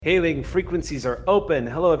Hailing frequencies are open.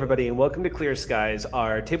 Hello, everybody, and welcome to Clear Skies,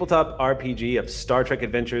 our tabletop RPG of Star Trek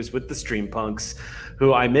adventures with the Streampunks,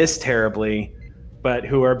 who I miss terribly, but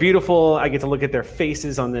who are beautiful. I get to look at their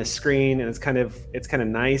faces on this screen, and it's kind of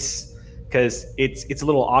nice because it's a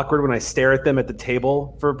little awkward when I stare at them at the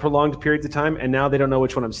table for prolonged periods of time, and now they don't know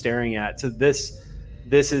which one I'm staring at. So this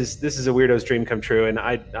is a weirdo's dream come true, and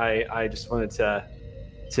I just wanted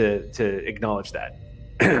to acknowledge that.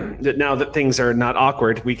 Now that things are not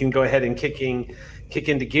awkward, we can go ahead and kick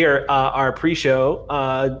into gear. Our pre-show.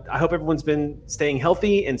 I hope everyone's been staying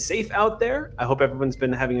healthy and safe out there. I hope everyone's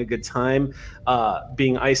been having a good time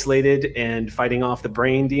being isolated and fighting off the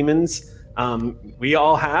brain demons. We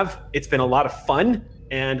all have. It's been a lot of fun,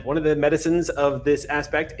 and one of the medicines of this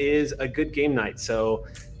aspect is a good game night. So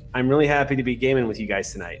I'm really happy to be gaming with you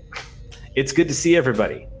guys tonight. It's good to see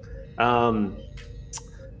everybody.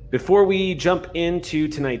 Before we jump into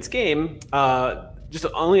tonight's game, just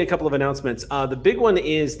only a couple of announcements. The big one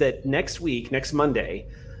is that next Monday,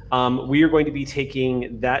 we are going to be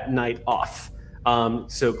taking that night off.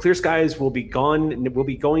 So Clear Skies will be gone. We'll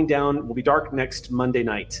be going down. We'll be dark next Monday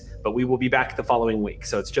night, but we will be back the following week.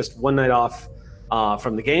 So it's just one night off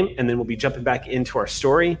from the game, and then we'll be jumping back into our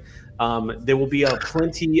story. There will be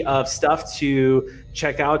plenty of stuff to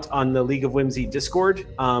check out on the League of Whimsy Discord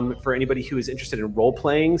for anybody who is interested in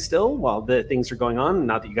role-playing still while the things are going on.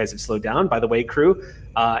 Not that you guys have slowed down. By the way, crew,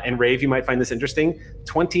 and Rave, you might find this interesting.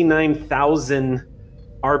 29,000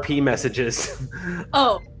 RP messages.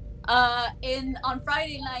 On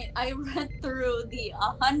Friday night, I read through the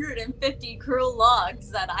 150 crew logs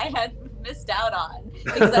that I had missed out on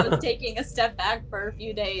because I was taking a step back for a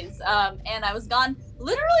few days. And I was gone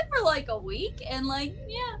literally for like a week, and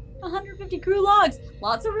 150 crew logs.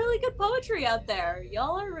 Lots of really good poetry out there.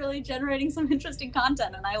 Y'all are really generating some interesting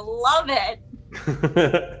content, and I love it.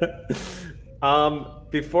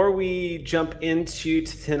 Before we jump into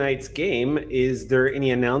tonight's game, is there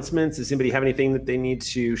any announcements? Does anybody have anything that they need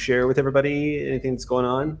to share with everybody? Anything that's going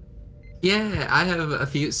on? Yeah, I have a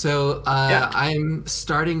few. So I'm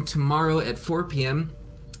starting tomorrow at 4 p.m.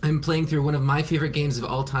 I'm playing through one of my favorite games of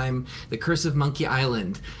all time, The Curse of Monkey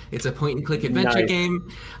Island. It's a point-and-click adventure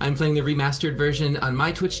game. I'm playing the remastered version on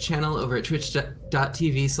my Twitch channel over at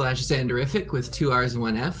twitch.tv/Xanderific with 2 R's and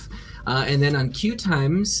 1 F. And then on Q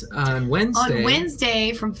Times on Wednesday. On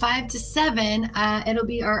Wednesday from 5 to 7, it'll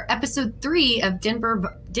be our episode 3 of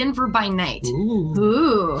Denver by Night.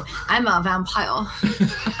 Ooh. I'm a vampire.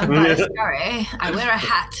 I'm very scary. I wear a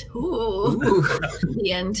hat. Ooh.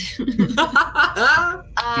 The end.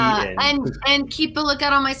 And keep a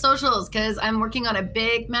lookout on my socials because I'm working on a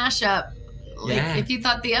big mashup. Yeah. If you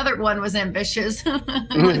thought the other one was ambitious, do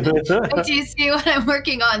you see what I'm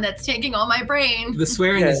working on that's taking all my brain? The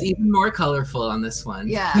swearing is even more colorful on this one.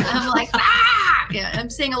 Yeah, I'm like, ah! Yeah,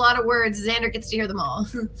 I'm saying a lot of words. Xander gets to hear them all.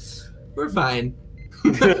 We're fine.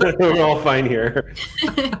 We're all fine here.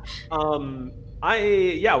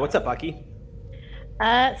 What's up, Bucky?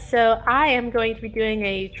 So I am going to be doing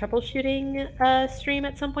a troubleshooting stream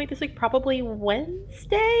at some point this week, probably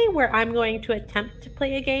Wednesday, where I'm going to attempt to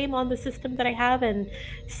play a game on the system that I have and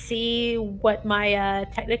see what my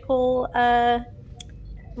technical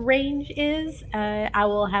range is. I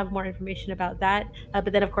will have more information about that.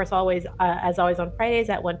 But then, of course, as always on Fridays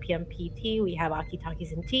at 1 p.m. PT, we have Aki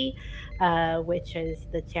Talkies and Tea, which is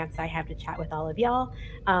the chance I have to chat with all of y'all.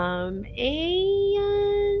 And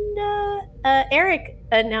Eric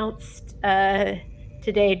announced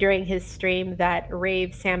today during his stream that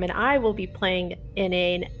Rave, Sam, and I will be playing in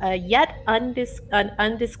an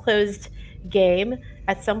undisclosed game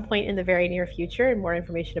at some point in the very near future, and more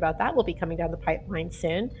information about that will be coming down the pipeline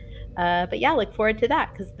soon. But yeah, look forward to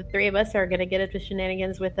that because the three of us are going to get into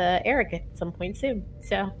shenanigans with Eric at some point soon.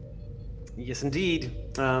 So. Yes, indeed.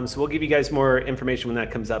 So we'll give you guys more information when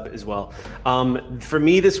that comes up as well. For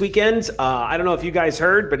me this weekend, I don't know if you guys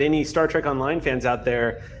heard, but any Star Trek Online fans out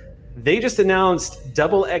there, they just announced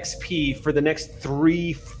double XP for the next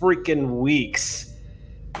 3 freaking weeks.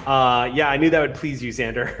 I knew that would please you,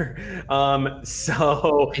 Xander. I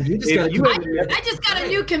just got a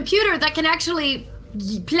new computer that can actually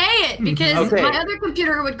play it because my other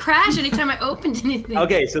computer would crash anytime I opened anything.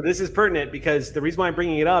 Okay, so this is pertinent because the reason why I'm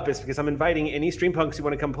bringing it up is because I'm inviting any Streampunks who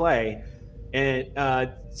want to come play, and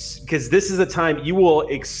because this is a time your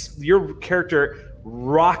character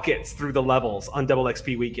rockets through the levels on double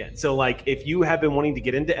XP weekend. So like if you have been wanting to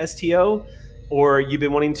get into STO, or you've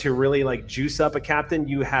been wanting to really like juice up a captain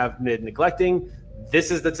you have been neglecting, this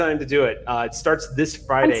is the time to do it. It starts this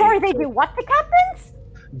Friday. I'm sorry, they do what, the captains?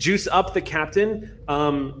 Juice up the captain.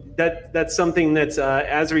 That's something that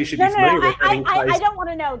Azri should be familiar with. I don't want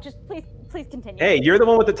to know. Just please Please continue. Hey, you're the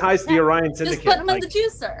one with the ties to the Orion Syndicate. Just put them in the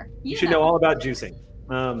juicer. You should know all about juicing.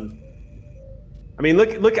 I mean,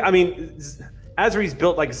 look. I mean, Azri's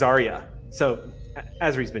built like Zarya, so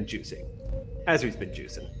Azri's been juicing. Azri's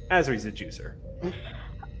a juicer.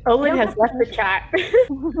 Olin has left the chat.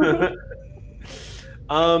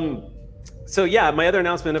 So yeah, my other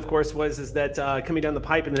announcement, of course, is that coming down the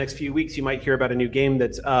pipe in the next few weeks, you might hear about a new game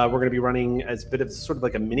that we're going to be running as a bit of sort of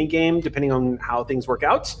like a mini game, depending on how things work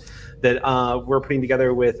out. That we're putting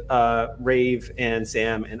together with Rave and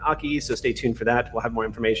Sam and Aki. So stay tuned for that. We'll have more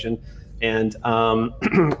information. And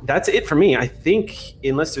that's it for me. I think,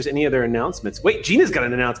 unless there's any other announcements. Wait, Gina's got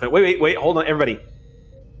an announcement. Wait. Hold on, everybody.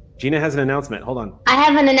 Gina has an announcement. Hold on. I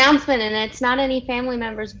have an announcement, and it's not any family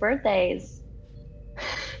members' birthdays.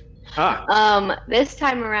 This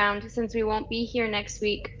time around, since we won't be here next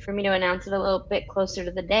week, for me to announce it a little bit closer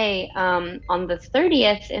to the day, on the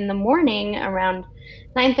 30th in the morning around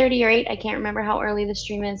 9:30 or 8, I can't remember how early the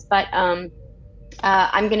stream is, but I'm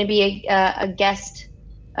going to be a guest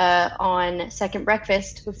on Second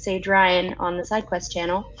Breakfast with Sage Ryan on the SideQuest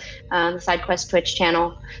channel, the SideQuest Twitch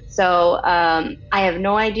channel. So I have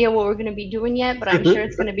no idea what we're going to be doing yet, but I'm sure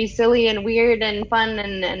it's going to be silly and weird and fun,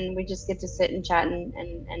 and we just get to sit and chat,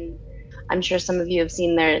 and I'm sure some of you have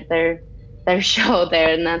seen their show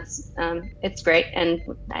there, and that's it's great. And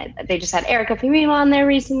they just had Erica Femino on there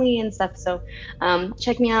recently and stuff, so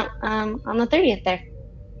check me out on the 30th there.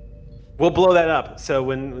 We'll blow that up. So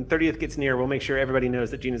when 30th gets near, we'll make sure everybody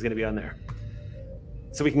knows that Gina's going to be on there.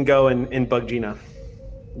 So we can go and bug Gina.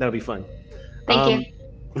 That'll be fun. Thank you.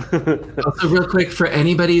 Also, real quick, for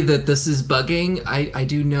anybody that this is bugging, I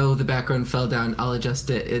do know the background fell down. I'll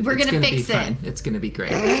adjust it. We're gonna fix it. Fun. It's gonna be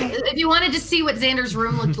great. If you wanted to see what Xander's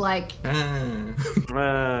room looked like.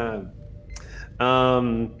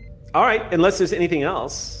 All right, unless there's anything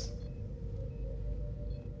else.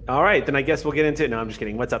 All right, then I guess we'll get into it. No, I'm just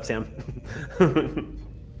kidding. What's up, Sam?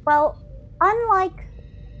 Well, unlike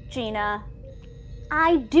Gina,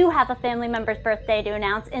 I do have a family member's birthday to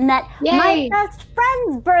announce, in that my best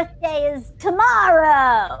friend's birthday is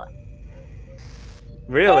tomorrow.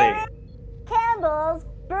 Really? Eric Campbell's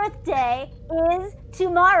birthday is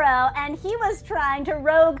tomorrow, and he was trying to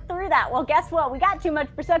rogue through that. Well, guess what? We got too much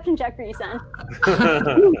perception check for you, son.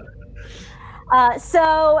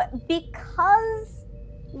 So because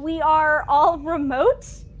we are all remote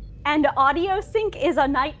and audio sync is a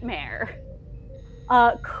nightmare,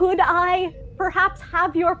 could I perhaps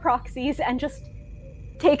have your proxies and just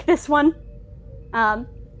take this one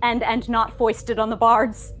and not foist it on the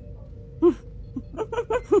bards?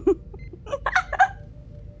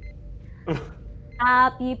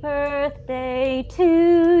 Happy birthday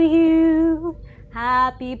to you.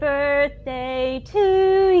 Happy birthday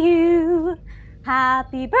to you.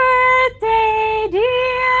 Happy birthday,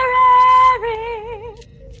 dear Eric.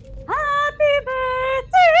 Happy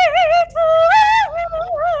birthday to you.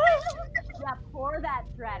 Yeah, pour that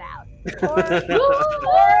thread out. Pour it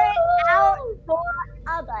out for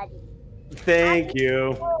a buddy. Thank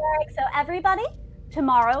you. So everybody,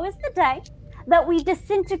 tomorrow is the day that we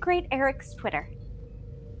disintegrate Eric's Twitter.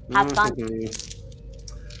 Have fun.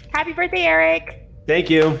 Happy birthday, Eric. Thank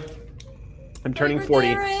you. I'm turning 40.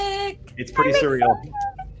 Eric. It's pretty surreal.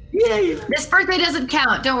 Yay. This birthday doesn't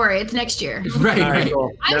count. Don't worry, it's next year. Right.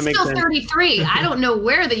 Cool. I'm still 33. I don't know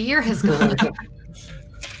where the year has gone.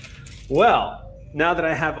 Well, now that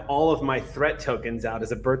I have all of my threat tokens out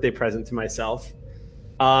as a birthday present to myself,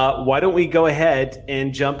 why don't we go ahead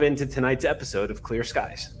and jump into tonight's episode of Clear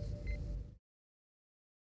Skies?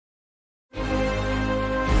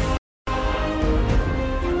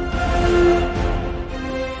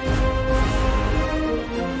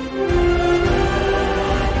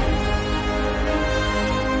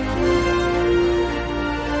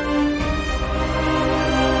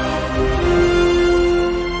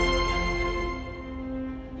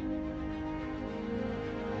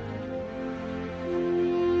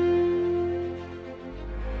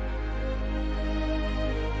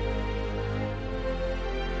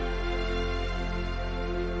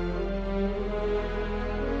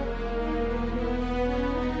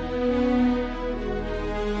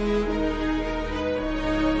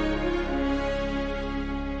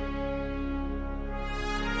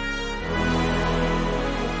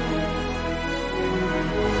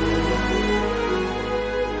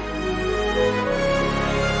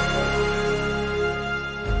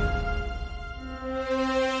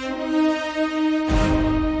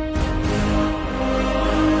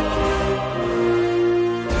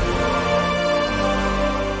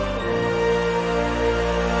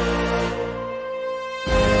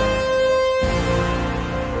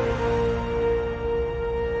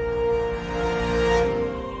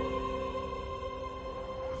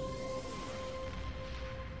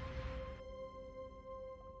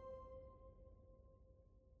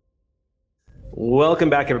 Welcome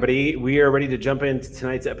back, everybody. We are ready to jump into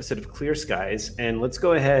tonight's episode of Clear Skies, and let's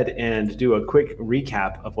go ahead and do a quick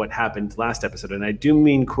recap of what happened last episode. And I do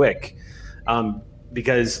mean quick,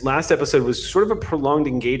 because last episode was sort of a prolonged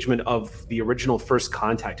engagement of the original First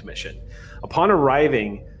Contact mission. Upon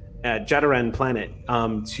arriving at Jadaran planet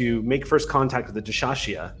to make first contact with the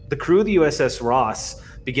Dishashia, the crew of the USS Ross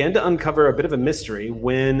began to uncover a bit of a mystery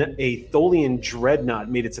when a Tholian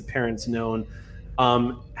dreadnought made its appearance known,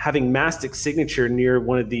 having masked its signature near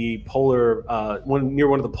one of the poles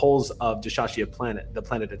of Dishashia planet, the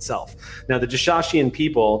planet itself. Now, the Dishashian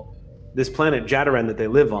people, this planet Jadaran that they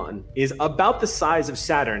live on, is about the size of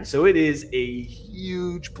Saturn, so it is a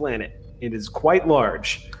huge planet. It is quite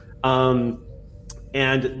large, and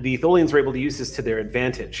the Tholians were able to use this to their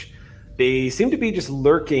advantage. They seem to be just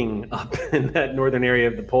lurking up in that northern area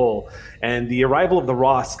of the pole, and the arrival of the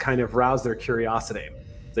Ross kind of roused their curiosity.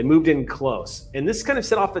 They moved in close, and this kind of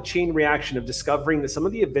set off a chain reaction of discovering that some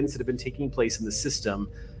of the events that have been taking place in the system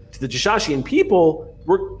to the Dishashian people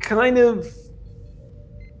were kind of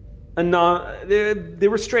they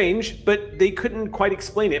were strange, but they couldn't quite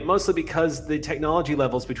explain it, mostly because the technology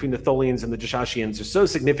levels between the Tholians and the Dishashians are so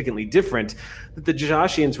significantly different that the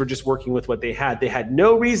Dishashians were just working with what they had. They had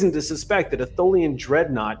no reason to suspect that a Tholian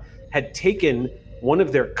dreadnought had taken one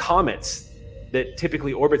of their comets that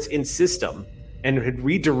typically orbits in system and had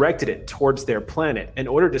redirected it towards their planet in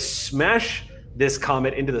order to smash this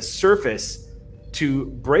comet into the surface to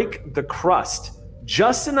break the crust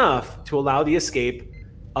just enough to allow the escape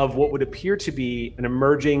of what would appear to be an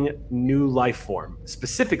emerging new life form,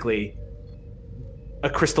 specifically a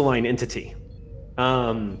crystalline entity.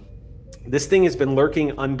 This thing has been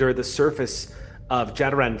lurking under the surface of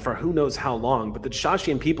Jadaran for who knows how long, but the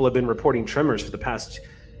Dishashian people have been reporting tremors for the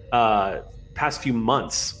past few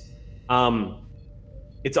months.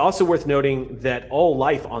 It's also worth noting that all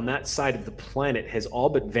life on that side of the planet has all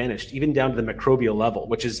but vanished, even down to the microbial level,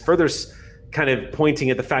 which is further kind of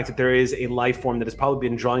pointing at the fact that there is a life form that has probably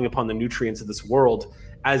been drawing upon the nutrients of this world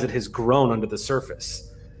as it has grown under the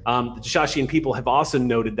surface. The Dishashian people have also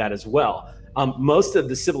noted that as well. Most of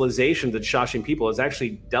the civilization of the Dishashian people is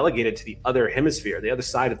actually delegated to the other hemisphere, the other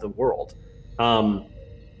side of the world.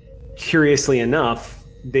 Curiously enough,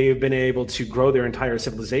 they've been able to grow their entire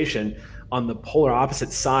civilization on the polar opposite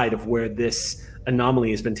side of where this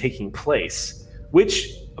anomaly has been taking place, which,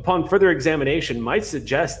 upon further examination, might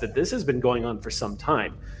suggest that this has been going on for some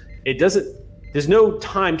time. There's no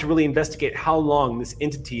time to really investigate how long this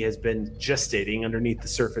entity has been gestating underneath the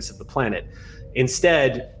surface of the planet.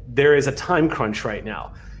 Instead, there is a time crunch right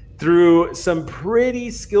now. Through some pretty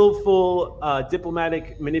skillful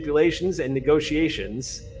diplomatic manipulations and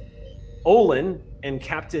negotiations, Olin and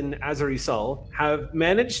Captain Azarisal have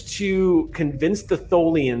managed to convince the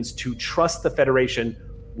Tholians to trust the Federation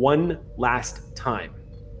one last time.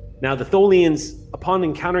 Now, the Tholians, upon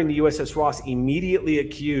encountering the USS Ross, immediately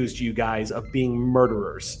accused you guys of being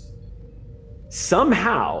murderers.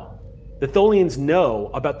 Somehow, the Tholians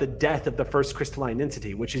know about the death of the first crystalline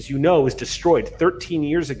entity, which, as you know, was destroyed 13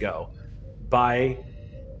 years ago by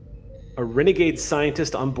a renegade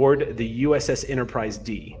scientist on board the USS Enterprise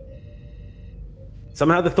D.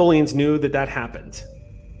 Somehow the Tholians knew that happened,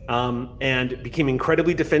 and became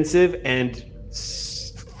incredibly defensive and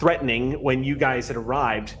threatening when you guys had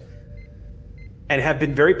arrived, and have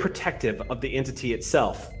been very protective of the entity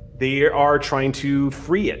itself. They are trying to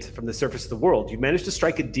free it from the surface of the world. You managed to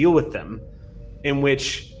strike a deal with them in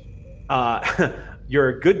which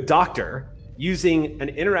your good doctor, using an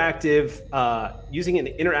interactive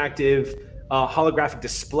holographic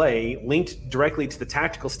display linked directly to the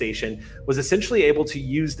tactical station, was essentially able to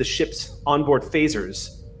use the ship's onboard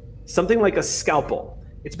phasers, something like a scalpel.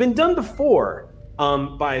 It's been done before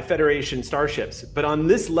by Federation starships, but on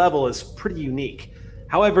this level is pretty unique.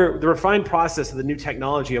 However, the refined process of the new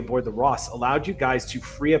technology aboard the Ross allowed you guys to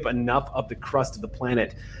free up enough of the crust of the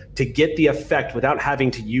planet to get the effect without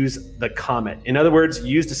having to use the comet. In other words, you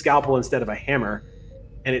used a scalpel instead of a hammer,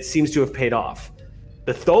 and it seems to have paid off.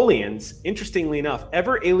 The Tholians, interestingly enough,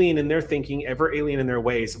 ever alien in their thinking, ever alien in their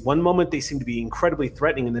ways, one moment they seem to be incredibly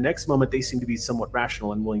threatening, and the next moment they seem to be somewhat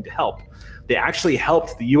rational and willing to help. They actually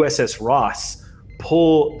helped the USS Ross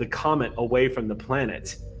pull the comet away from the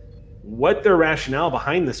planet. What their rationale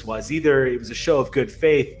behind this was, either it was a show of good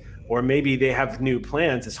faith, or maybe they have new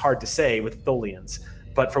plans, is hard to say with Tholians.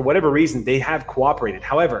 But for whatever reason, they have cooperated.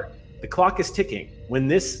 However, the clock is ticking. When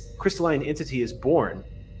this crystalline entity is born,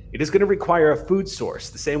 it is going to require a food source.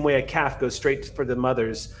 The same way a calf goes straight for the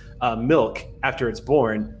mother's milk after it's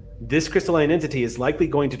born, this crystalline entity is likely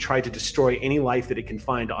going to try to destroy any life that it can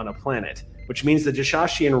find on a planet, which means the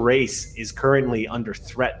Dishashian race is currently under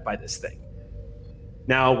threat by this thing.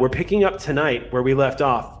 Now, we're picking up tonight where we left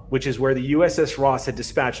off, which is where the USS Ross had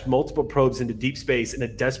dispatched multiple probes into deep space in a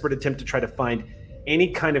desperate attempt to try to find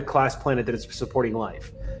any kind of class planet that is supporting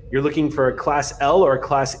life. You're looking for a Class L or a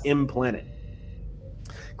Class M planet.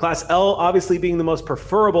 Class L obviously being the most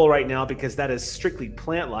preferable right now because that is strictly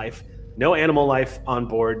plant life, no animal life on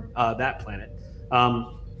board that planet.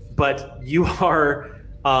 But you are...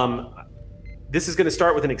 this is going to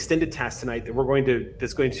start with an extended task tonight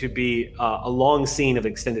that's going to be a long scene of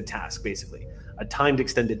extended task, basically, a timed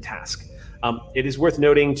extended task. It is worth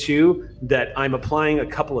noting, too, that I'm applying a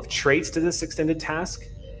couple of traits to this extended task.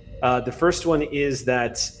 The first one is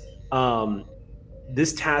that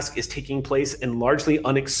this task is taking place in largely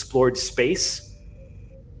unexplored space.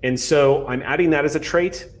 And so I'm adding that as a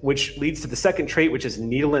trait, which leads to the second trait, which is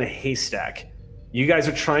needle in a haystack. You guys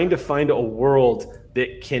are trying to find a world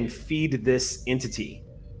that can feed this entity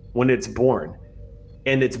when it's born.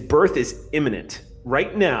 And its birth is imminent.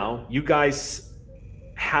 Right now, you guys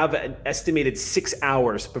have an estimated 6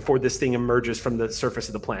 hours before this thing emerges from the surface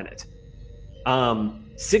of the planet.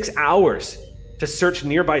 6 hours to search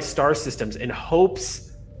nearby star systems in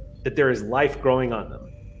hopes that there is life growing on them.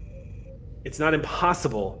 It's not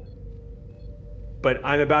impossible, but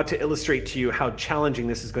I'm about to illustrate to you how challenging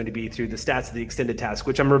this is going to be through the stats of the extended task,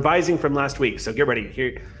 which I'm revising from last week. So get ready.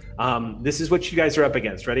 Here, this is what you guys are up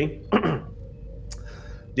against. Ready?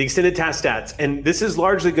 The extended task stats. And this is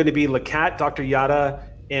largely going to be Lakat, Dr. Yada,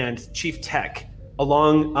 and Chief Tech,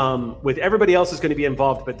 along with everybody else is going to be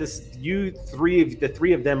involved. But the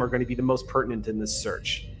three of them are going to be the most pertinent in this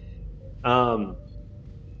search. The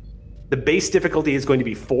base difficulty is going to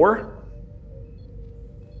be 4.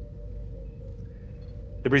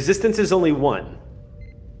 The resistance is only 1.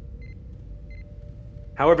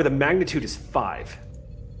 However, the magnitude is 5.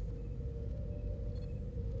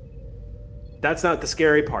 That's not the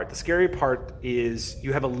scary part. The scary part is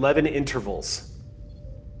you have 11 intervals.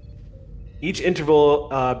 Each interval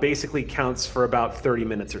basically counts for about 30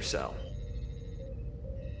 minutes or so.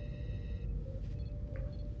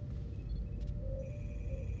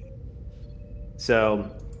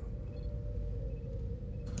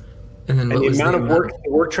 And the amount of work, the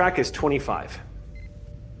work track is 25.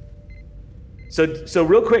 So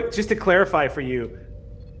real quick, just to clarify for you,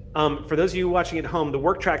 for those of you watching at home, the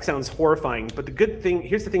work track sounds horrifying, but the good thing,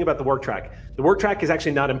 here's the thing about the work track. The work track is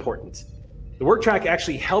actually not important. The work track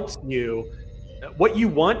actually helps you. What you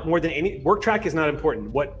want more than any, work track is not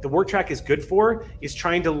important. What the work track is good for is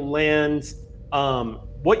trying to land,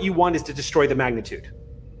 what you want is to destroy the magnitude.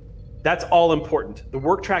 That's all important. The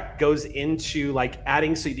work track goes into like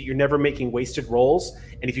adding so that you're never making wasted rolls.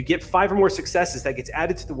 And if you get 5 or more successes, that gets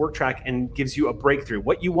added to the work track and gives you a breakthrough.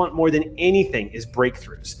 What you want more than anything is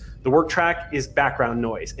breakthroughs. The work track is background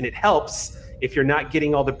noise, and it helps if you're not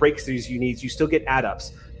getting all the breakthroughs you need. You still get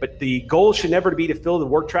add-ups, but the goal should never be to fill the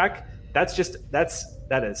work track. That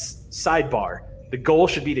is sidebar. The goal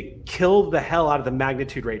should be to kill the hell out of the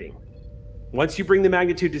magnitude rating. Once you bring the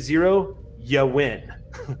magnitude to 0, you win.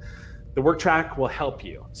 The work track will help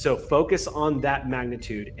you. So focus on that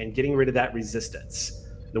magnitude and getting rid of that resistance.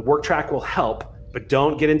 The work track will help, but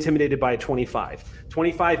don't get intimidated by a 25.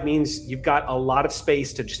 25 means you've got a lot of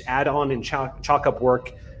space to just add on and chalk up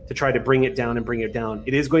work to try to bring it down and bring it down.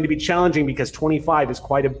 It is going to be challenging because 25 is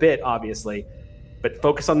quite a bit, obviously, but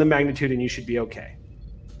focus on the magnitude and you should be okay.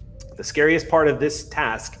 The scariest part of this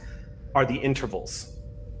task are the intervals.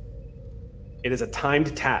 It is a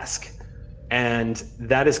timed task. And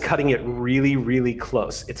that is cutting it really, really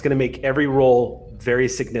close. It's going to make every roll very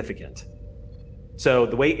significant. So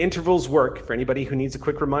the way intervals work, for anybody who needs a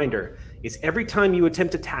quick reminder, is every time you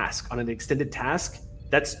attempt a task on an extended task,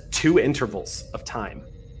 that's 2 intervals of time.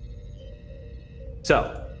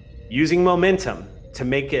 So using momentum to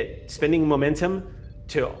make it, spending momentum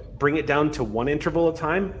to bring it down to 1 interval of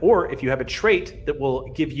time, or if you have a trait that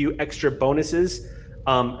will give you extra bonuses,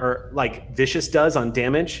 or like Vicious does on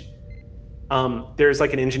damage, there's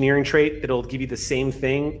like an engineering trait that'll give you the same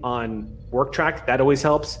thing on work track. That always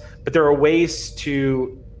helps. But there are ways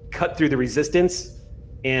to cut through the resistance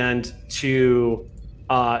and to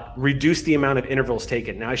reduce the amount of intervals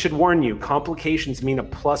taken. Now, I should warn you, complications mean a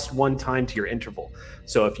 +1 time to your interval.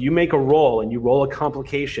 So if you make a roll and you roll a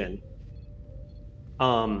complication,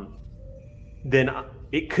 then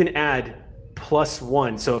it can add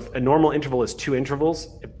 +1. So if a normal interval is 2 intervals,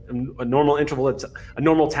 a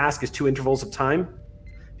normal task is 2 intervals of time.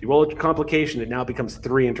 If you roll a complication, it now becomes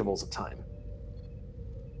 3 intervals of time.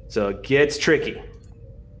 So it gets tricky.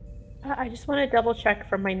 I just want to double check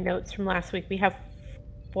from my notes from last week. We have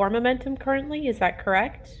 4 momentum currently. Is that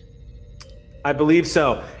correct? I believe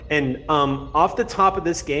so. And off the top of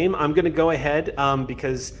this game, I'm going to go ahead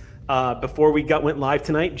because before we went live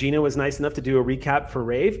tonight, Gina was nice enough to do a recap for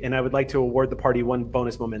Rave, and I would like to award the party 1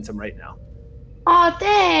 bonus momentum right now. Oh,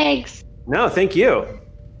 thanks. No, thank you.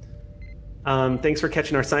 Thanks for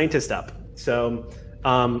catching our scientist up. So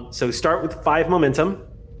start with 5 momentum.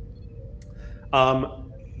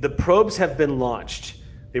 The probes have been launched.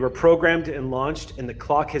 They were programmed and launched, and the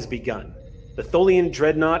clock has begun. The Tholian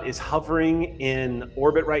dreadnought is hovering in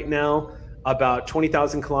orbit right now, about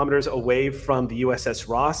 20,000 kilometers away from the USS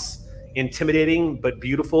Ross. Intimidating but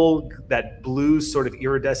beautiful, that blue sort of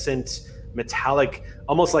iridescent, metallic,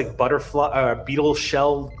 almost like butterfly beetle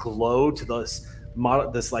shell glow to this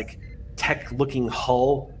like tech-looking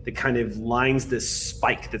hull that kind of lines this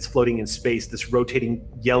spike that's floating in space, this rotating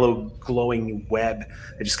yellow glowing web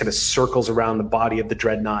that just kind of circles around the body of the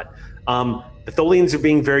dreadnought. The Tholians are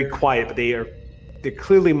being very quiet, but they're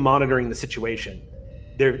clearly monitoring the situation.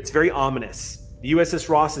 It's very ominous. The USS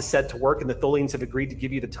Ross is set to work, and the Tholians have agreed to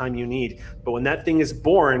give you the time you need. But when that thing is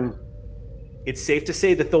born, it's safe to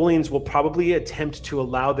say the Tholians will probably attempt to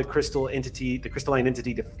allow the crystalline entity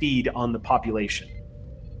to feed on the population.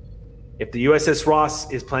 If the USS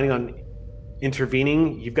Ross is planning on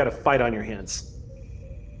intervening, you've got a fight on your hands.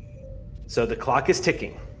 So the clock is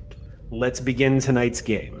ticking. Let's begin tonight's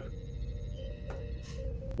game.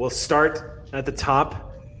 We'll start at the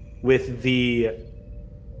top with the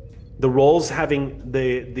roles having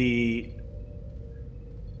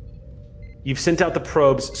you've sent out the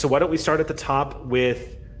probes, so why don't we start at the top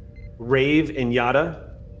with Rave and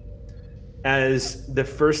Yada as the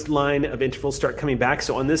first line of intervals start coming back.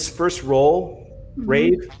 So on this first roll,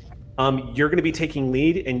 Rave, you're going to be taking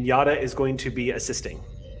lead, and Yada is going to be assisting.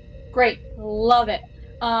 Great, love it.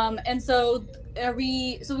 And so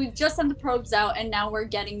we've just sent the probes out, and now we're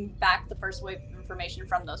getting back the first wave of information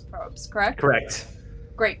from those probes, correct? Correct.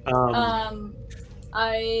 Great. And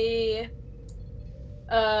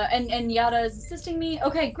Yada is assisting me.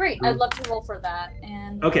 Okay, great. I'd love to roll for that.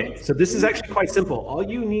 And okay, so this is actually quite simple. All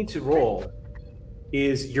you need to roll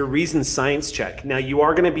is your reason science check. Now you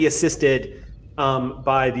are going to be assisted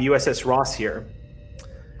by the USS Ross here.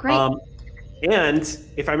 Great. And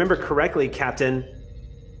if I remember correctly, Captain,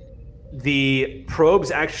 the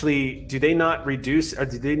probes actually, do they not reduce, or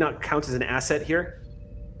do they not count as an asset here?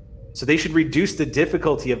 So they should reduce the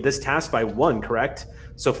difficulty of this task by 1, correct?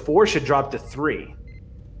 So 4 should drop to 3.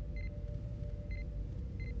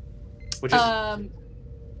 Which is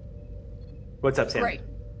what's up, Sam? Great.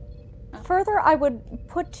 Further, I would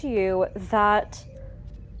put to you that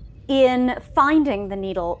in finding the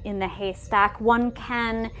needle in the haystack, one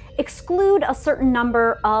can exclude a certain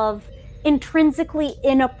number of intrinsically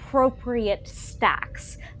inappropriate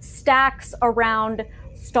stacks. Stacks around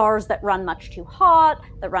stars that run much too hot,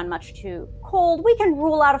 that run much too cold. We can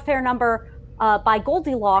rule out a fair number by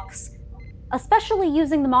Goldilocks, especially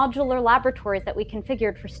using the modular laboratories that we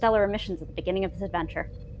configured for stellar emissions at the beginning of this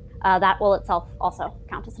adventure. That will itself also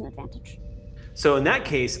count as an advantage. So in that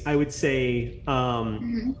case, I would say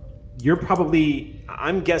you're probably,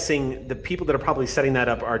 I'm guessing the people that are probably setting that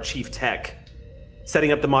up are Chief Tech,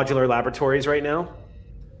 setting up the modular laboratories right now.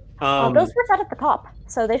 Those were set at the top,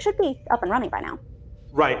 so they should be up and running by now.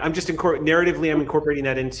 Right. I'm just narratively, I'm incorporating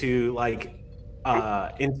that into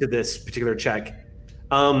into this particular check.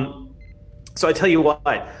 So I tell you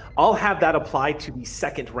what, I'll have that apply to the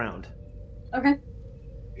second round. Okay.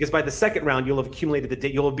 Because by the second round, you'll have accumulated the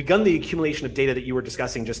data. You'll have begun the accumulation of data that you were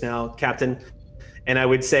discussing just now, Captain. And I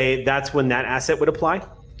would say that's when that asset would apply.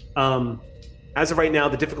 As of right now,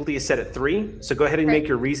 the difficulty is set at 3. So go ahead and make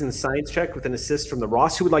your reason science check with an assist from the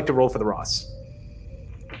Ross. Who would like to roll for the Ross?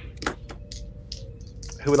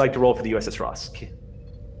 Who would like to roll for the USS Ross?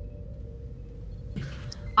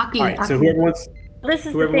 Aki. All right, so whoever wants. This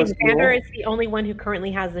is the thing. Xander is the only one who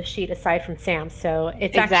currently has the sheet aside from Sam, so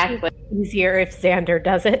it's actually easier if Xander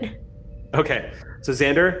does it. Okay, so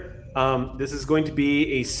Xander, this is going to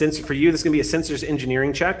be a sensor for you. This is going to be a sensors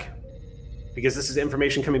engineering check because this is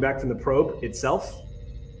information coming back from the probe itself.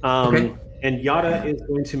 And Yada is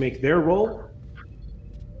going to make their roll.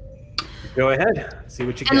 Go ahead, see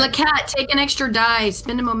what you get. And Lacat, take an extra die,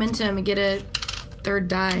 spend a momentum, and get a 3rd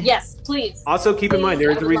die. Yes, please. Also, keep in mind,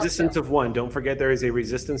 there is a resistance of 1. Don't forget there is a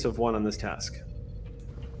resistance of 1 on this task.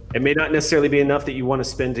 It may not necessarily be enough that you want to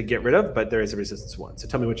spend to get rid of, but there is a resistance of 1. So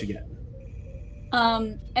tell me what you get.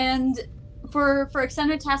 And for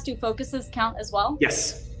extended tasks, do focuses count as well?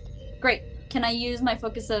 Yes. Great. Can I use my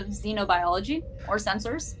focus of xenobiology or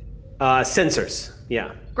sensors? Sensors,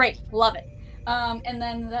 yeah. Great, love it. And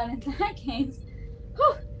then in that case,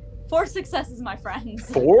 4 successes, my friends.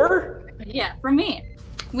 4? Yeah, for me.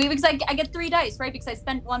 Because I get 3 dice, right? Because I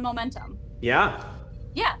spent 1 momentum. Yeah.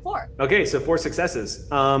 Yeah, 4. Okay, so 4 successes.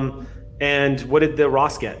 And what did the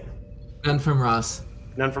Ross get? None from Ross.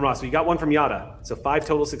 None from Ross. So you got 1 from Yada. So 5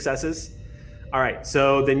 total successes. All right,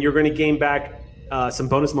 so then you're going to gain back some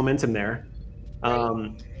bonus momentum there.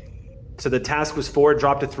 So the task was 4,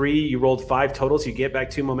 dropped to 3. You rolled 5 total, so you get back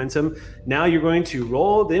 2 momentum. Now you're going to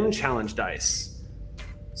roll them challenge dice.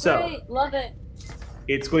 So Great, love it.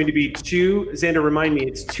 it's going to be 2. Xander, remind me,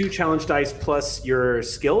 it's 2 challenge dice plus your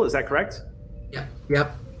skill. Is that correct?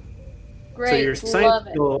 Yep. Great, So your science love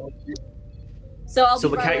it. skill. So I'll So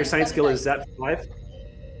be look at your science skill. Is that 5?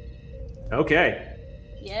 Okay.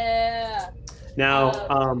 Yeah.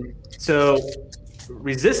 Now, so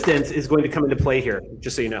resistance is going to come into play here,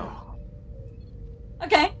 just so you know.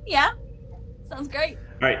 Okay, yeah. Sounds great.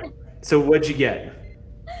 All right. So what'd you get?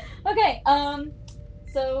 Okay,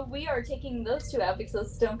 so we are taking those 2 out because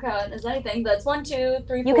those don't count as anything. That's 1, 2, 3,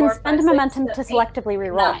 4, You can 5, spend 6, momentum 7, to 8, selectively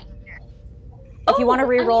reroll. 9. If you want to Oh,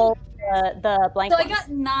 I mean- reroll the blank So I ones. got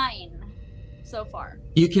 9 so far.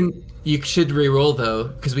 You should re-roll though,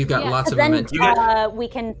 because we've got Yeah, lots of Then momentum. we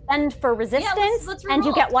can spend for resistance, let's and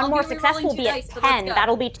you reroll. get 1 I'll more be success. rerolling Will 2 be at dice, but let's 10. go.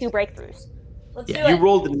 That'll be 2 breakthroughs. Let's Yeah, do You it.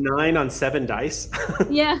 rolled a 9 on 7 dice.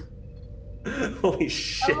 Yeah. Holy I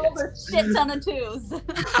shit! rolled a shit ton of 2s.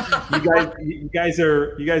 You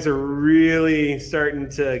guys are really starting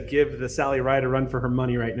to give the Sally Ride a run for her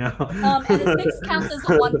money right now. And a 6 counts as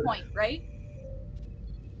a 1 point, right?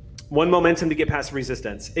 1 momentum to get past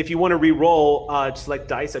resistance. If you want to re-roll, select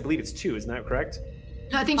dice. I believe it's 2. Isn't that correct?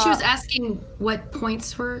 No, I think she was asking what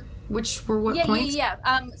points were, which were what Yeah. points?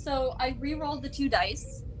 So I re-rolled the 2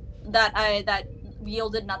 dice that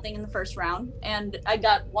yielded nothing in the first round, and I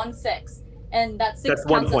got 1 6, and that 6 That's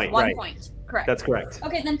counts 1 point, as 1 right. point. Correct. That's correct.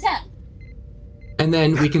 Okay, then 10. And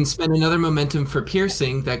then we can spend another momentum for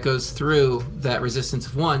piercing that goes through that resistance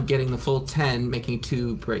of 1, getting the full 10, making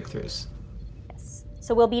 2 breakthroughs. Yes.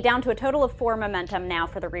 So we'll be down to a total of 4 momentum now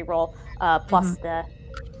for the reroll, plus the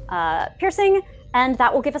piercing, and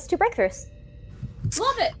that will give us 2 breakthroughs.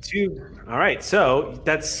 Love it. 2. All right. So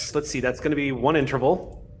let's see. That's going to be 1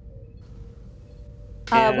 interval.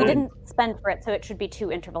 We And- didn't spend for it, so it should be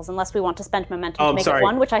 2 intervals, unless we want to spend momentum Oh, to I'm make sorry. it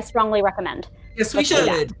 1, which I strongly recommend. Yes, we Let's do that.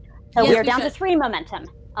 should. So Yes, we are we down to should. 3 momentum.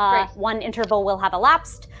 Great. 1 interval will have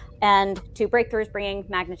elapsed, and 2 breakthroughs, bringing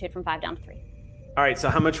magnitude from 5 down to 3. All right. So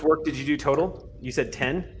how much work did you do total? You said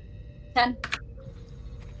 10. 10.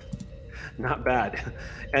 Not bad.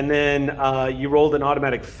 And then you rolled an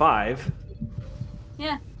automatic 5.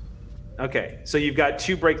 Yeah. Okay. So you've got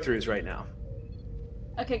 2 breakthroughs right now.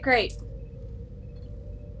 Okay, great.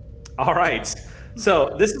 All right.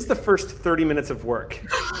 So this is the first 30 minutes of work.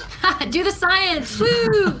 Do the science!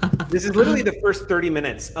 Woo! This is literally the first 30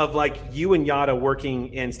 minutes of like you and Yada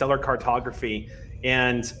working in stellar cartography,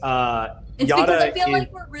 and It's Yada because I feel is,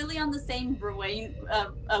 like we're really on the same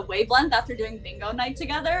wavelength after doing bingo night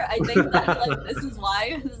together. I think that like this is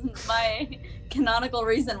my canonical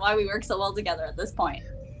reason why we work so well together at this point.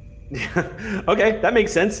 okay, that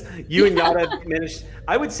makes sense. You and Yada managed.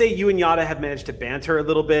 I would say you and Yada have managed to banter a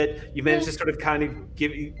little bit. You managed to sort of kind of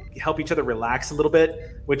help each other relax a little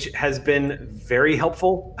bit, which has been very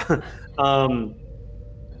helpful.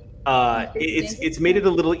 It's made it a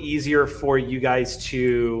little easier for you guys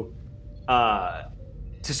to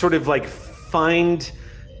sort of like find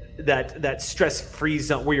that stress-free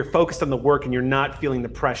zone where you're focused on the work and you're not feeling the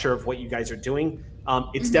pressure of what you guys are doing.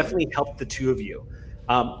 It's definitely helped the two of you.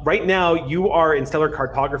 Right now, you are in stellar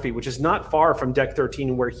cartography, which is not far from Deck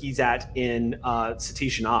 13, where he's at in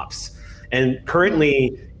Cetacean Ops. And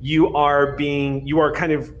currently, you are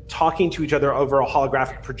kind of talking to each other over a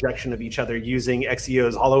holographic projection of each other using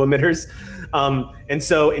XEO's holo emitters. And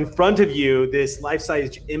so in front of you, this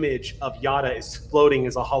life-sized image of Yada is floating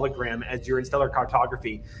as a hologram as you're in stellar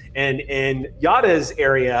cartography. And in Yada's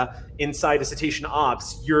area, inside a Cetacean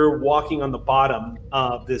Ops, you're walking on the bottom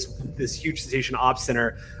of this huge Cetacean Ops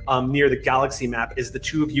center near the galaxy map. As the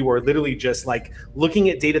two of you are literally just like looking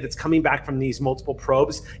at data that's coming back from these multiple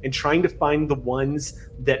probes and trying to find the ones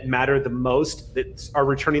that matter the most, that are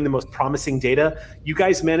returning the most promising data. You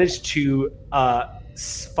guys managed to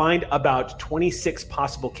find about 26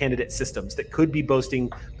 possible candidate systems that could be boasting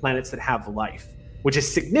planets that have life, which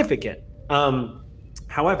is significant.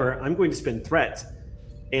 However, I'm going to spin threat,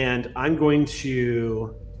 and I'm going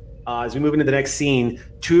to, as we move into the next scene,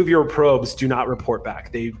 2 of your probes do not report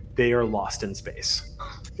back. They are lost in space.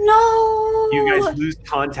 No! You guys lose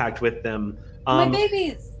contact with them. My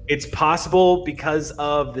babies! It's possible because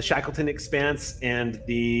of the Shackleton expanse and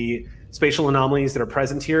the spatial anomalies that are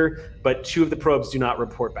present here, but 2 of the probes do not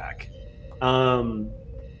report back.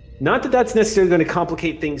 Not that that's necessarily going to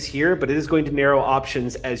complicate things here, but it is going to narrow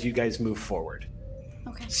options as you guys move forward.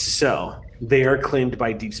 Okay. So they are claimed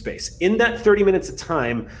by Deep Space. In that 30 minutes of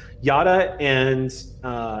time, Yada and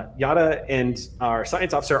our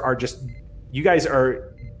science officer are just, you guys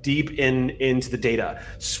are deep into the data,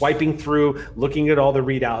 swiping through, looking at all the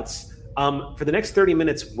readouts. For the next 30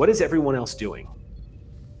 minutes, what is everyone else doing?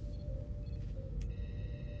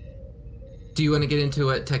 Do you want to get into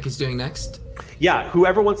what Tech is doing next? Yeah,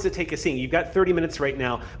 whoever wants to take a scene. You've got 30 minutes right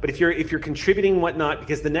now, but if you're contributing whatnot,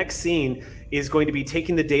 because the next scene is going to be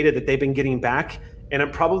taking the data that they've been getting back, and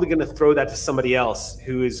I'm probably going to throw that to somebody else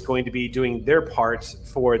who is going to be doing their part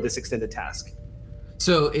for this extended task.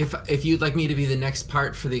 So if you'd like me to be the next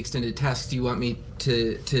part for the extended task, do you want me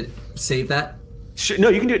to save that? Sure. No,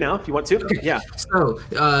 you can do it now if you want to. Okay. Yeah.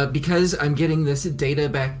 So, because I'm getting this data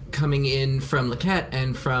back coming in from Laquette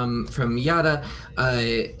and from Yada,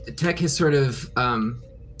 Tech has sort of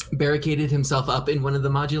barricaded himself up in one of the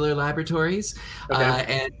modular laboratories,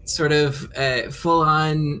 and sort of full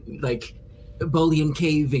on like Bolian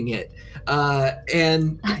caving it.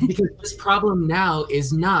 And because this problem now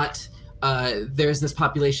is not there's this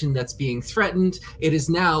population that's being threatened. It is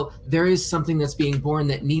now there is something that's being born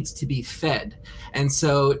that needs to be fed. And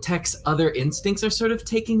so Tech's other instincts are sort of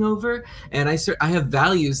taking over. And I have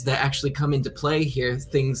values that actually come into play here.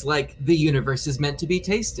 Things like the universe is meant to be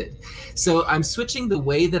tasted. So I'm switching the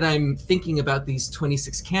way that I'm thinking about these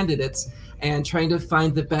 26 candidates and trying to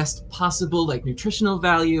find the best possible like nutritional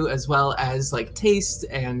value, as well as like taste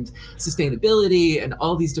and sustainability and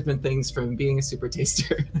all these different things from being a super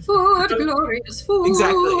taster. Food, glorious food.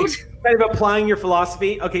 Exactly. Kind of applying your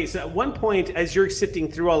philosophy. Okay, so at one point, as you're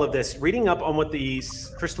sifting through all of this, reading up on what the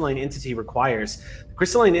crystalline entity requires, the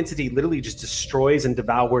crystalline entity literally just destroys and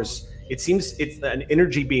devours. It seems it's an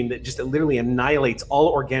energy beam that just literally annihilates all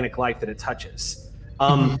organic life that it touches.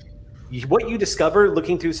 What you discover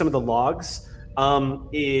looking through some of the logs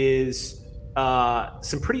is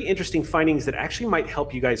some pretty interesting findings that actually might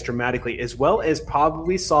help you guys dramatically, as well as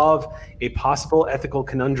probably solve a possible ethical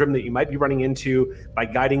conundrum that you might be running into by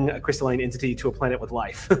guiding a crystalline entity to a planet with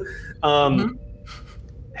life.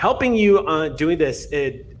 Helping you doing this,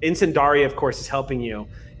 Ensign Dari, of course, is helping you.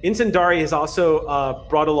 Ensign Dari has also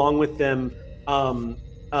brought along with them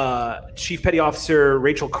Chief Petty Officer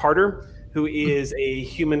Rachel Carter, who is a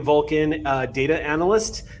human Vulcan data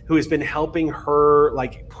analyst who has been helping her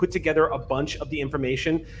like put together a bunch of the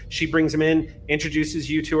information. She brings them in, introduces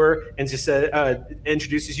you to her, and just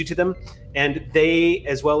introduces you to them. And they,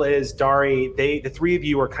 as well as Dari, the three of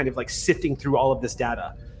you are kind of like sifting through all of this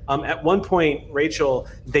data. At one point, Rachel,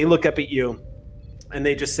 they look up at you and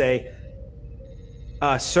they just say,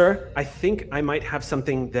 "Sir, I think I might have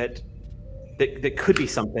something that could be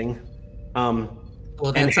something."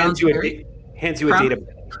 Well, that and sounds hands you a data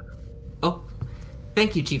pad. Oh,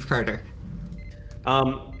 thank you, Chief Carter.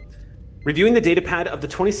 Reviewing the data pad of the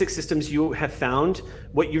 26 systems you have found,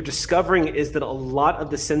 what you're discovering is that a lot of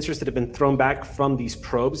the sensors that have been thrown back from these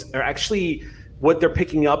probes are actually, what they're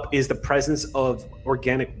picking up is the presence of what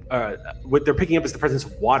they're picking up is the presence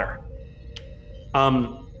of water,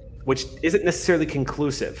 which isn't necessarily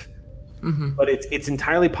conclusive. But it's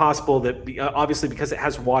entirely possible that, obviously, because it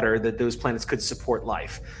has water, that those planets could support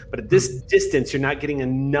life. But at this distance, you're not getting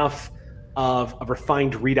enough of a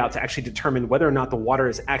refined readout to actually determine whether or not the water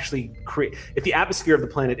is actually if the atmosphere of the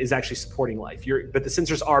planet is actually supporting life. But the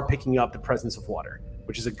sensors are picking up the presence of water,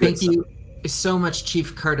 which is a good sign. Thank you so much,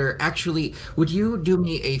 Chief Carter. Actually, would you do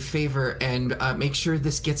me a favor and make sure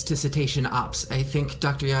this gets to Cetacean Ops? I think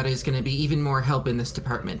Dr. Yada is going to be even more help in this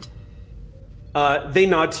department. They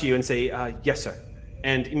nod to you and say, "Yes, sir,"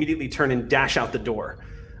 and immediately turn and dash out the door.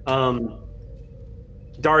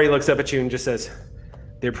 Dari looks up at you and just says,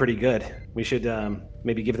 "They're pretty good. We should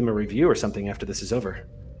maybe give them a review or something after this is over."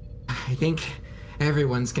 I think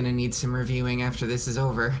everyone's going to need some reviewing after this is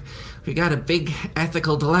over. We got a big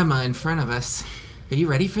ethical dilemma in front of us. Are you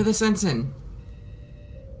ready for this, Ensign?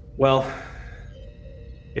 Well,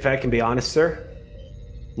 if I can be honest, sir,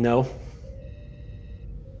 no.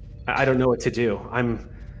 I don't know what to do.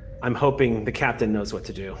 I'm hoping the captain knows what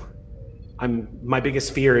to do. My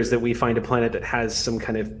biggest fear is that we find a planet that has some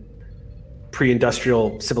kind of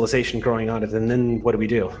pre-industrial civilization growing on it, and then what do we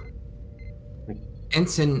do?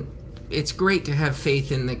 Ensign, it's great to have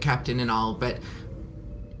faith in the captain and all, but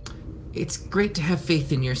it's great to have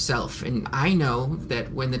faith in yourself. And I know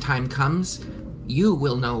that when the time comes, you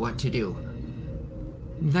will know what to do.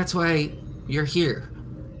 That's why you're here.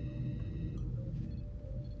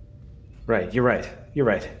 Right, you're right. You're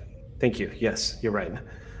right. Thank you. Yes, you're right.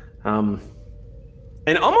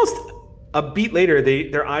 And almost a beat later,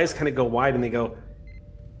 their eyes kind of go wide and they go,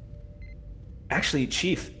 Actually,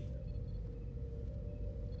 Chief.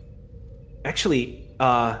 Actually,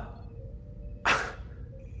 I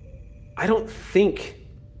don't think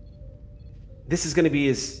this is going to be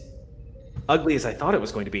as ugly as I thought it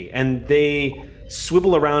was going to be. And they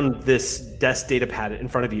swivel around this desk data pad in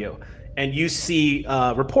front of you, and you see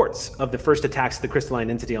reports of the first attacks of the crystalline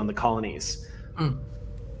entity on the colonies.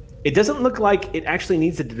 It doesn't look like it actually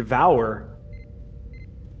needs to devour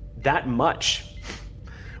that much.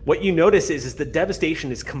 What you notice is the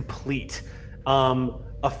devastation is complete.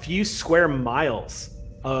 A few square miles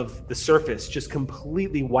of the surface just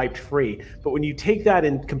completely wiped free. But when you take that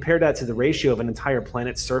and compare that to the ratio of an entire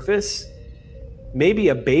planet's surface, maybe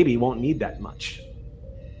a baby won't need that much.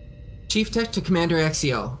 Chief Tech to Commander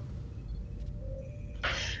Exio.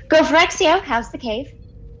 Go for Exio. How's the cave?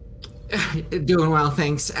 Doing well,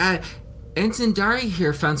 thanks. Ensign Dari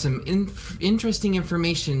here found some interesting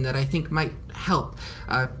information that I think might help.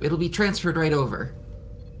 It'll be transferred right over.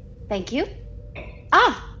 Thank you.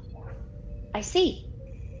 Ah, I see.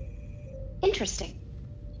 Interesting.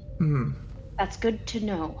 That's good to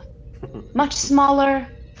know. Much smaller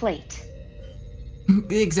plate.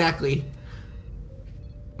 Exactly.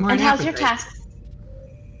 And how's your tasks?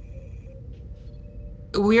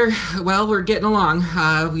 We're getting along.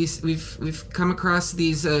 We've come across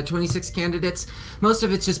these 26 candidates. Most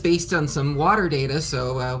of it's just based on some water data.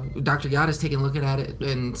 So Dr. Yada's taking a look at it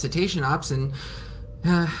in cetacean ops, and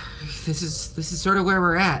this is sort of where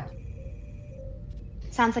we're at.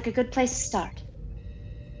 Sounds like a good place to start.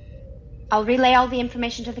 I'll relay all the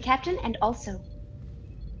information to the captain, and also,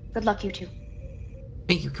 good luck, you two.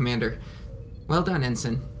 Thank you, Commander. Well done,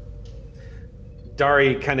 Ensign.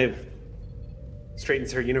 Dari kind of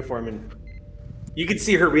straightens her uniform, and you can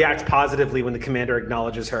see her react positively when the commander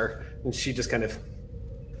acknowledges her, and she just kind of,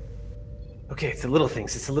 okay, it's the little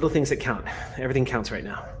things that count. Everything counts right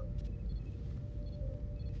now.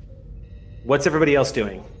 What's everybody else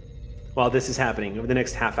doing while this is happening over the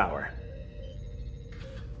next half hour?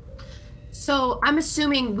 So I'm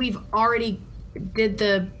assuming we've already did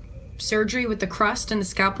the surgery with the crust and the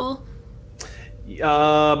scalpel.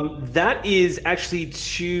 That is actually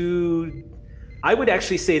I would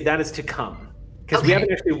actually say that is to come, because we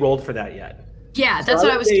haven't actually rolled for that yet. Yeah, that's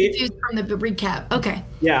what I was confused from the recap. Okay.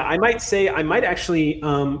 Yeah, I might actually,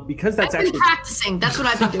 because that's I've been practicing. That's what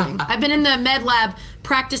I've been doing. I've been in the med lab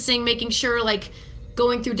practicing, making sure, like,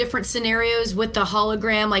 going through different scenarios with the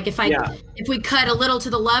hologram. Like, if we cut a little to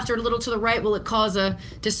the left or a little to the right, will it cause a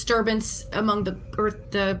disturbance among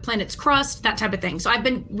the planet's crust? That type of thing. So I've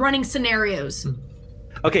been running scenarios.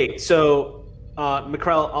 Okay, so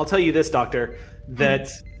Macrell, I'll tell you this, Doctor, that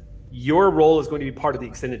your role is going to be part of the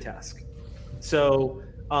extended task. So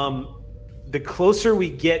the closer we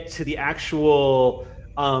get to the actual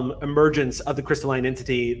emergence of the crystalline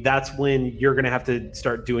entity, that's when you're going to have to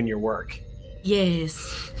start doing your work.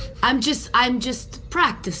 Yes, I'm just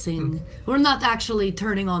practicing. We're not actually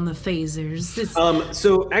turning on the phasers.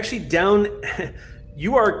 So actually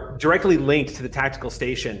you are directly linked to the tactical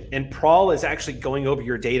station, and Prawl is actually going over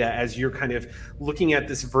your data as you're kind of looking at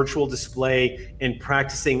this virtual display and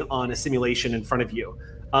practicing on a simulation in front of you.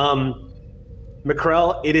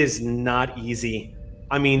 Macrell, it is not easy.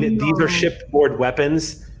 I mean, these are shipboard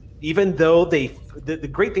weapons. Even though the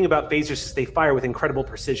great thing about phasers is they fire with incredible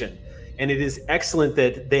precision. And it is excellent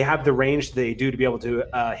that they have the range they do to be able to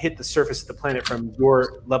hit the surface of the planet from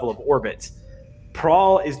your level of orbit.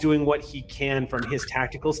 Prawl is doing what he can from his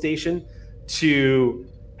tactical station to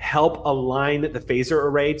help align the phaser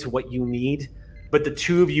array to what you need. But the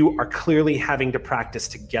two of you are clearly having to practice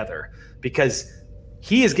together, because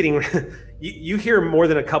he is getting... You hear more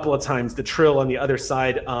than a couple of times the trill on the other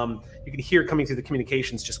side. You can hear coming through the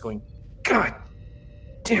communications just going, God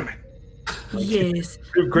damn it. Yes.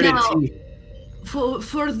 Now,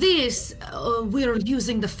 for this, we're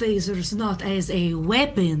using the phasers not as a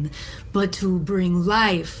weapon, but to bring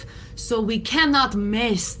life. So we cannot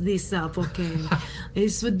mess this up, okay?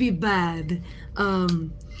 This would be bad.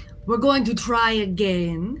 We're going to try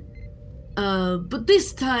again. But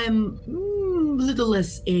this time, a little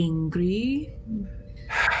less angry.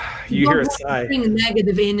 You hear a sigh.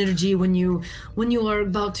 Negative energy when you are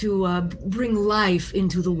about to bring life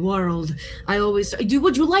into the world. I always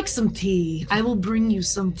would you like some tea? I will bring you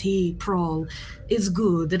some tea, Prawl. It's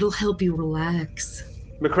good. It'll help you relax.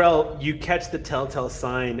 Macrell, you catch the telltale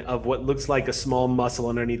sign of what looks like a small muscle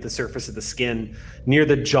underneath the surface of the skin, near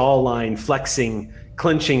the jawline, flexing,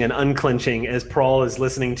 clenching and unclenching as Prawl is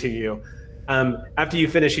listening to you. After you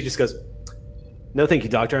finish, he just goes, "No, thank you,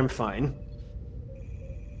 Doctor. I'm fine."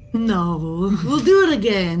 No, we'll do it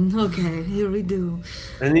again. Okay, here we do.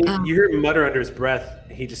 And then you hear him mutter under his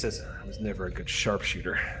breath. He just says, I was never a good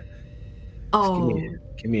sharpshooter. Oh,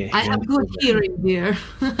 give me a I hand have good hearing, dear.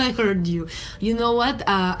 I heard you. You know what?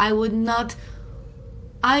 I would not.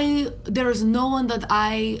 There's no one that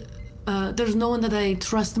I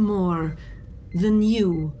trust more than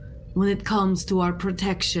you when it comes to our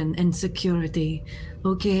protection and security.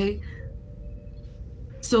 Okay?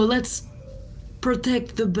 So let's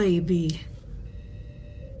protect the baby.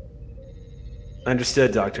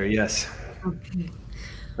 Understood, Doctor. Yes. Okay.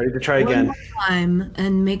 Ready to try again. One more time,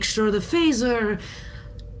 and make sure the phaser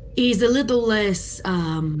is a little less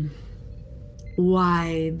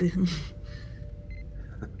wide.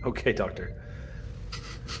 Okay, Doctor.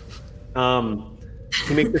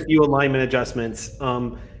 He makes a few alignment adjustments.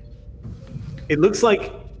 It looks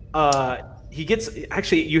like he gets.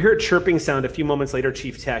 Actually, you hear a chirping sound a few moments later,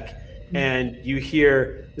 Chief Tech, and you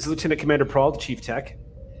hear this is Lieutenant Commander Prawl, the Chief Tech.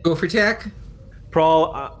 Go for tech.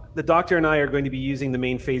 Prawl, the Doctor and I are going to be using the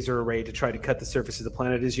main phaser array to try to cut the surface of the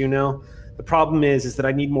planet, as you know. The problem is that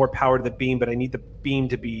I need more power to the beam, but I need the beam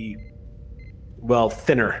to be, well,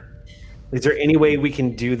 thinner. Is there any way we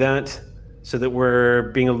can do that so that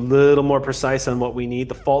we're being a little more precise on what we need?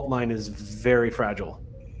 The fault line is very fragile.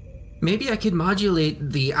 Maybe I could modulate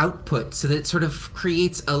the output so that it sort of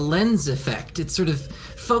creates a lens effect. It sort of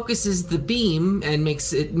focuses the beam and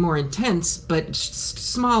makes it more intense, but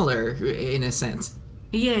smaller in a sense.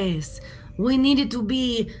 Yes, we need it to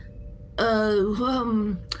be,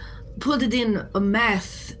 put it in a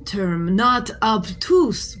math term, not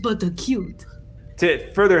obtuse, but acute.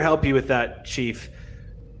 To further help you with that, Chief,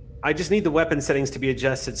 I just need the weapon settings to be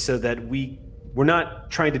adjusted so that we're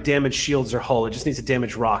not trying to damage shields or hull. It just needs to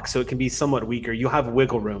damage rock, so it can be somewhat weaker. You have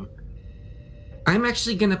wiggle room. I'm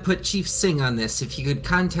actually going to put Chief Singh on this. If you could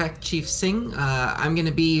contact Chief Singh, I'm going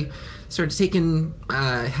to be sort of taking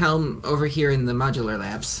helm over here in the modular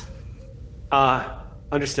labs.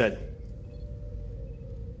 Understood.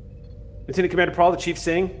 Lieutenant Commander Prawl, the Chief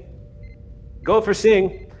Singh. Go for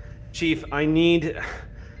Singh. Chief, I need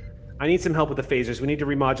some help with the phasers. We need to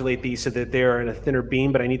remodulate these so that they're in a thinner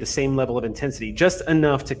beam, but I need the same level of intensity, just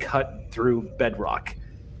enough to cut through bedrock.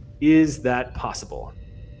 Is that possible?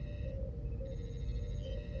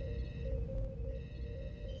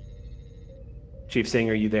 Chief Singh,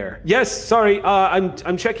 are you there? Yes, sorry,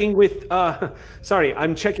 I'm checking with,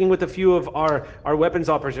 I'm checking with a few of our weapons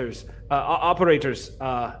operators,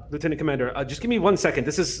 Lieutenant Commander. Just give me 1 second.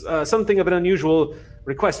 This is something of an unusual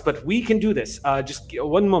request, but we can do this. Just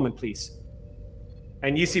 1 moment, please.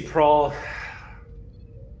 And you see Prawl.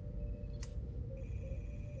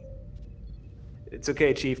 It's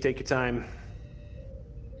okay, Chief, take your time.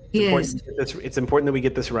 Yes. It's important that we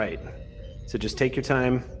get this right. So just take your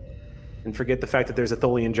time. And forget the fact that there's a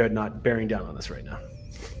Tholian dreadnought bearing down on us right now.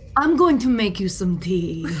 I'm going to make you some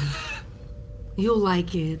tea. You'll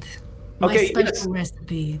like it. My special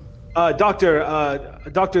recipe. Doctor,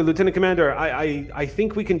 Lieutenant Commander, I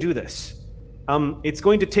think we can do this. It's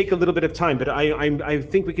going to take a little bit of time, but I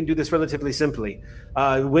think we can do this relatively simply.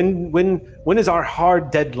 When is our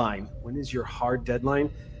hard deadline? When is your hard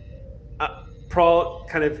deadline? Prawl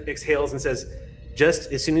kind of exhales and says,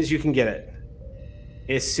 just as soon as you can get it.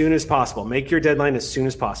 As soon as possible. Make your deadline as soon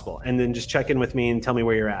as possible. And then just check in with me and tell me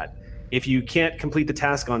where you're at. If you can't complete the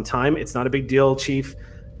task on time, it's not a big deal, Chief.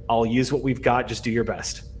 I'll use what we've got. Just do your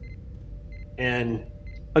best. And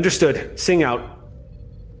understood. Sing out.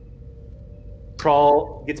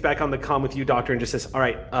 Prawl gets back on the comm with you, Doctor, and just says, all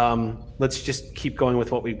right, let's just keep going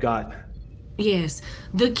with what we've got. Yes.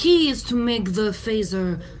 The key is to make the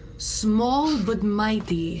phaser small but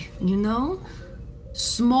mighty, you know?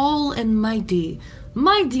 Small and mighty.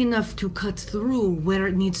 Mighty enough to cut through where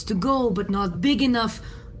it needs to go, but not big enough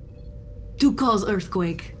to cause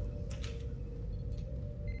earthquake.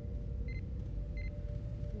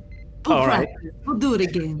 All right. We'll do it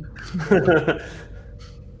again.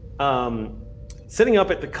 Sitting up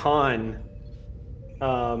at the con,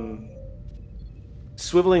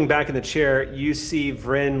 swiveling back in the chair, you see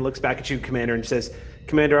Vryn looks back at you, Commander, and says,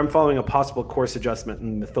 Commander, I'm following a possible course adjustment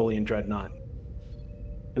in the Tholian dreadnought.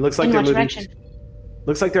 It looks like they're moving.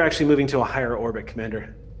 Looks like they're actually moving to a higher orbit,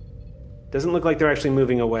 Commander. Doesn't look like they're actually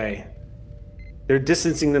moving away. They're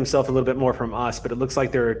distancing themselves a little bit more from us, but it looks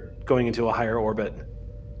like they're going into a higher orbit.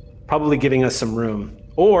 Probably giving us some room.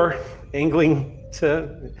 Or angling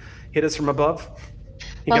to hit us from above.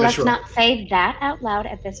 Well, let's not say that out loud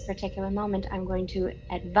at this particular moment. I'm going to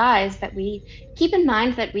advise that we keep in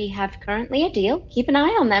mind that we have currently a deal. Keep an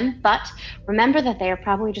eye on them, but remember that they are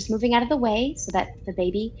probably just moving out of the way so that the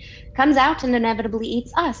baby comes out and inevitably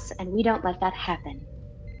eats us, and we don't let that happen.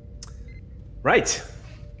 Right.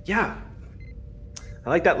 Yeah. I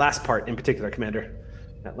like that last part in particular, Commander.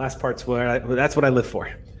 That last part's that's what I live for.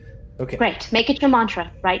 Okay. Great. Make it your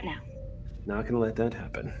mantra right now. Not gonna let that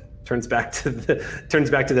happen. Turns back to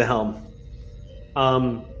the helm.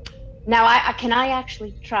 Now, can I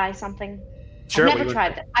actually try something? Sure.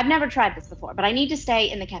 I've never tried this before, but I need to stay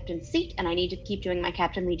in the captain's seat, and I need to keep doing my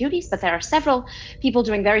captainly duties. But there are several people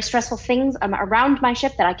doing very stressful things around my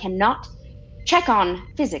ship that I cannot check on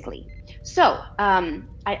physically. So,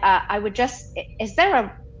 I would just.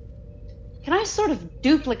 Can I sort of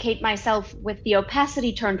duplicate myself with the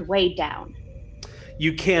opacity turned way down?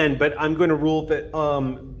 You can, but I'm going to rule that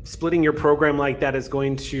splitting your program like that is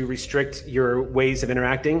going to restrict your ways of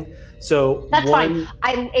interacting. So that's fine.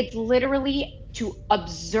 It's literally to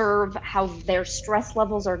observe how their stress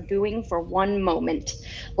levels are doing for one moment.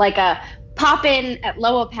 Like a pop in at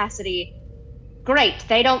low opacity. Great,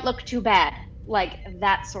 they don't look too bad. Like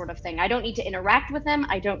that sort of thing. I don't need to interact with them.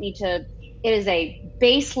 I don't need to. It is a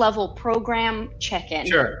base level program check-in.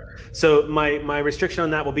 Sure. So my restriction on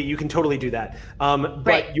that will be you can totally do that.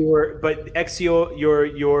 But Exio,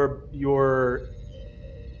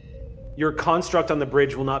 your construct on the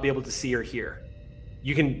bridge will not be able to see or hear.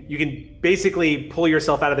 You can basically pull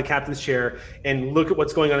yourself out of the captain's chair and look at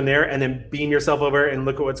what's going on in there, and then beam yourself over and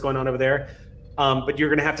look at what's going on over there. But you're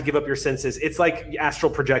going to have to give up your senses. It's like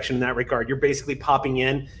astral projection in that regard. You're basically popping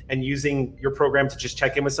in and using your program to just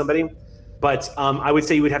check in with somebody. But I would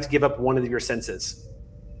say you would have to give up one of your senses.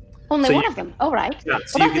 Only one of them. Oh, right. Yeah,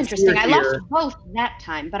 so well, that's interesting. I lost both that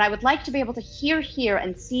time, but I would like to be able to hear here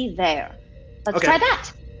and see there. Let's try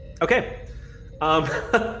that. Okay.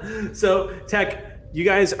 So, Tech, you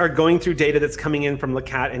guys are going through data that's coming in from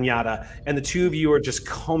Lakat and Yada, and the two of you are just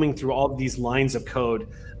combing through all of these lines of code.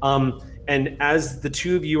 And as the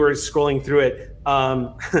two of you are scrolling through it,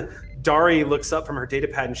 Dari looks up from her data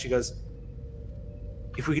pad and she goes,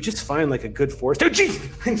 if we could just find like a good forest. Oh, geez!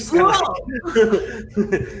 And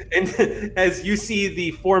as you see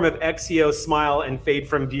the form of Exio smile and fade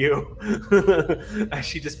from view, as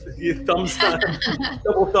she just double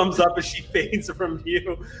thumbs up as she fades from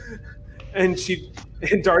view, and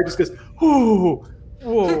Dari just goes, "Ooh,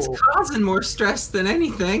 whoa!" It's causing more stress than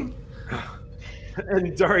anything.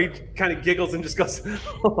 And Dari kind of giggles and just goes,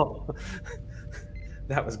 "Oh,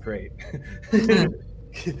 that was great."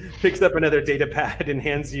 Picks up another data pad and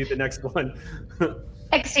hands you the next one.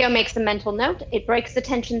 Exio makes a mental note. It breaks the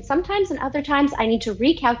tension sometimes, and other times I need to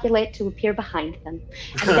recalculate to appear behind them,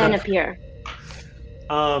 and then appear.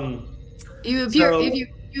 You appear if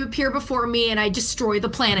you appear before me, and I destroy the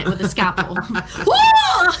planet with a scalpel.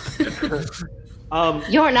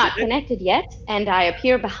 You're not connected yet, and I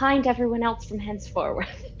appear behind everyone else from henceforward.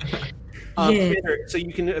 So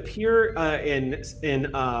you can appear in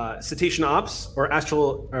Cetacean Ops or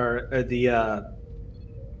Astral or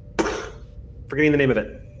forgetting the name of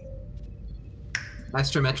it.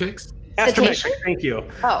 Astrometrics? Astrometrics, thank you.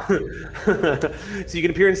 Oh. So you can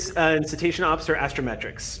appear in Cetacean Ops or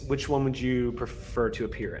Astrometrics. Which one would you prefer to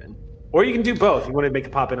appear in? Or you can do both. You want to make a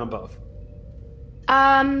pop in on both.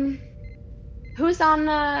 Who's on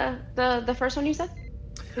the first one you said?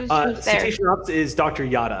 Who's there? Cetacean Ops is Dr.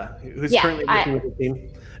 Yada, who's currently working with the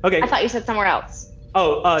team. Okay. I thought you said somewhere else.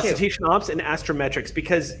 Oh, Cetacean Ops and Astrometrics,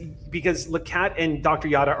 because Lakat and Dr.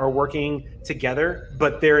 Yada are working together,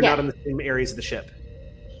 but they're not in the same areas of the ship.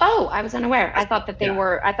 Oh, I was unaware. I thought that they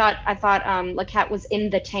were. I thought Lakat was in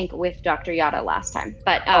the tank with Dr. Yada last time,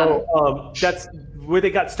 but that's where they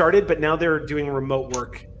got started. But now they're doing remote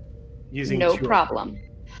work using. No problem.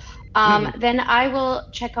 Then I will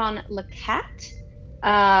check on Lakat.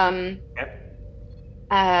 And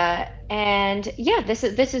this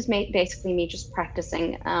is basically me just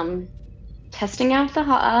practicing testing out the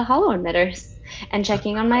hollow emitters and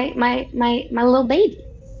checking on my little baby.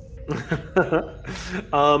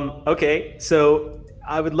 Okay, so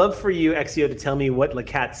I would love for you, Exio, to tell me what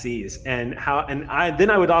Lakat sees and how,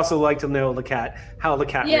 I would also like to know how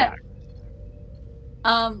Lakat reacts.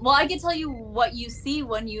 Well, I can tell you what you see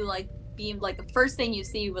when you beam. The first thing you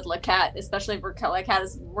see with Lakat, especially if Lakat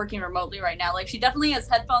is working remotely right now, she definitely has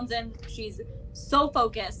headphones in. She's so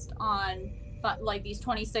focused on these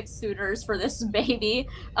 26 suitors for this baby,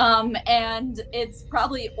 and it's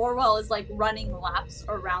probably Orwell is running laps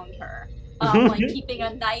around her, keeping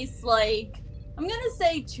a nice I'm gonna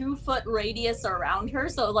say 2-foot radius around her,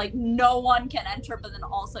 so no one can enter, but then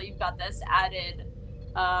also you've got this added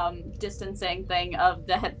distancing thing of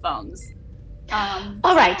the headphones.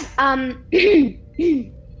 All right. I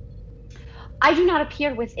do not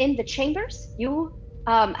appear within the chambers. You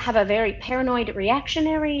have a very paranoid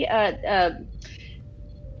reactionary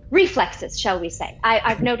reflexes, shall we say.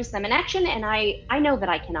 I've noticed them in action, and I know that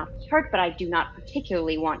I cannot be hurt, but I do not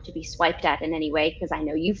particularly want to be swiped at in any way, because I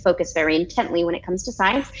know you focus very intently when it comes to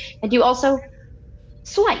science, and you also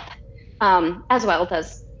swipe, as well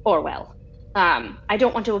does Orwell. I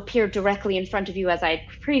don't want to appear directly in front of you, as I had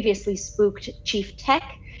previously spooked Chief Tech,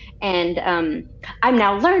 and I'm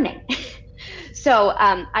now learning. So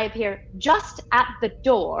I appear just at the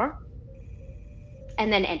door,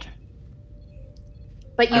 and then enter.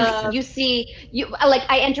 But you see,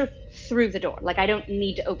 I enter through the door. Like, I don't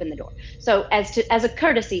need to open the door. So as a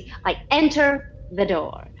courtesy, I enter the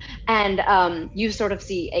door, and you sort of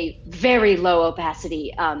see a very low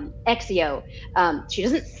opacity Exio. She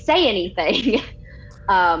doesn't say anything.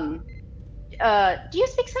 Do you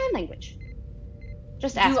speak sign language?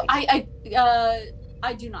 Just asking. I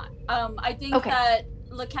do not. I think Okay. that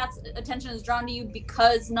Lacat's attention is drawn to you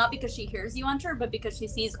not because she hears you enter, but because she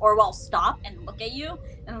sees Orwell stop and look at you.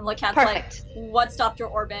 And Lacat's Perfect. like, "What stopped your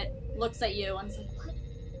orbit?" Looks at you and is like, "What?"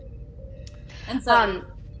 And so,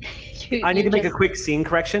 I need to make a quick scene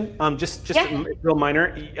correction. Just real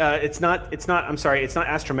minor. It's not. I'm sorry. It's not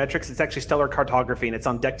astrometrics. It's actually stellar cartography, and it's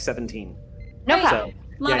on deck 17. No problem.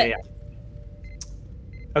 Love it.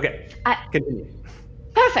 Okay. Continue.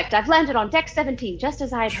 Perfect. I've landed on deck 17, just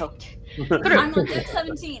as I had hoped. I'm on deck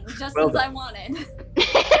 17, just as I wanted.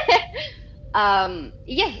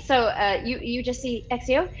 So you just see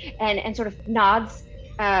Exio and sort of nods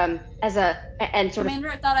and sort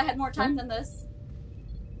Commander, I thought I had more time than this.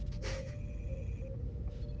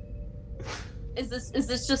 Is this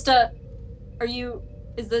just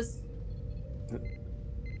is this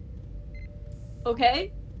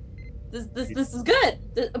okay? This is good.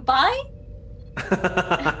 Bye?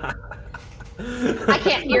 I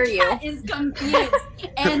can't hear you. Cat is confused,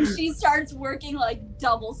 and she starts working like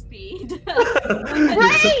double speed.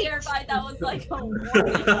 Right! Terrified that was like a warning.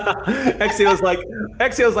 Exio's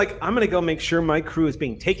like, I'm gonna go make sure my crew is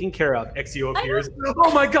being taken care of. Exio appears.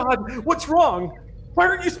 Oh my God, what's wrong? Why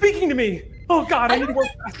aren't you speaking to me? Oh God, I need to work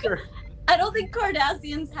faster. I don't think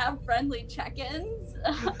Cardassians have friendly check-ins.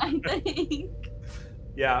 I think.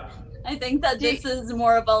 Yeah. I think that this is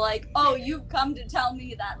more of a like, oh, you've come to tell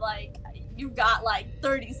me that like you've got like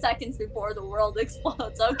 30 seconds before the world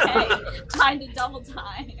explodes. Okay, time to double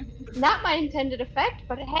time. Not my intended effect,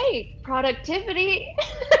 but hey, productivity.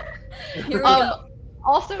 Here we go.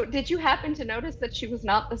 Also, did you happen to notice that she was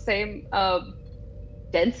not the same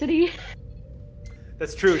density?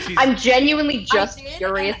 That's true. I'm genuinely just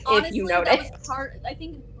curious honestly, if you noticed. I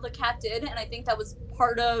think Lacat did, and I think that was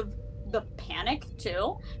part of the panic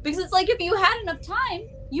too, because it's like if you had enough time,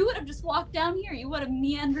 you would have just walked down here. You would have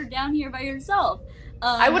meandered down here by yourself.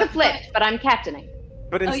 I would have flipped, but I'm captaining.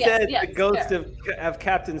 But instead, the ghost of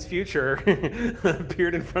Captain's future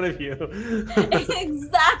appeared in front of you.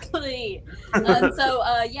 Exactly. And so,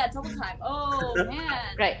 double time. Oh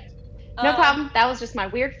man. Great. No problem. That was just my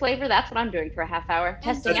weird flavor. That's what I'm doing for a half hour,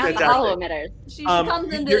 testing out the hollow emitters. She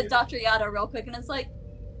comes into Dr. Yada real quick, and it's like,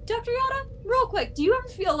 Dr. Yada, real quick, do you ever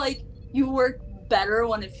feel like you work better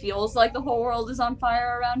when it feels like the whole world is on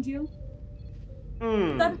fire around you?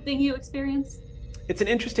 Is that a thing you experience? It's an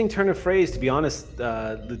interesting turn of phrase, to be honest,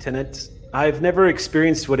 Lieutenant. I've never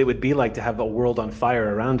experienced what it would be like to have a world on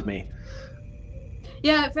fire around me.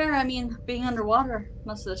 Yeah, fair. I mean, being underwater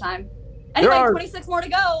most of the time. Anyway, 26 more to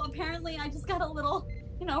go. Apparently, I just got a little,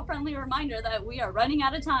 friendly reminder that we are running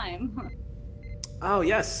out of time. Oh,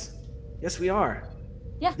 yes. Yes, we are.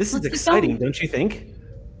 Yeah. This is exciting, don't you think?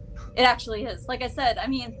 It actually is. Like I said, I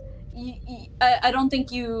mean, I don't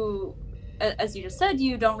think you, as you just said,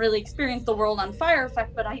 you don't really experience the world on fire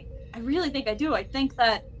effect, but I really think I do. I think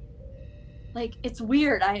that, like, it's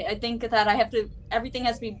weird. I think that everything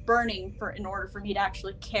has to be burning in order for me to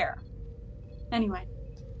actually care. Anyway.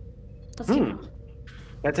 Let's keep going.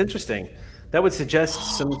 That's interesting. That would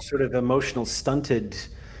suggest some sort of emotional stunted,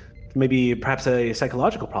 maybe perhaps a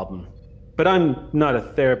psychological problem. But I'm not a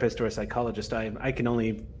therapist or a psychologist. I can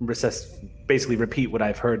only basically repeat what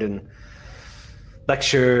I've heard in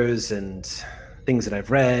lectures and things that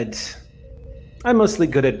I've read. I'm mostly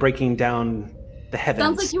good at breaking down the heavens.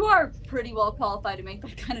 Sounds like you are pretty well qualified to make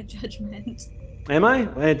that kind of judgment. Am I?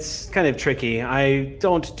 It's kind of tricky. I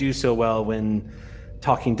don't do so well when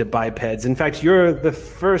talking to bipeds. In fact, you're the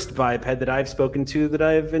first biped that I've spoken to that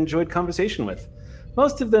I've enjoyed conversation with.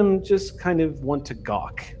 Most of them just kind of want to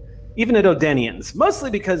gawk. Even at Odanians, mostly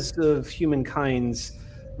because of humankind's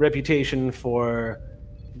reputation for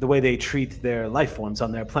the way they treat their life forms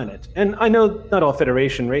on their planet. And I know not all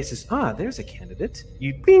Federation races, there's a candidate.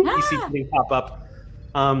 You see something pop up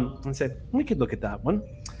and say, we could look at that one.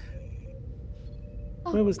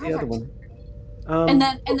 Where was the other one? And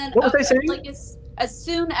then what was I saying? like as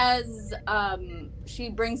soon as she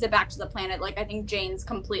brings it back to the planet, like I think Jane's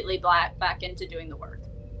completely back into doing the work.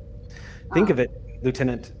 Think of it,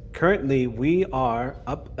 Lieutenant. Currently, we are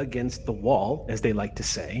up against the wall, as they like to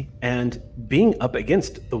say, and being up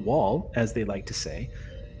against the wall, as they like to say,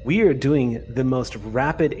 we are doing the most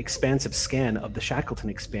rapid expansive scan of the Shackleton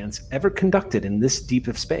Expanse ever conducted in this deep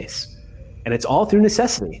of space. And it's all through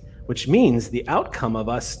necessity, which means the outcome of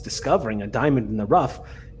us discovering a diamond in the rough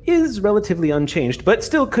is relatively unchanged, but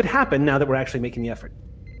still could happen now that we're actually making the effort.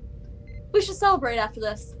 We should celebrate after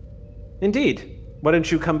this. Indeed. Why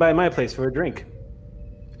don't you come by my place for a drink?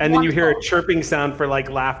 And then you hear a chirping sound for like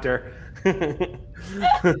laughter. Oh,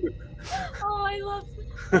 I love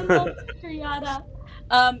Triada.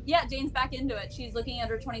 Yeah, Jane's back into it. She's looking at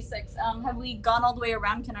her 26. Have we gone all the way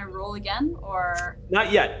around? Can I roll again, or?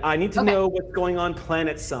 Not yet. I need to know what's going on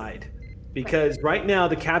planet side. Because right now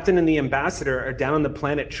the captain and the ambassador are down on the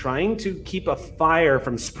planet trying to keep a fire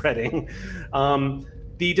from spreading.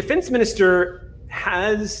 The defense minister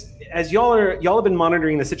has, as y'all have been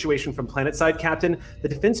monitoring the situation from planet side, Captain, the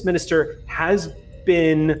defense minister has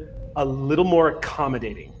been a little more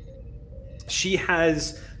accommodating. She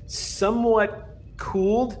has somewhat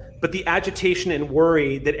cooled, but the agitation and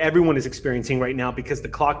worry that everyone is experiencing right now because the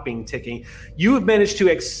clock being ticking, you have managed to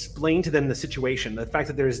explain to them the situation, the fact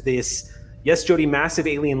that there's this, yes, Jody, massive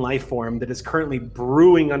alien life form that is currently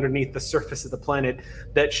brewing underneath the surface of the planet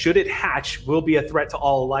that, should it hatch, will be a threat to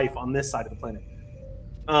all life on this side of the planet.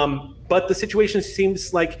 But the situation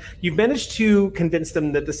seems like you've managed to convince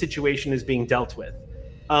them that the situation is being dealt with.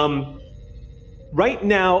 Right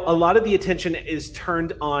now, a lot of the attention is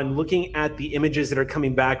turned on looking at the images that are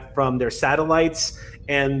coming back from their satellites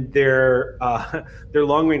and their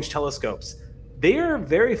long-range telescopes. They are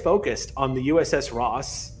very focused on the USS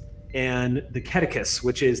Ross and the Keticus,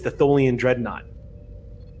 which is the Tholian dreadnought.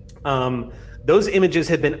 Those images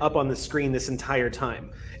have been up on the screen this entire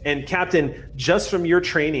time. And Captain, just from your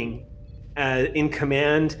training in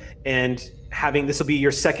command and having, this will be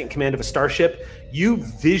your second command of a starship, you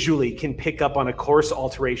visually can pick up on a course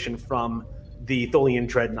alteration from the Tholian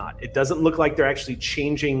dreadnought. It doesn't look like they're actually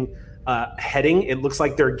changing heading. It looks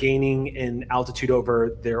like they're gaining in altitude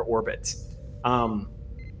over their orbit.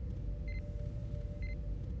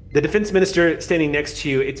 The defense minister standing next to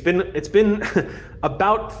you, it's been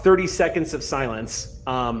about 30 seconds of silence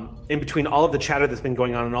in between all of the chatter that's been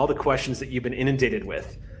going on and all the questions that you've been inundated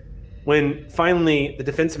with. When finally the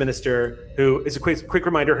defense minister, who is a quick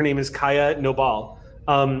reminder, her name is Kaya Nobal.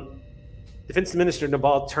 Defense Minister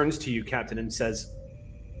Nobal turns to you, Captain, and says,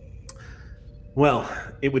 "Well,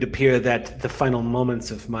 it would appear that the final moments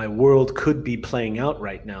of my world could be playing out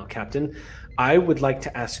right now, Captain. I would like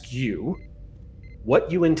to ask you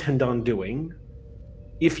what you intend on doing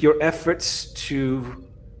if your efforts to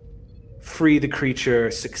free the creature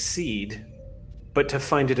succeed, but to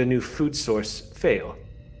find it a new food source fail."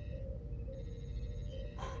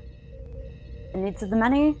 The needs of the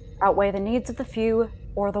many outweigh the needs of the few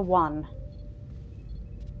or the one.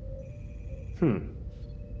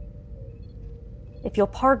 If you'll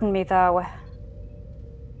pardon me, though,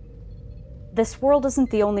 this world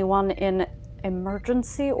isn't the only one in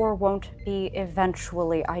emergency, or won't be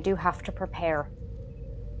eventually. I do have to prepare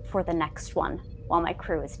for the next one while my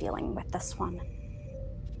crew is dealing with this one.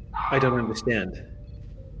 I don't understand.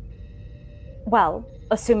 Well,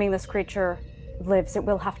 assuming this creature lives, it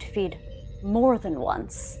will have to feed more than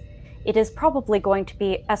once. It is probably going to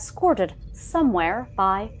be escorted somewhere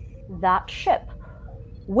by that ship.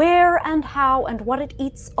 Where and how and what it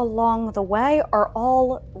eats along the way are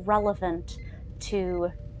all relevant to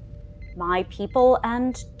my people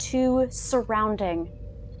and to surrounding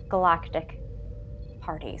galactic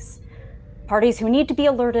parties. Parties who need to be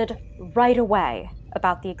alerted right away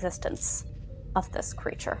about the existence of this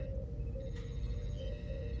creature.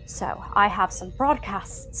 So, I have some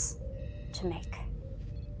broadcasts to make.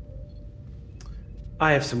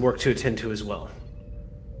 I have some work to attend to as well.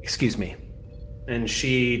 Excuse me. And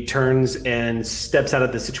she turns and steps out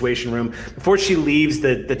of the situation room. Before she leaves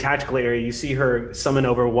the tactical area, you see her summon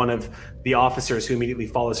over one of the officers, who immediately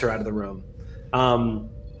follows her out of the room.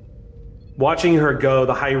 Watching her go,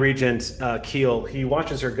 the High Regent, Keel, he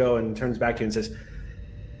watches her go and turns back to you and says,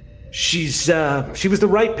 she was the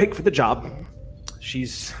right pick for the job.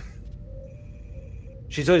 She's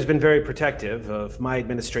always been very protective of my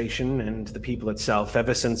administration and the people itself,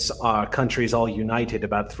 ever since our countries all united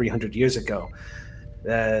about 300 years ago.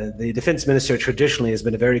 The defense minister traditionally has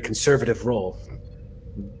been a very conservative role.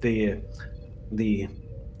 The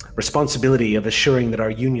responsibility of assuring that our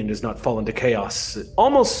union does not fall into chaos. It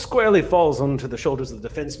almost squarely falls onto the shoulders of the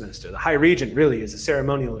defense minister. The High Regent really is a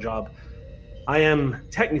ceremonial job. I am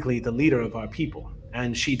technically the leader of our people,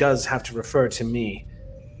 and she does have to refer to me.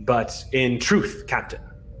 But in truth, Captain,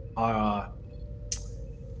 our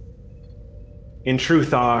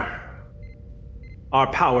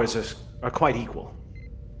powers are quite equal.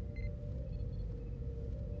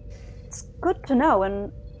 It's good to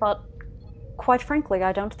know, but quite frankly,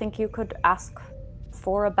 I don't think you could ask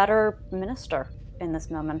for a better minister in this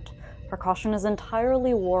moment. Her caution is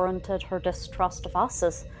entirely warranted. Her distrust of us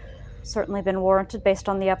has certainly been warranted based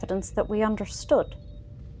on the evidence that we understood.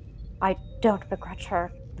 I don't begrudge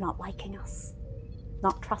her not liking us,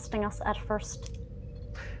 not trusting us at first.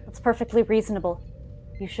 That's perfectly reasonable.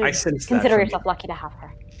 You should consider yourself lucky to have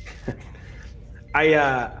her.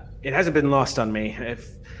 It hasn't been lost on me. If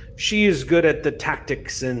she is good at the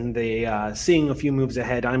tactics and the seeing a few moves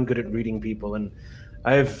ahead, I'm good at reading people, and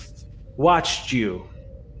I've watched you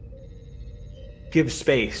give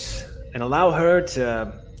space and allow her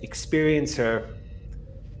to experience her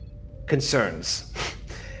concerns.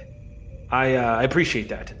 I appreciate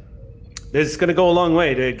that. This is going to go a long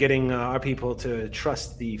way to getting our people to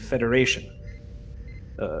trust the Federation.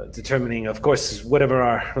 Determining, of course, whatever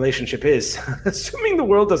our relationship is, assuming the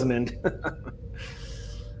world doesn't end.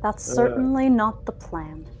 That's certainly not the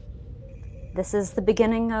plan. This is the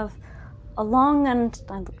beginning of a long and,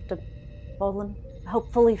 I looked at Bolin,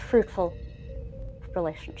 hopefully fruitful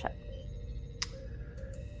relationship.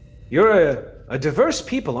 You're a diverse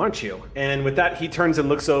people, aren't you? And with that, he turns and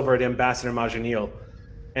looks over at Ambassador Majaniel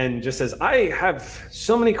and just says, I have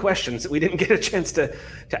so many questions that we didn't get a chance to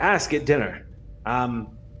ask at dinner. Are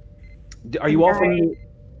you all from...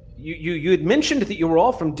 You had mentioned that you were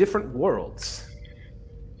all from different worlds.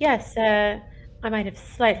 Yes, I might have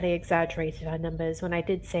slightly exaggerated our numbers when I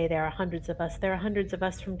did say there are hundreds of us. There are hundreds of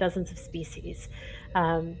us from dozens of species.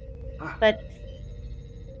 But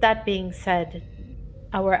that being said,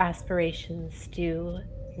 our aspirations do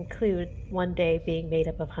include one day being made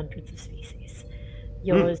up of hundreds of species.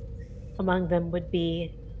 Yours among them would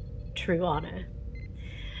be true honor.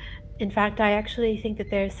 In fact, I actually think that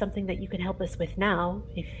there's something that you can help us with now,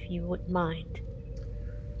 if you wouldn't mind.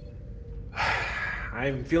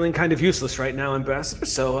 I'm feeling kind of useless right now, Ambassador,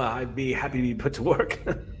 so I'd be happy to be put to work.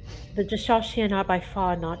 The Dashashian are by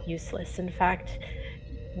far not useless. In fact,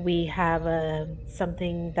 we have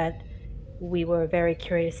something that we were very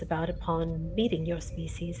curious about upon meeting your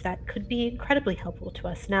species that could be incredibly helpful to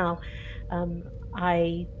us now.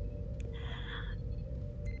 The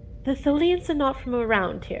Tholians are not from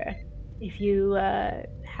around here, if you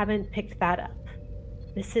haven't picked that up.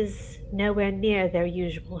 This is nowhere near their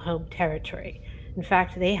usual home territory. In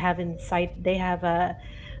fact, they have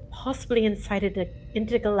possibly incited an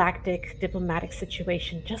intergalactic diplomatic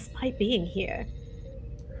situation just by being here.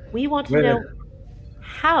 We want to know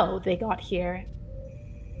how they got here.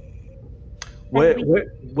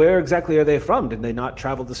 Where exactly are they from? Did they not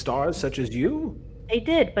travel the stars such as you? They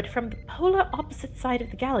did, but from the polar opposite side of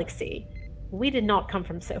the galaxy. We did not come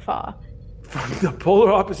from so far. From the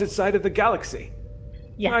polar opposite side of the galaxy?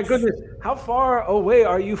 Yes. My goodness, how far away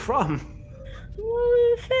are you from?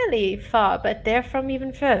 Well, fairly far, but they're from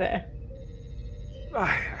even further.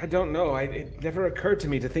 I don't know. It never occurred to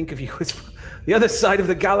me to think of you as the other side of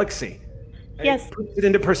the galaxy. Yes. It puts it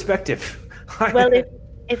into perspective. Well,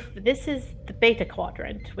 if this is the Beta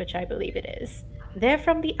Quadrant, which I believe it is, they're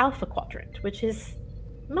from the Alpha Quadrant, which is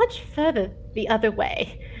much further the other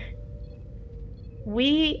way.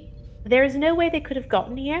 There is no way they could have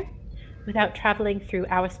gotten here without traveling through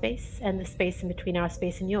our space and the space in between our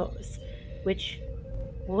space and yours, which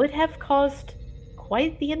would have caused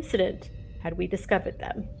quite the incident had we discovered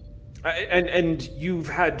them. And you've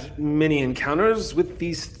had many encounters with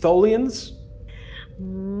these Tholians?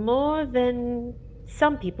 More than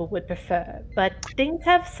some people would prefer, but things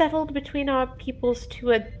have settled between our peoples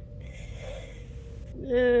to a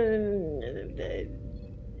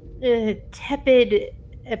tepid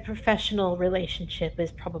professional relationship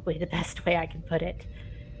is probably the best way I can put it.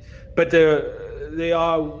 But they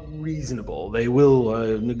are reasonable. They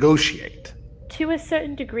will negotiate. To a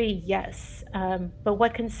certain degree, yes. But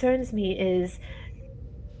what concerns me is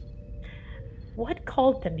what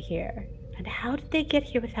called them here, and how did they get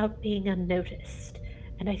here without being unnoticed?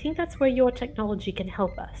 And I think that's where your technology can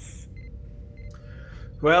help us.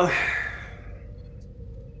 Well,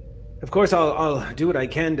 of course, I'll do what I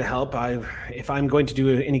can to help. If I'm going to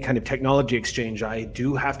do any kind of technology exchange, I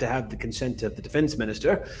do have to have the consent of the defense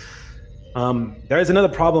minister. There is another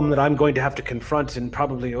problem that I'm going to have to confront in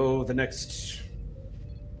probably, the next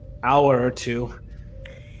hour or two.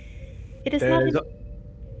 It is not.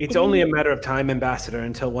 It's only a matter of time, Ambassador,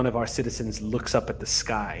 until one of our citizens looks up at the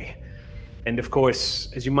sky. And of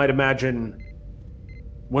course, as you might imagine,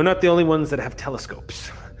 we're not the only ones that have telescopes.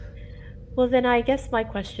 Well, then I guess my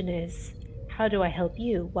question is, how do I help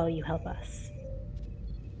you while you help us?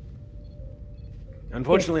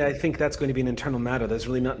 Unfortunately, I think that's going to be an internal matter. There's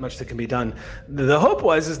really not much that can be done. The hope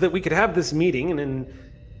is that we could have this meeting and then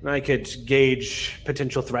I could gauge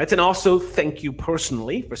potential threats, and also thank you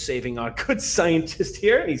personally for saving our good scientist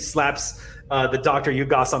here. And he slaps the Dr.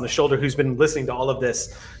 Yugos on the shoulder, who's been listening to all of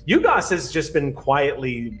this. Yugos has just been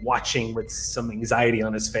quietly watching with some anxiety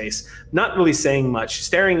on his face, not really saying much,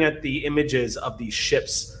 staring at the images of these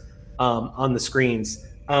ships on the screens.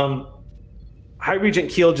 High Regent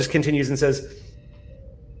Keel just continues and says,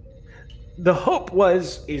 the hope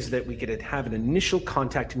is that we could have an initial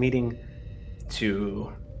contact meeting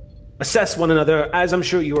to assess one another, as I'm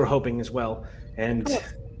sure you were hoping as well. And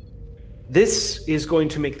this is going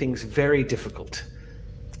to make things very difficult.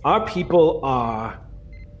 Our people are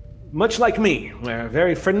much like me. We're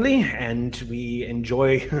very friendly and we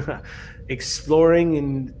enjoy exploring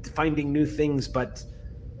and finding new things, but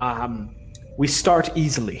we start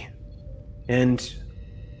easily. And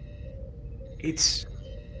it's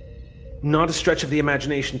not a stretch of the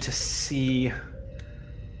imagination to see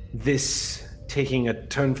this taking a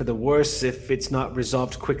turn for the worse if it's not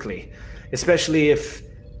resolved quickly, especially if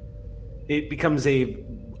it becomes a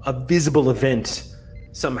visible event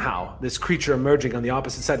somehow, this creature emerging on the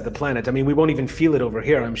opposite side of the planet. I mean, we won't even feel it over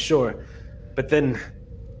here, I'm sure. But then,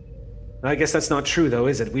 I guess that's not true though,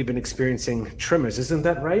 is it? We've been experiencing tremors, isn't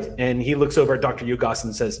that right? And he looks over at Dr. Yugos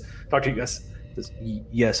and says, Dr. Yugos says,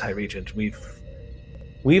 yes, High Regent, we've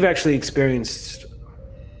actually experienced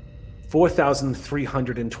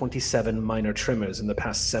 4,327 minor tremors in the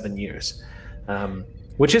past 7 years,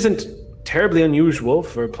 which isn't terribly unusual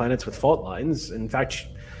for planets with fault lines. In fact,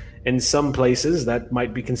 in some places that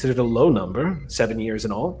might be considered a low number, 7 years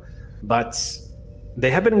in all, but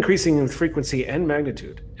they have been increasing in frequency and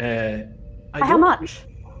magnitude. How much?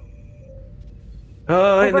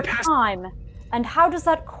 Over time. And how does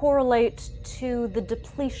that correlate to the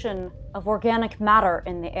depletion of organic matter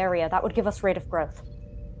in the area? That would give us rate of growth.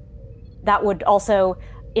 That would also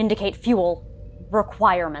indicate fuel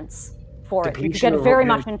requirements for it. We could get very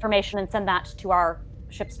much information and send that to our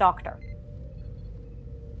ship's doctor.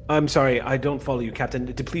 I'm sorry, I don't follow you, Captain.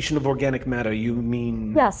 Depletion of organic matter, you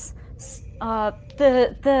mean? Yes,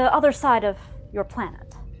 the other side of your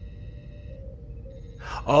planet.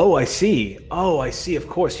 Oh, I see. Of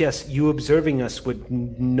course, yes. You observing us would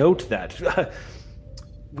note that.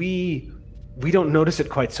 We don't notice it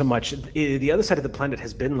quite so much. The other side of the planet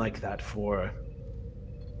has been like that for...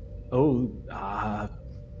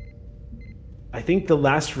 I think the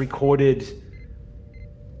last recorded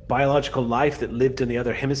biological life that lived in the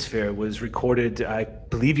other hemisphere was recorded. I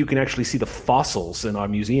believe you can actually see the fossils in our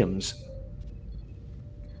museums.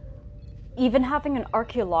 Even having an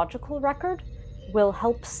archaeological record will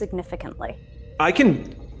help significantly.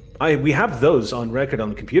 We have those on record on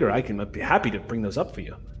the computer. I can be happy to bring those up for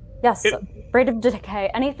you. Yes, rate of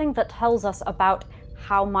decay, anything that tells us about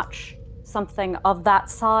how much something of that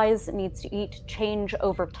size needs to change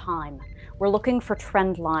over time. We're looking for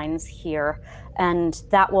trend lines here, and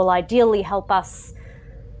that will ideally help us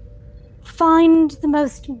find the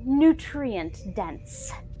most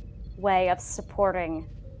nutrient-dense way of supporting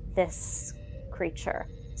this creature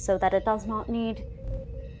so that it does not need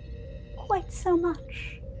quite so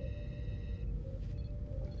much.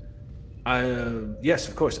 Yes,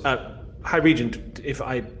 of course. High Regent, if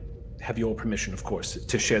I have your permission, of course,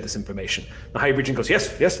 to share this information. The High Regent goes,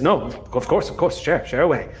 yes, no, of course, share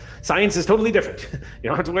away. Science is totally different. You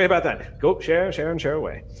don't have to worry about that. Go, share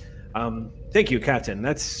away. Thank you, Captain.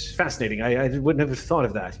 That's fascinating. I wouldn't have thought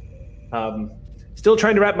of that. Still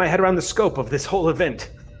trying to wrap my head around the scope of this whole event.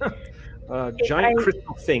 A giant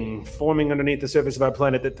crystal thing forming underneath the surface of our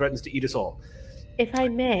planet that threatens to eat us all. If I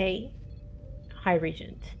may, High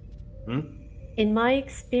Regent, in my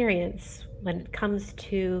experience, when it comes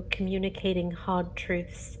to communicating hard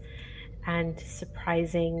truths and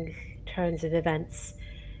surprising turns of events,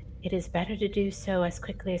 it is better to do so as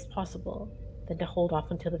quickly as possible than to hold off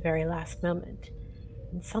until the very last moment.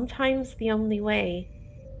 And sometimes the only way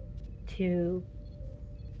to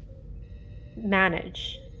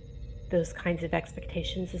manage those kinds of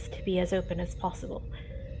expectations is to be as open as possible.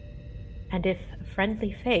 And if a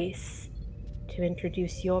friendly face to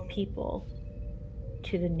introduce your people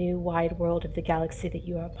to the new wide world of the galaxy that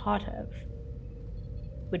you are a part of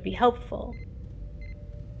would be helpful,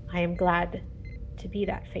 I am glad to be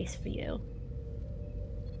that face for you.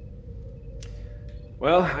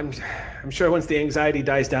 Well, I'm sure once the anxiety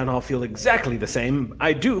dies down, I'll feel exactly the same.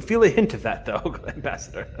 I do feel a hint of that, though,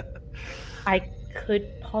 Ambassador. I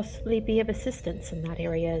could possibly be of assistance in that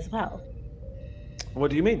area as well. What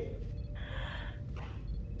do you mean?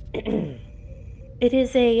 It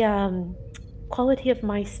is a quality of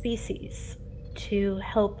my species to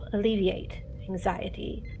help alleviate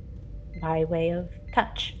anxiety by way of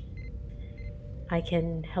touch. I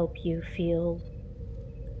can help you feel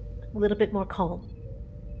a little bit more calm.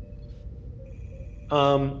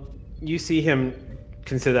 You see him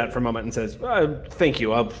consider that for a moment and says, thank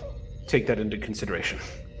you, I'll take that into consideration.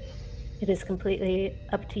 It is completely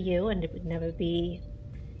up to you, and it would never be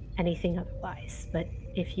anything otherwise. But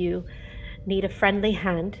if you need a friendly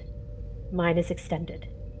hand, mine is extended.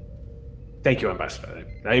 Thank you, Ambassador.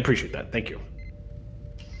 I appreciate that. Thank you.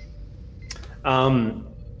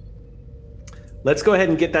 Let's go ahead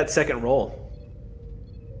and get that second roll.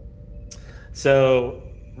 So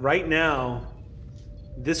right now,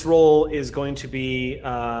 this roll is going to be,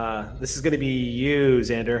 this is going to be you,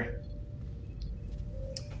 Xander.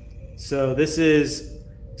 So this is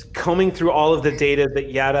combing through all of the data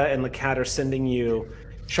that Yada and Lakat are sending you,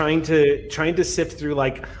 trying to sift through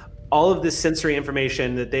like all of this sensory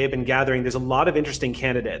information that they have been gathering. There's a lot of interesting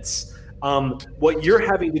candidates. What you're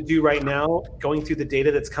having to do right now, going through the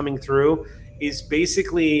data that's coming through, is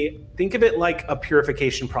basically think of it like a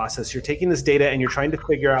purification process. You're taking this data and you're trying to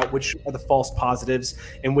figure out which are the false positives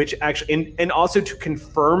and which actually, and also to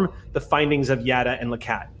confirm the findings of Yada and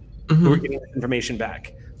Lakat, who are getting this information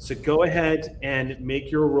back. So go ahead and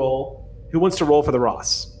make your roll. Who wants to roll for the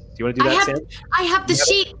Ross? Do you want to do that, Sam? I have the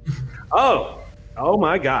sheet. Oh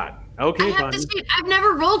my God. Okay, I have the sheet. I've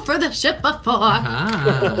never rolled for the ship before.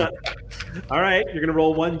 All right, you're gonna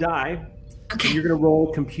roll one die. Okay. You're gonna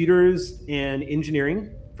roll computers and engineering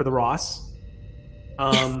for the Ross.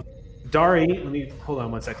 Dari, let me hold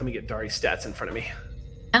on one sec. Let me get Dari's stats in front of me.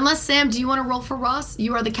 Unless Sam, do you want to roll for Ross?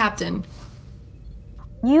 You are the captain.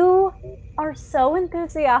 You are so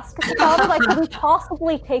enthusiastic about it, I couldn't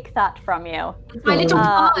possibly take that from you. My little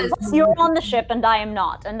pause. You're on the ship and I am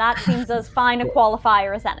not, and that seems as fine a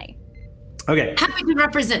qualifier as any. Okay. Happy to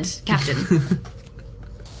represent, Captain.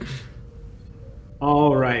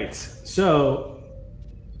 All right. So,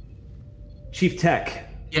 Chief Tech.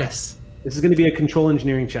 Yes. This is going to be a control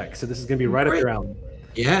engineering check. So this is going to be right up your alley.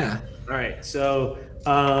 Yeah. All right. So,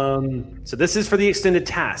 so this is for the extended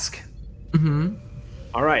task. Mm-hmm.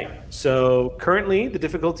 All right. So currently the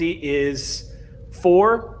difficulty is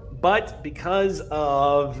 4, but because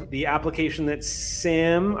of the application that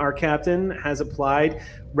Sam, our captain, has applied,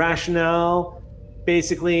 rationale,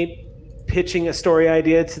 basically pitching a story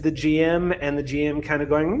idea to the GM and the GM kind of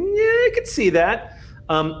going, yeah, I could see that.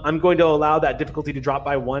 I'm going to allow that difficulty to drop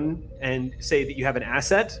by 1 and say that you have an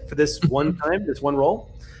asset for this one time, this one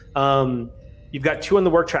roll. You've got 2 on the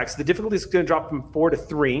work track. So the difficulty is going to drop from 4 to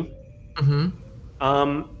 3. Mm-hmm.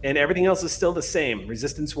 And everything else is still the same.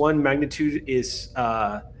 Resistance 1, magnitude is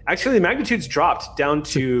actually the magnitude's dropped down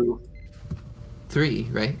to 3,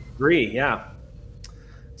 right? 3, yeah.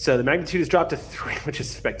 So the magnitude has dropped to 3, which is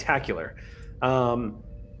spectacular. All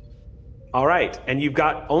right, and you've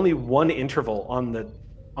got only 1 interval on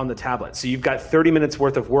the tablet. So you've got 30 minutes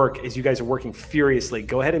worth of work as you guys are working furiously.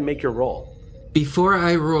 Go ahead and make your roll. Before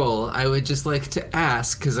I roll, I would just like to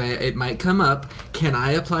ask, because it might come up, can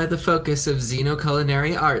I apply the focus of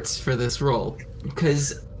Xenoculinary Arts for this roll?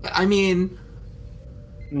 Because, I mean...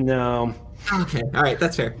 No. Okay, all right,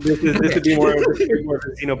 that's fair. This would be more of a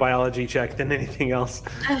xenobiology check than anything else.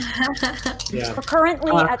 Yeah. We're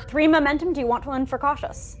currently at 3 momentum. Do you want one for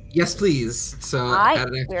cautious? Yes, please. So Add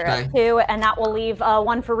an extra die. At 2, and that will leave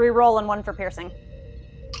 1 for reroll and 1 for piercing.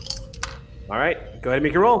 All right, go ahead and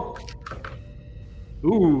make your roll.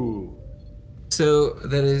 Ooh. So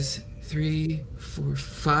that is 3, 4,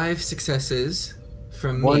 5 successes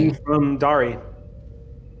from 1 me. from Dari.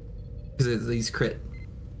 Because of these crit.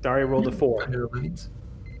 Dari rolled a 4.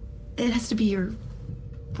 It has to be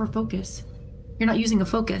for focus. You're not using a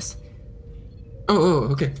focus. Oh,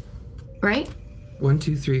 okay. Right? 1,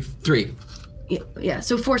 2, 3, 3. Yeah.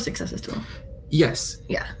 So 4 successes total. Yes.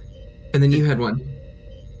 Yeah. And then you had 1.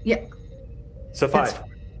 Yeah. So 5.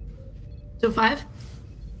 So 5?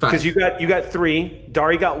 Because you got 3,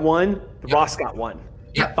 Dari got 1, Ross got 1.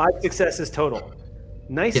 Yeah. 5 successes total.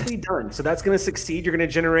 Nicely done. So that's going to succeed. You're going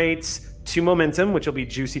to generate 2 momentum, which will be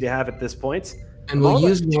juicy to have at this point. And we'll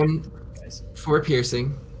use 1 for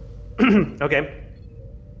piercing. Okay.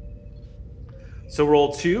 So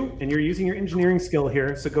roll 2, and you're using your engineering skill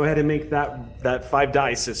here. So go ahead and make that 5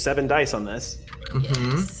 dice. So 7 dice on this.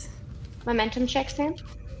 Mm-hmm. Yes. Momentum check, Sam?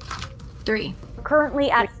 3. We're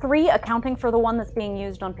currently at 3, accounting for the one that's being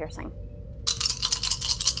used on piercing.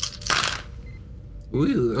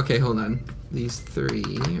 Ooh, okay, hold on. These 3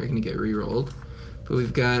 are gonna get re-rolled. But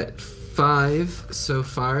we've got 5 so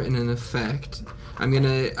far in an effect. I'm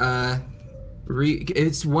gonna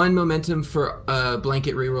it's 1 momentum for a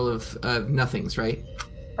blanket re-roll of nothings, right?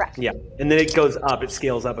 Correct. Yeah, and then it goes up, it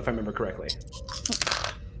scales up if I remember correctly.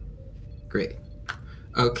 Great.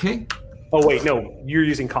 Okay. Oh wait, no, you're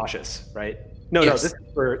using cautious, right? No, Yes.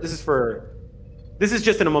 no, this is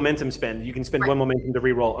just in a momentum spend. You can spend 1 momentum to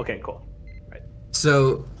re-roll. Okay, cool. Right.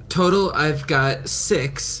 So total I've got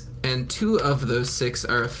 6, and 2 of those 6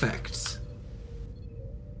 are effects.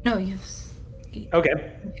 No, you have 8.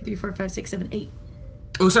 Okay. 3, 4, 5, 6, 7, 8.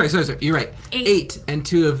 Oh, sorry. You're right. 8. 8, and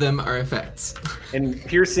 2 of them are effects. And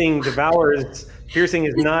piercing devours. Piercing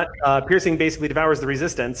is not. Piercing basically devours the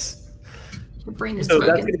resistance. Your brain is So that's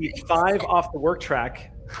broken. going to be 5 off the work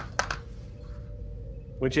track,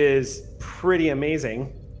 which is pretty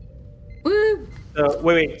amazing. Woo!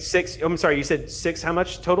 Wait, 6. I'm sorry. You said 6. How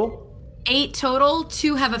much total? 8 total.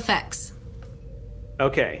 2 have effects.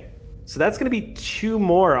 Okay. So that's going to be 2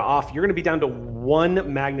 more off. You're going to be down to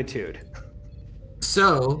 1 magnitude.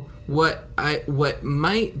 So what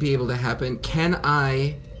might be able to happen? Can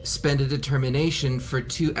I spend a determination for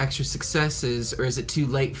 2 extra successes, or is it too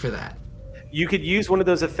late for that? You could use one of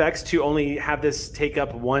those effects to only have this take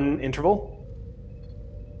up 1 interval.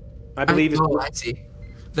 I believe. I see.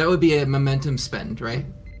 That would be a momentum spend, right?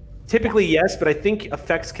 Typically, yes, but I think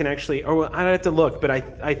effects can actually. Or I'd have to look, but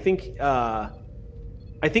I think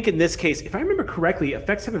in this case, if I remember correctly,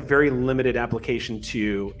 effects have a very limited application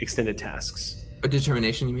to extended tasks. A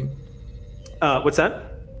determination, you mean? What's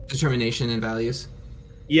that? Determination and values.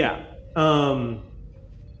 Yeah.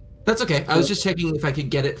 That's okay. I was just checking if I could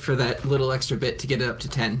get it for that little extra bit to get it up to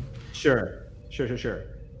 10. Sure.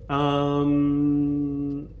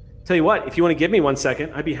 Tell you what, if you want to give me 1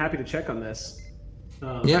 second, I'd be happy to check on this.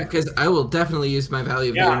 Yeah, because I will definitely use my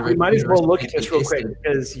value of Yeah, we might as well look at this real quick Wasted.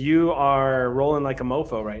 because you are rolling like a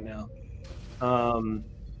mofo right now.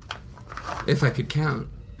 If I could count.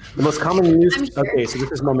 The most commonly used. I'm sure. Okay, so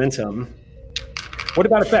this is momentum. What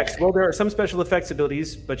about effects? Well, there are some special effects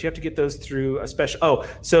abilities, but you have to get those through a special. Oh,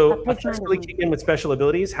 so effects really kick in with special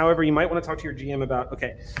abilities. However, you might want to talk to your GM about.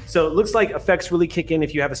 Okay, so it looks like effects really kick in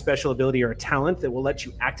if you have a special ability or a talent that will let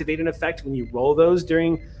you activate an effect when you roll those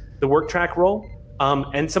during the work track roll.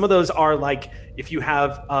 And some of those are like if you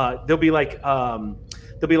have, there'll be like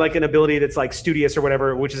an ability that's like studious or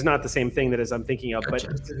whatever, which is not the same thing that as I'm thinking of, Gotcha.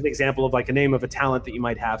 but it's an example of like a name of a talent that you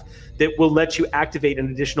might have that will let you activate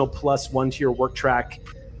an additional +1 to your work track,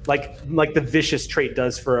 like the vicious trait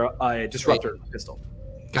does for a disruptor pistol.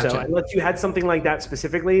 Gotcha. So unless you had something like that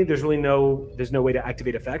specifically, there's no way to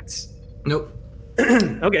activate effects. Nope.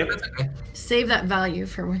 Okay. That's okay. Save that value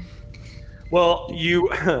for when. Well, you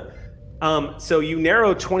so you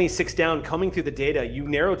narrow 26 down. Coming through the data, you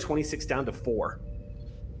narrow 26 down to 4.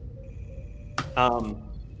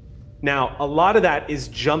 Now, a lot of that is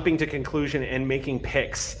jumping to conclusion and making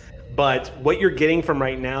picks, but what you're getting from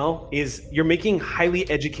right now is you're making highly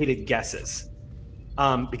educated guesses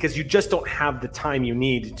because you just don't have the time you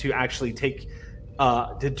need to actually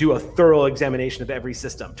to do a thorough examination of every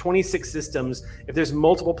system. 26 systems, if there's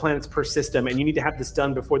multiple planets per system and you need to have this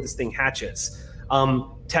done before this thing hatches.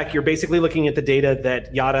 Tech, you're basically looking at the data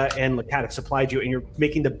that Yada and Lakat have supplied you, and you're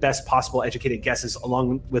making the best possible educated guesses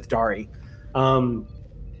along with Dari.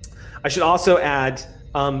 I should also add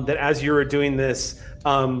that as you were doing this,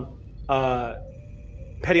 Petty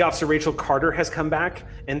Officer Rachel Carter has come back,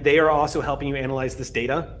 and they are also helping you analyze this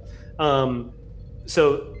data.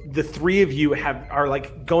 So the 3 of you are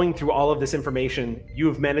like going through all of this information. You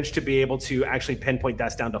have managed to be able to actually pinpoint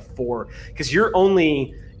that down to 4 because you are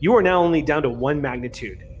now only down to 1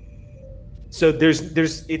 magnitude. So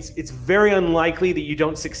it's very unlikely that you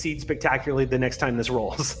don't succeed spectacularly the next time this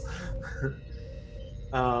rolls.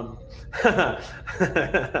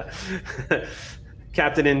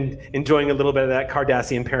 Captain enjoying a little bit of that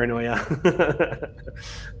Cardassian paranoia.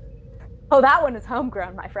 Oh, that one is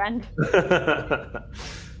homegrown, my friend.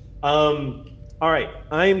 All right,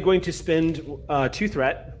 I am going to spend 2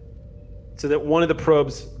 threat so that one of the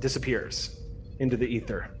probes disappears into the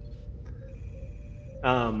ether.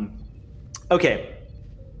 Okay,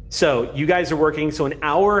 so you guys are working. So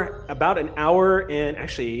about an hour and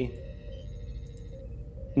actually,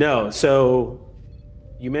 no. So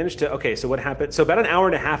you managed to. Okay, so what happened? So about an hour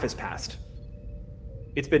and a half has passed.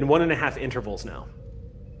 It's been 1.5 intervals now.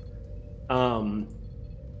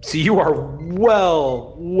 So you are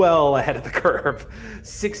well ahead of the curve.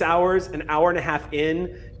 6 hours, an hour and a half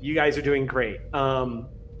in, you guys are doing great.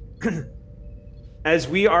 as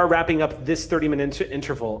we are wrapping up this 30-minute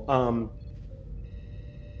interval,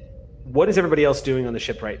 what is everybody else doing on the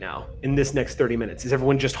ship right now in this next 30 minutes? Is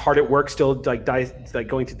everyone just hard at work still, like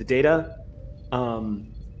going through the data?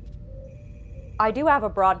 I do have a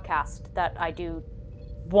broadcast that I do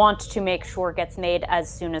want to make sure gets made as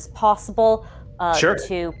soon as possible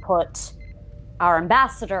to put our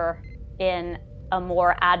ambassador in a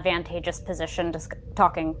more advantageous position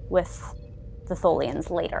talking with the Tholians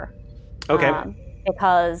later. Okay.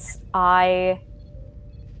 Because I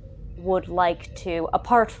would like to,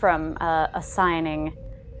 apart from assigning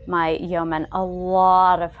my yeomen a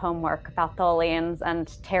lot of homework about Tholians and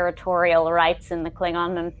territorial rights in the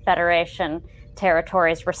Klingon and Federation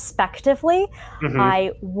territories respectively,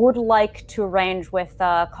 I would like to arrange with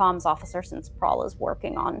a comms officer, since Prawl is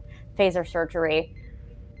working on phaser surgery.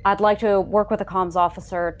 I'd like to work with a comms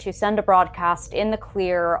officer to send a broadcast in the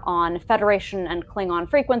clear on Federation and Klingon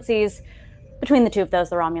frequencies. Between the two of those,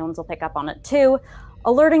 the Romulans will pick up on it too,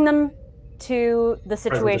 alerting them to the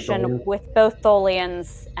situation with both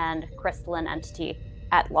Tholians and crystalline entity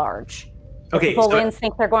at large. Okay, if the Tholians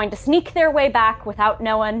think they're going to sneak their way back without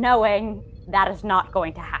no one knowing, that is not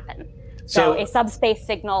going to happen. So a subspace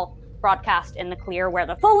signal broadcast in the clear where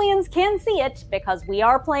the Tholians can see it, because we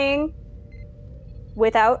are playing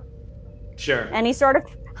without any sort of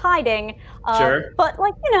hiding. But,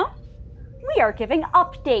 we are giving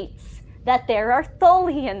updates that there are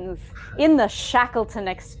Tholians in the Shackleton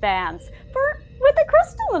Expanse with a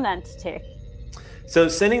crystalline entity. So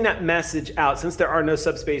sending that message out, since there are no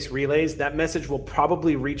subspace relays, that message will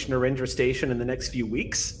probably reach Narendra Station in the next few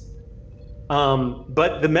weeks.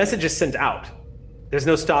 But the message is sent out. There's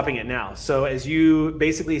no stopping it now. So as you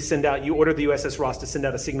basically send out, you order the USS Ross to send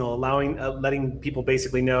out a signal letting people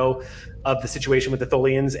basically know of the situation with the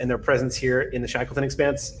Tholians and their presence here in the Shackleton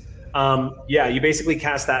Expanse. You basically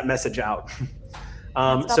cast that message out.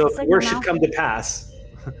 So if the word should come to pass.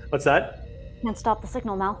 What's that? Can't stop the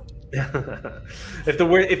signal, Mal.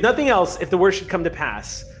 If nothing else, if the word should come to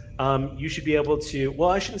pass, you should be able to, well,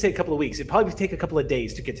 I shouldn't say a couple of weeks. It'd probably take a couple of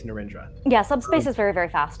days to get to Narendra. Yeah, subspace is very, very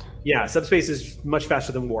fast. Yeah, subspace is much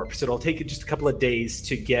faster than warp, so it'll take you just a couple of days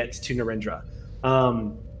to get to Narendra.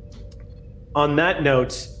 On that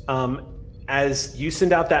note, as you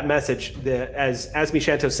send out that message, as Asmi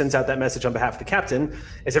Shanto sends out that message on behalf of the captain,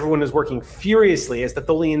 as everyone is working furiously, as the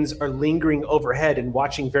Tholians are lingering overhead and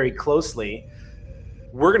watching very closely,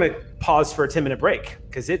 we're going to pause for a 10-minute break,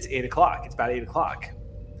 because it's 8 o'clock. It's about 8 o'clock.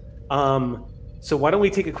 So why don't we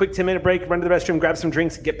take a quick 10-minute break, run to the restroom, grab some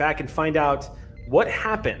drinks, and get back and find out what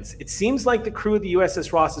happens. It seems like the crew of the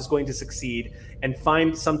USS Ross is going to succeed and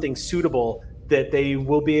find something suitable that they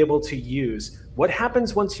will be able to use. What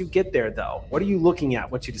happens once you get there, though? What are you looking at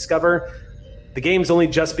once you discover? The game's only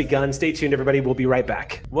just begun. Stay tuned, everybody. We'll be right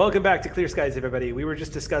back. Welcome back to Clear Skies, everybody. We were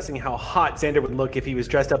just discussing how hot Xander would look if he was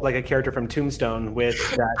dressed up like a character from Tombstone with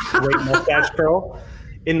that great mustache curl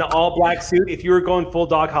in the all-black suit. If you were going full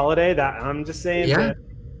Doc Holliday, I'm just saying. Yeah.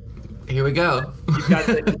 Here we go. You've got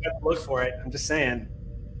to look for it. I'm just saying.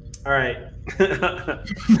 All right.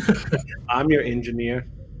 I'm your engineer.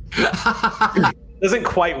 Doesn't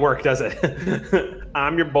quite work, does it?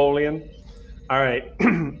 I'm your Bolian. All right.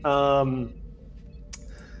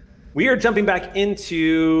 We are jumping back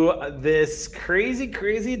into this crazy,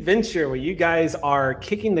 crazy adventure where you guys are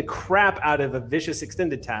kicking the crap out of a vicious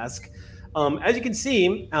extended task. As you can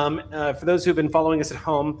see, for those who've been following us at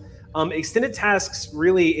home, extended tasks,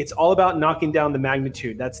 really, it's all about knocking down the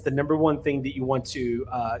magnitude. That's the number one thing that you want to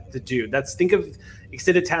do. Think of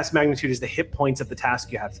extended task magnitude as the hit points of the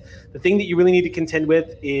task you have. The thing that you really need to contend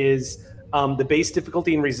with is the base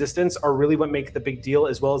difficulty and resistance are really what make the big deal,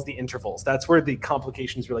 as well as the intervals. That's where the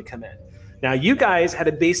complications really come in. Now, you guys had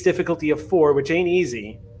a base difficulty of 4, which ain't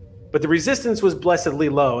easy, but the resistance was blessedly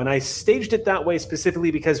low, and I staged it that way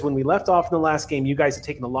specifically because when we left off in the last game, you guys had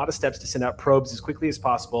taken a lot of steps to send out probes as quickly as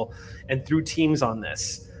possible and threw teams on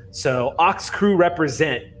this. So Ox crew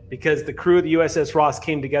represent, because the crew of the USS Ross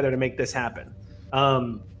came together to make this happen.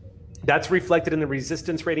 That's reflected in the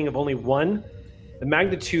resistance rating of only 1. The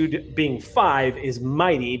magnitude being 5 is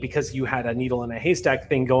mighty because you had a needle in a haystack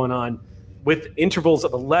thing going on. With intervals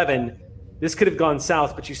of 11, this could have gone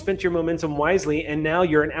south, but you spent your momentum wisely, and now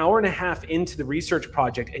you're an hour and a half into the research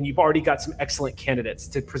project, and you've already got some excellent candidates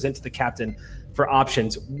to present to the captain for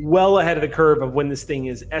options, well ahead of the curve of when this thing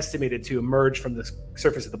is estimated to emerge from the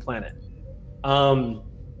surface of the planet.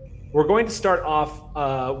 We're going to start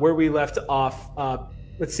off where we left off.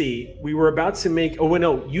 Let's see. We were about to make... Oh,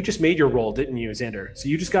 no, you just made your roll, didn't you, Xander? So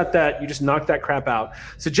you just got that. You just knocked that crap out.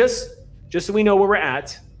 So just so we know where we're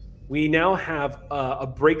at, we now have a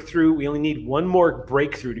breakthrough. We only need one more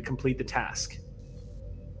breakthrough to complete the task.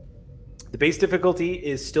 The base difficulty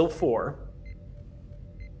is still 4,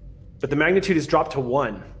 but the magnitude is dropped to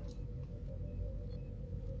 1,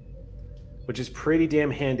 which is pretty damn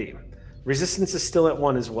handy. Resistance is still at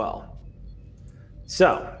 1 as well.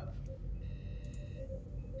 So,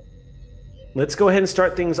 let's go ahead and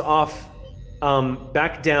start things off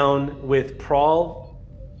back down with Prawl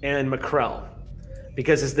and Macrel.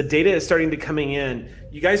 Because as the data is starting to coming in,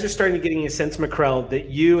 you guys are starting to getting a sense, Macrel, that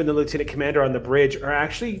you and the Lieutenant Commander on the bridge are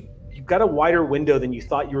actually, you've got a wider window than you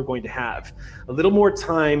thought you were going to have. A little more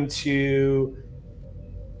time to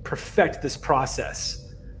perfect this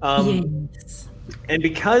process. Yes. And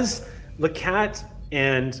because Lakat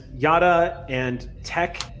and Yada and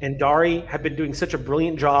Tech and Dari have been doing such a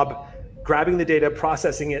brilliant job grabbing the data,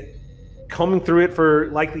 processing it, combing through it for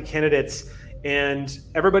likely candidates, and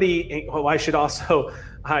everybody, well, I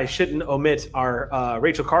shouldn't omit our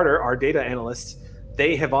Rachel Carter, our data analyst.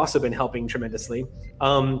 They have also been helping tremendously.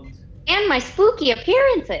 And my spooky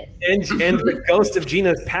appearances. And the ghost of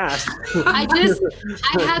Gina's past. I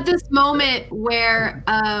had this moment where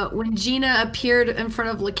when Gina appeared in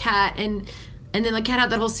front of Lakat, and then Lakat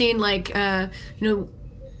had that whole scene like,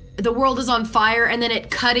 the world is on fire, and then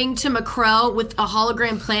it cutting to Macrel with a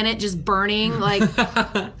hologram planet just burning, like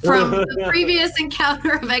from the previous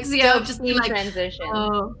encounter of Exio, just be like transition.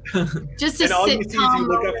 Just a and all you see as you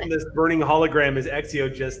look up moment. from this burning hologram is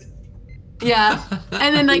Exio just Yeah,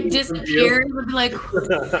 and then like disappear. It would be like,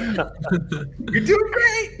 you're doing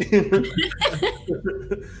great.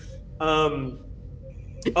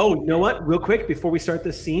 Oh, you know what? Real quick, before we start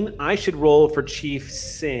this scene, I should roll for Chief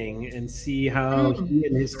Sing and see how he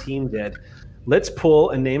and his team did. Let's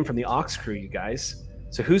pull a name from the Ox crew, you guys.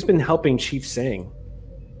 So who's been helping Chief Sing?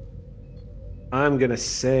 I'm going to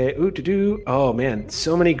say, oh man,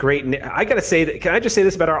 so many great I got to say that, can I just say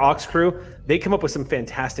this about our Ox crew? They come up with some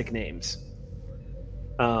fantastic names.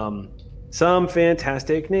 Some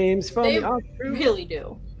fantastic names from the Ox crew. They really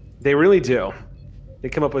do. They really do. They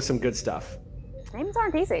come up with some good stuff. Names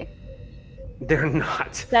aren't easy, They're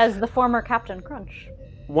not. says the former Captain Crunch.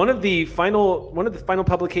 One of the final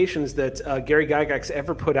publications that Gary Gygax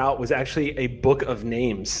ever put out was actually a book of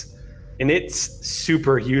names, and it's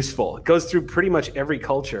super useful. It goes through pretty much every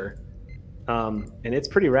culture, and it's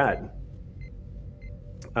pretty rad.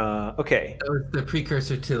 Okay. That was the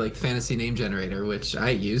precursor to like Fantasy Name Generator, which I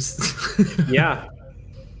use. Yeah,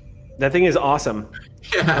 that thing is awesome.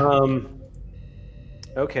 Yeah.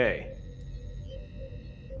 Okay.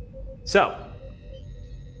 So,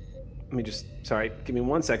 let me just, sorry, give me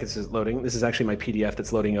 1 second. This is loading. This is actually my PDF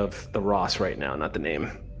that's loading of the Ross right now, not the name.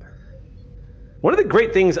 One of the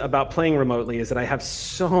great things about playing remotely is that I have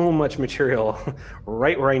so much material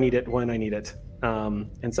right where I need it, when I need it.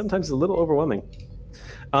 And sometimes it's a little overwhelming.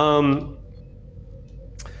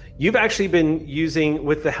 You've actually been using,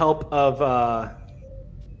 with the help of, oh,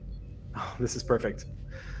 this is perfect.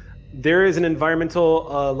 There is an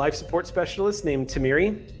environmental life support specialist named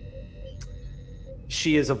Tamiri.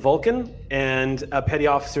 She is a Vulcan and a petty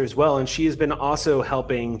officer as well, and she has been also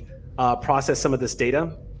helping process some of this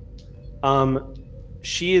data.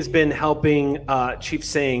 She has been helping Chief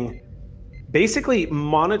Sing basically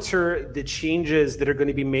monitor the changes that are going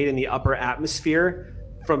to be made in the upper atmosphere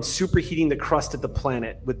from superheating the crust of the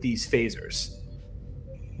planet with these phasers.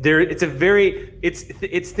 Think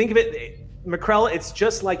of it, Macrel, it's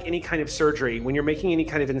just like any kind of surgery. When you're making any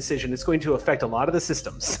kind of incision, it's going to affect a lot of the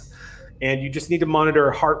systems. And you just need to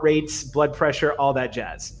monitor heart rates, blood pressure, all that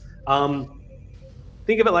jazz.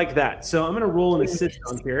 Think of it like that. So I'm going to roll an assist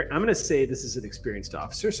on here. I'm going to say this is an experienced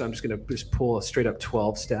officer, so I'm just going to just pull a straight up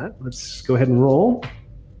 12 stat. Let's go ahead and roll.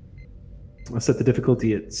 I'll set the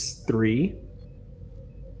difficulty at 3.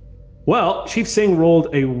 Well, Chief Sing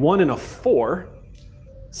rolled a 1 and a 4.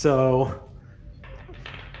 So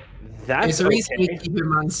that's There's a reason you keep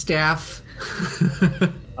him on staff.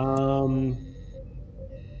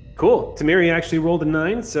 Cool. Tamiri actually rolled a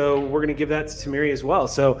 9, so we're going to give that to Tamiri as well.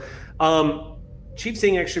 So Chief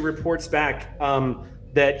Sing actually reports back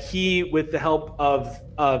that he, with the help of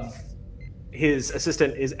his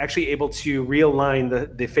assistant, is actually able to realign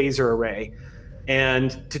the phaser array,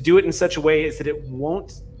 and to do it in such a way is that it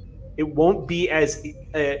won't be as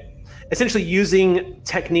essentially using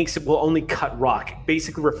techniques that will only cut rock,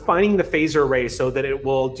 basically refining the phaser array so that it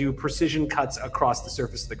will do precision cuts across the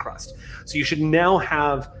surface of the crust. So you should now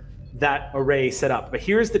have that array set up. But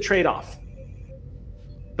here's the trade-off.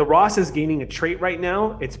 The Ross is gaining a trait right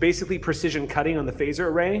now. It's basically precision cutting on the phaser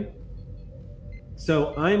array.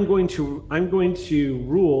 So I'm going to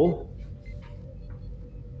rule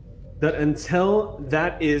that until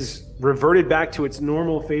that is reverted back to its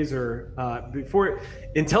normal phaser,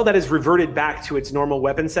 until that is reverted back to its normal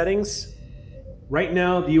weapon settings, right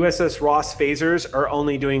now the USS Ross phasers are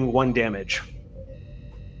only doing 1 damage.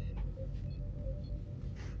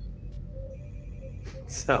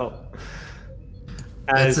 So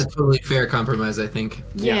that's a totally fair compromise, I think.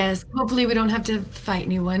 Yes, hopefully we don't have to fight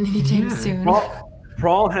anyone anytime soon.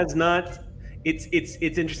 Prawl has not. It's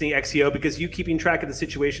interesting, XEO, because you keeping track of the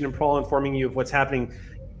situation and Prawl informing you of what's happening.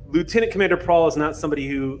 Lieutenant Commander Prawl is not somebody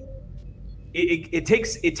who. It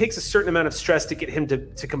takes a certain amount of stress to get him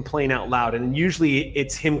to complain out loud, and usually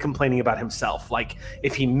it's him complaining about himself. Like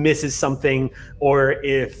if he misses something or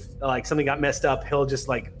if like something got messed up, he'll just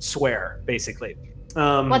like swear, basically.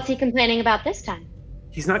 What's he complaining about this time?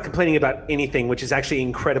 He's not complaining about anything, which is actually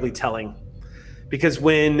incredibly telling. Because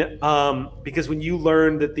when you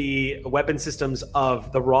learn that the weapon systems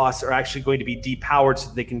of the Ross are actually going to be depowered so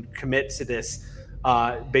that they can commit to this,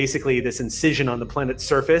 basically this incision on the planet's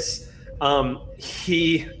surface,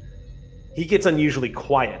 he gets unusually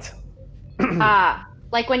quiet.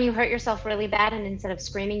 Like when you hurt yourself really bad and instead of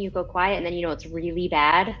screaming, you go quiet and then you know it's really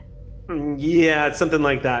bad? Yeah, it's something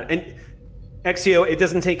like that. And XEO, it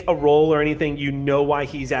doesn't take a roll or anything. You know why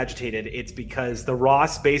he's agitated. It's because the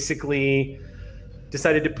Ross basically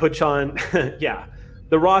decided to put on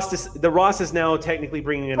the Ross is now technically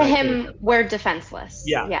bringing in for him. We're defenseless.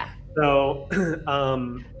 Yeah. So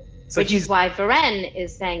which is why Varen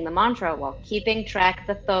is saying the mantra while keeping track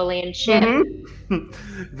of the Tholian ship.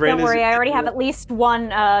 Don't worry, I already have at least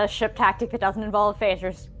one ship tactic that doesn't involve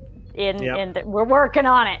phasers we're working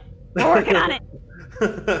on it.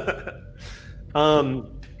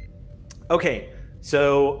 Okay,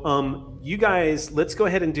 so you guys, let's go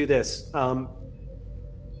ahead and do this.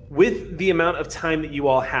 With the amount of time that you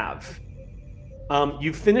all have,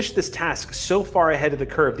 you've finished this task so far ahead of the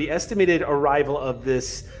curve. The estimated arrival of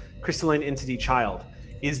this crystalline entity child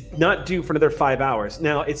is not due for another 5 hours.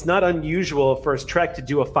 Now, it's not unusual for a Trek to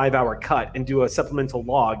do a 5-hour cut and do a supplemental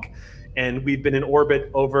log, and we've been in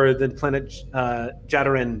orbit over the planet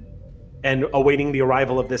Jadarin and awaiting the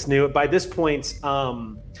arrival of this new. By this point,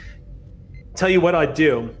 tell you what I'd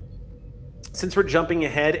do. Since we're jumping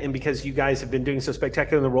ahead and because you guys have been doing so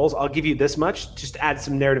spectacular in the roles, I'll give you this much, just to add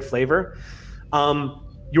some narrative flavor.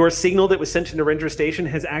 Your signal that was sent to Narendra Station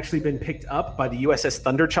has actually been picked up by the USS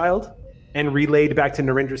Thunderchild and relayed back to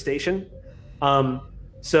Narendra Station.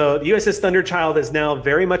 So the USS Thunderchild is now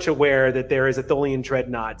very much aware that there is a Tholian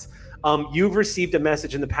dreadnought. You've received a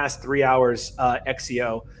message in the past 3 hours,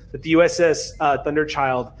 XEO, that the USS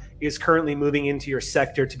Thunderchild is currently moving into your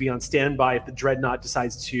sector to be on standby if the dreadnought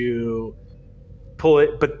decides to pull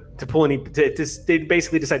it, but they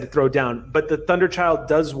basically decide to throw down. But the Thunderchild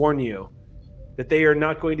does warn you that they are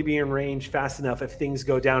not going to be in range fast enough if things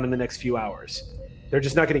go down in the next few hours. They're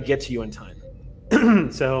just not going to get to you in time.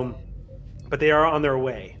 But they are on their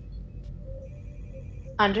way.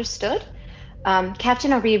 Understood.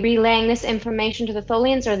 Captain, are we relaying this information to the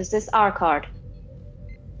Tholians, or is this our card?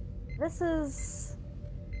 This is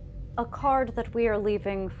a card that we are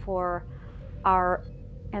leaving for our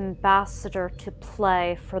ambassador to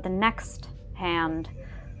play for the next hand.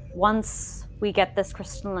 Once we get this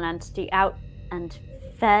crystalline entity out and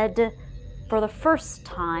fed for the first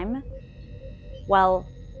time, well,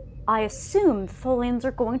 I assume the Tholians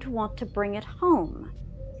are going to want to bring it home.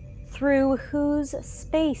 Through whose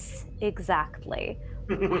space exactly?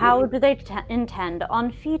 How do they intend on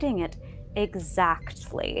feeding it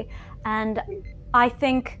exactly? And I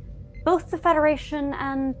think both the Federation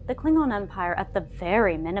and the Klingon Empire, at the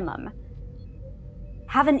very minimum,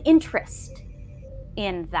 have an interest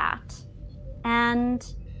in that. And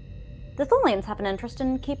the Tholians have an interest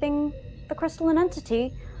in keeping the crystalline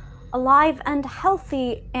entity alive and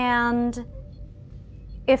healthy. And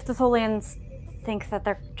if the Tholians think that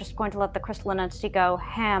they're just going to let the crystalline entity go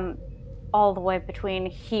ham all the way between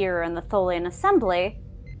here and the Tholian assembly,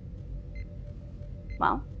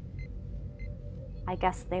 well, I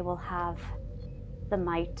guess they will have the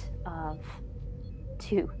might of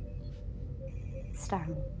 2 star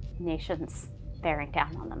nations bearing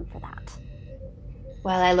down on them for that.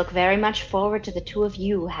 Well, I look very much forward to the 2 of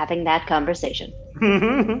you having that conversation.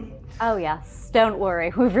 Oh yes, don't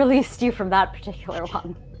worry. We've released you from that particular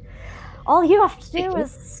one. All you have to do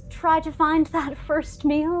is try to find that first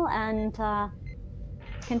meal and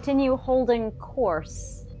continue holding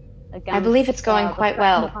course against, I believe it's going quite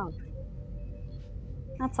well.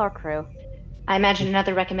 That's our crew. I imagine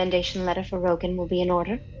another recommendation letter for Rogan will be in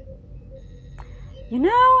order. You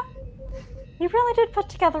know, you really did put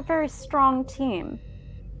together a very strong team.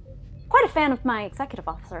 Quite a fan of my executive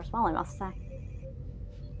officer as well, I must say.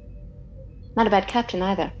 Not a bad captain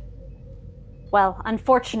either. Well,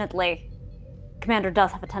 unfortunately, Commander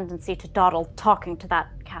does have a tendency to dawdle talking to that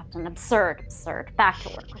captain. Absurd. Back to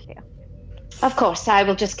work with you. Of course, I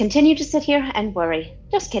will just continue to sit here and worry.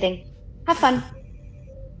 Just kidding. Have fun.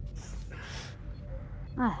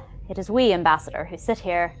 It is we, Ambassador, who sit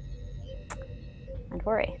here and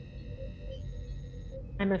worry.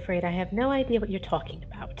 I'm afraid I have no idea what you're talking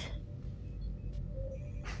about.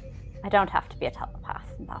 I don't have to be a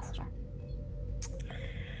telepath, Ambassador.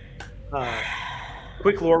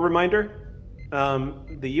 Quick lore reminder.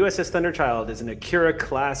 The USS Thunderchild is an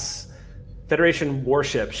Akira-class Federation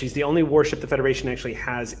warship. She's the only warship the Federation actually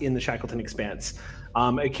has in the Shackleton Expanse.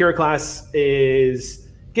 Akira-class is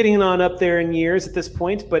getting on up there in years at this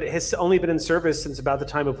point, but it has only been in service since about the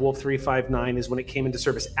time of Wolf 359 is when it came into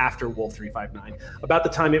service after Wolf 359. About the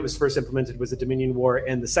time it was first implemented was the Dominion War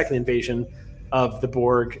and the second invasion of the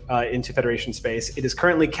Borg into Federation space. It is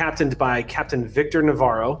currently captained by Captain Victor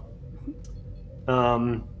Navarro.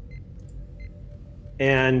 Captain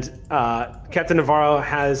Navarro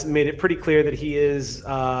has made it pretty clear that he is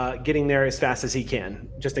getting there as fast as he can,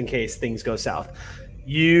 just in case things go south.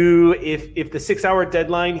 If the 6-hour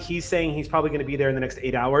deadline, he's saying he's probably going to be there in the next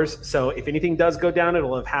 8 hours. So if anything does go down,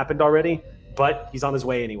 it'll have happened already, but he's on his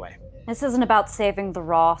way anyway. This isn't about saving the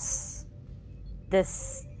Ross.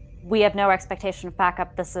 We have no expectation of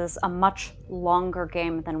backup. This is a much longer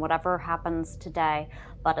game than whatever happens today.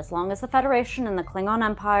 But as long as the Federation and the Klingon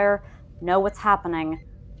Empire know what's happening,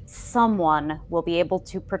 someone will be able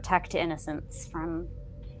to protect innocents from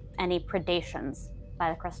any predations by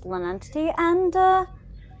the crystalline entity and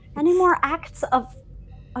any more acts of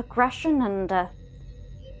aggression and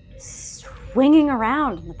swinging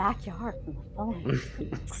around in the backyard from the phone.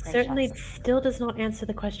 Certainly still does not answer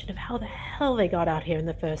the question of how the hell they got out here in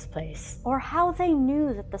the first place. Or how they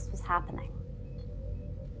knew that this was happening.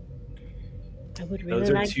 I would really Those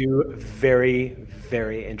are two very,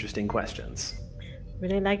 very interesting questions.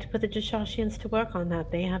 Really like to put the Jashashians to work on that.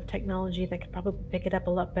 They have technology that could probably pick it up a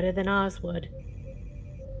lot better than ours would.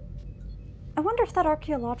 I wonder if that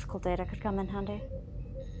archaeological data could come in handy.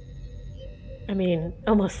 I mean,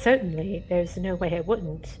 almost certainly. There's no way it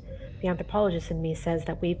wouldn't. The anthropologist in me says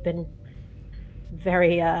that we've been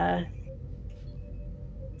very,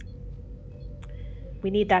 we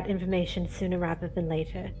need that information sooner rather than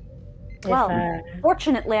later. Well,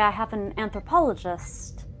 fortunately, I have an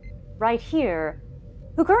anthropologist right here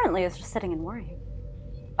who currently is just sitting and worrying.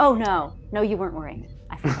 Oh, no. No, you weren't worrying.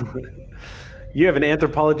 I forgot. You have an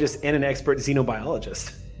anthropologist and an expert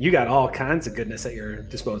xenobiologist. You got all kinds of goodness at your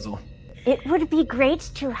disposal. It would be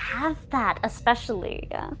great to have that, especially.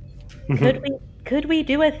 Could we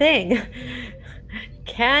do a thing?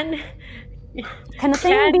 Can a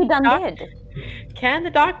thing be done? Can the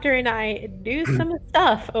doctor and I do some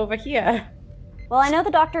stuff over here? Well, I know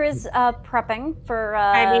the doctor is prepping for.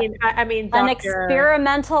 I mean, an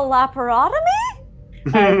experimental laparotomy.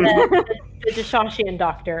 The Jashashian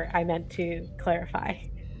doctor, I meant to clarify.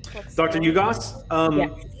 Dr. Yugos,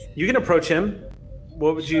 yes. You can approach him.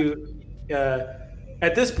 What would you?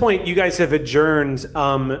 At this point, you guys have adjourned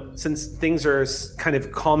since things are kind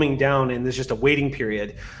of calming down and there's just a waiting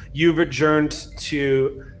period. You've adjourned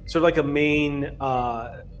to sort of like a main.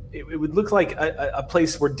 It would look like a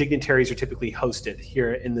place where dignitaries are typically hosted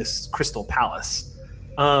here in this Crystal Palace.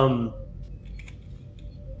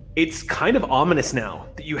 It's kind of ominous now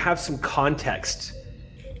that you have some context.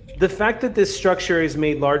 The fact that this structure is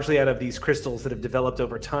made largely out of these crystals that have developed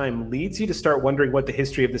over time leads you to start wondering what the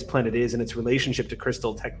history of this planet is and its relationship to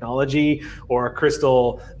crystal technology or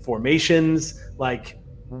crystal formations. Like,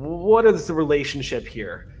 what is the relationship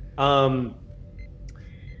here?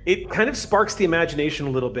 It kind of sparks the imagination a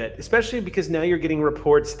little bit, especially because now you're getting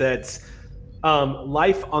reports that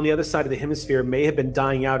life on the other side of the hemisphere may have been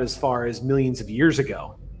dying out as far as millions of years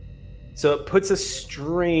ago. So it puts a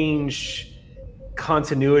strange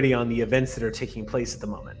continuity on the events that are taking place at the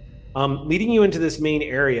moment. Leading you into this main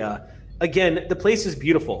area, again, the place is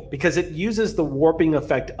beautiful because it uses the warping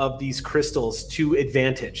effect of these crystals to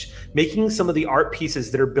advantage, making some of the art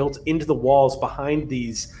pieces that are built into the walls behind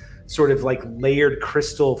these sort of like layered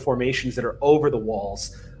crystal formations that are over the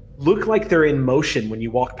walls look like they're in motion when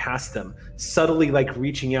you walk past them, subtly like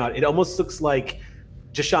reaching out. It almost looks like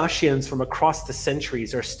Jashashians from across the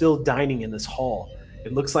centuries are still dining in this hall.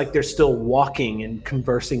 It looks like they're still walking and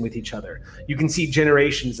conversing with each other. You can see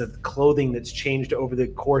generations of clothing that's changed over the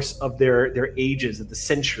course of their ages, of the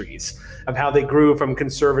centuries, of how they grew from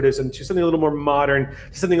conservatism to something a little more modern,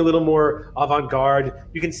 to something a little more avant-garde.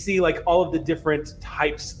 You can see like all of the different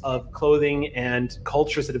types of clothing and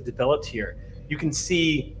cultures that have developed here. You can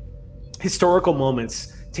see historical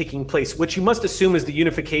moments taking place, which you must assume is the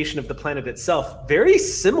unification of the planet itself, very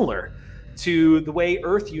similar to the way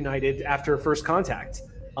Earth united after first contact.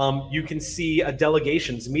 You can see a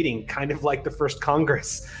delegations meeting, kind of like the first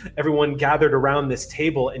Congress, everyone gathered around this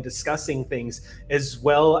table and discussing things, as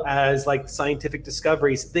well as like scientific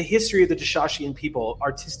discoveries, the history of the Dishashian people,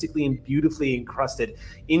 artistically and beautifully encrusted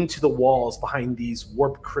into the walls behind these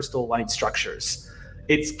warp crystal-like structures.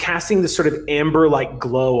 It's casting this sort of amber-like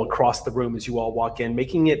glow across the room as you all walk in,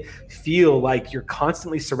 making it feel like you're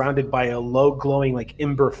constantly surrounded by a low glowing like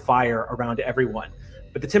ember fire around everyone.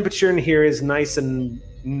 But the temperature in here is nice and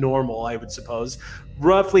normal, I would suppose.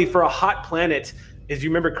 Roughly for a hot planet, if you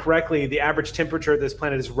remember correctly, the average temperature of this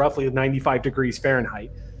planet is roughly 95 degrees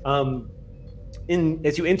Fahrenheit.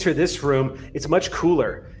 As you enter this room, it's much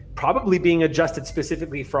cooler, probably being adjusted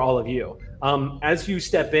specifically for all of you. As you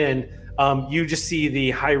step in, you just see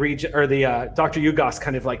the High Regent, or the Dr. Yugos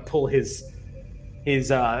kind of like pull his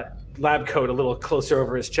lab coat a little closer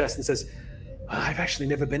over his chest and says, I've actually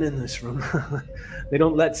never been in this room. They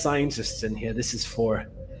don't let scientists in here. This is for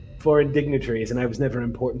foreign dignitaries, and I was never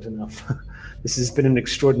important enough. This has been an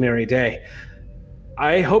extraordinary day.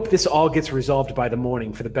 I hope this all gets resolved by the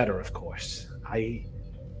morning, for the better, of course. I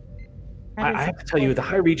have to tell you, the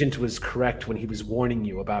High Regent was correct when he was warning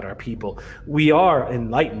you about our people. We are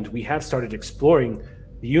enlightened. We have started exploring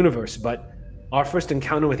the universe, but our first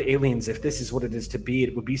encounter with aliens, if this is what it is to be,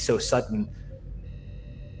 it would be so sudden.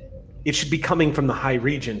 It should be coming from the High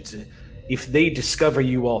Regent. If they discover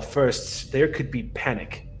you all first, there could be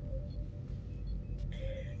panic.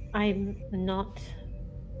 I'm not...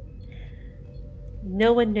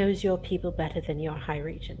 No one knows your people better than your High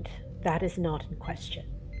Regent. That is not in question.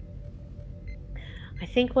 I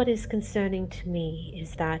think what is concerning to me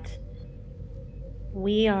is that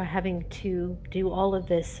we are having to do all of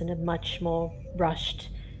this in a much more rushed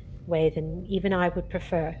way than even I would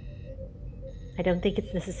prefer. I don't think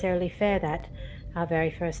it's necessarily fair that our very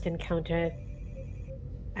first encounter,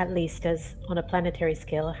 at least as on a planetary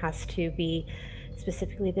scale, has to be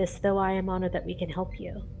specifically this, though I am honored that we can help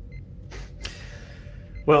you.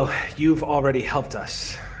 Well, you've already helped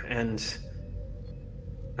us, and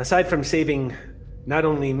aside from saving not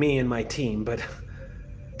only me and my team, but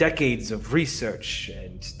decades of research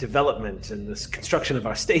and development and this construction of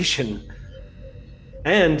our station,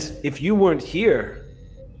 and if you weren't here,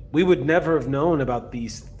 we would never have known about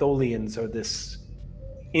these Tholians or this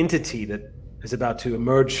entity that is about to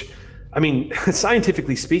emerge. I mean,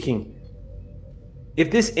 scientifically speaking,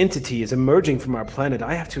 if this entity is emerging from our planet,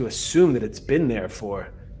 I have to assume that it's been there for,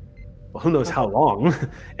 well, who knows how long,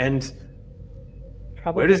 and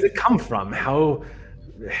Probably. Where does it come from? How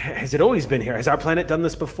has it always been here? Has our planet done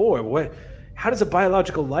this before? How does a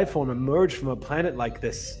biological life form emerge from a planet like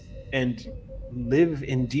this and live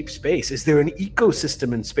in deep space? Is there an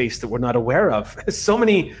ecosystem in space that we're not aware of? So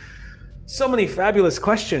many fabulous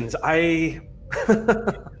questions. Well,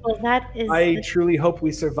 that is. I truly hope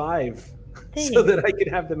we survive so that I can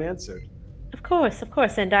have them answered. Of course,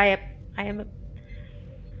 and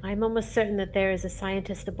I'm almost certain that there is a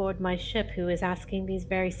scientist aboard my ship who is asking these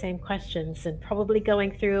very same questions and probably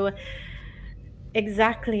going through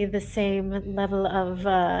exactly the same level of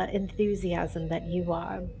enthusiasm that you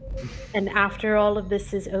are. And after all of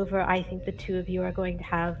this is over, I think the two of you are going to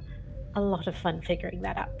have a lot of fun figuring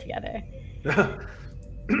that out together.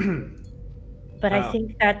 But I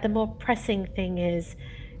think that the more pressing thing is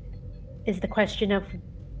the question of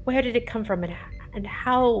where did it come from and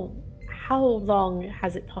how long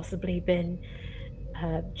has it possibly been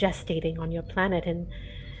gestating on your planet? And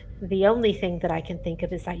the only thing that I can think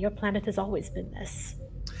of is that your planet has always been this.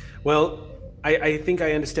 Well, I think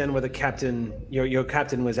I understand where the captain, your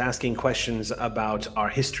captain was asking questions about our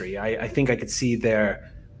history. I think I could see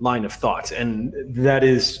their line of thought, and that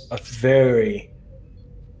is a very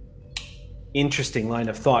interesting line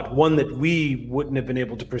of thought, one that we wouldn't have been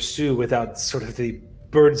able to pursue without sort of the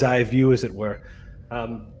bird's eye view, as it were.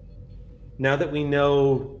 Now that we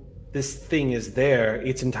know this thing is there,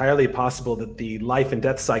 it's entirely possible that the life and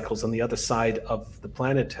death cycles on the other side of the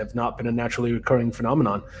planet have not been a naturally recurring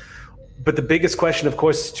phenomenon. But the biggest question, of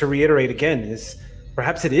course, to reiterate again, is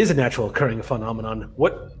perhaps it is a natural occurring phenomenon.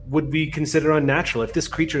 What would we consider unnatural? If this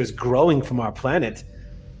creature is growing from our planet,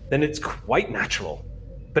 then it's quite natural.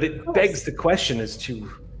 But it begs the question as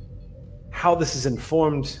to how this has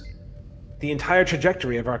informed the entire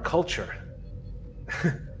trajectory of our culture.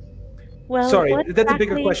 Well, sorry, that's a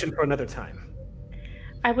bigger question for another time.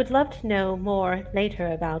 I would love to know more later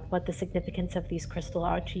about what the significance of these crystals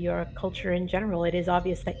are to your culture in general. It is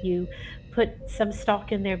obvious that you put some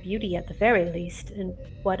stock in their beauty at the very least, and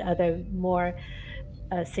what other more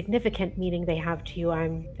a significant meaning they have to you,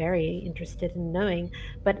 I'm very interested in knowing.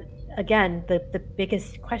 But again, the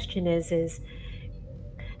biggest question is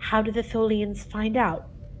how did the Tholians find out?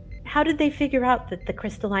 How did they figure out that the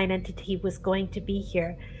crystalline entity was going to be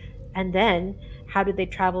here? And then, how did they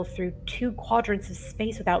travel through 2 quadrants of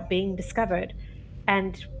space without being discovered?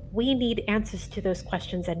 And we need answers to those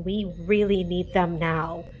questions, and we really need them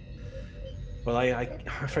now. Well, I'm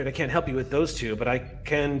afraid I can't help you with those 2, but I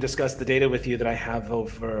can discuss the data with you that I have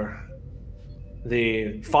over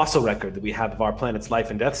the fossil record that we have of our planet's life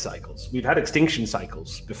and death cycles. We've had extinction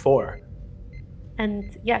cycles before.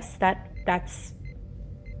 And yes, that's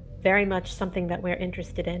very much something that we're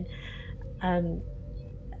interested in.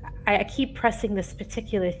 I keep pressing this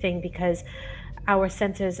particular thing because our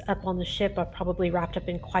sensors up on the ship are probably wrapped up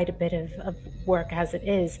in quite a bit of work as it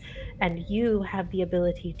is, and you have the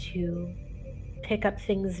ability to pick up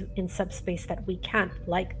things in subspace that we can't,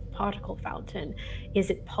 like the particle fountain. Is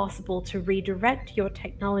it possible to redirect your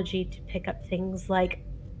technology to pick up things like,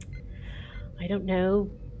 I don't know,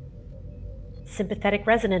 sympathetic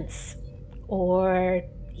resonance, or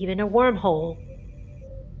even a wormhole?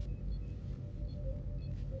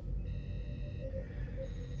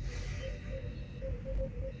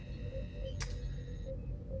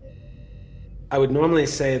 I would normally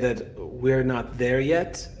say that we're not there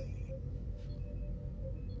yet,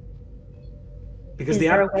 because the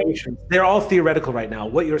applications, they're all theoretical right now.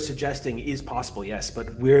 What you're suggesting is possible, yes,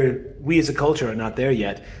 but we as a culture are not there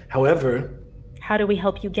yet. However, how do we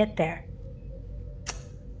help you get there?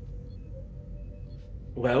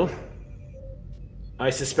 Well,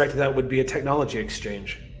 I suspect that would be a technology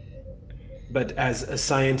exchange. But as a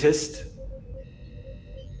scientist,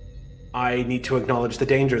 I need to acknowledge the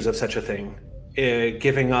dangers of such a thing.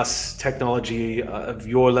 Giving us technology of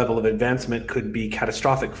your level of advancement could be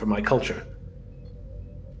catastrophic for my culture.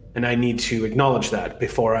 And I need to acknowledge that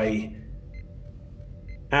before I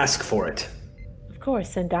ask for it. Of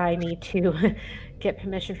course, and I need to get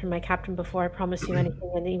permission from my captain before I promise you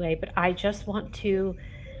anything anyway, but I just want to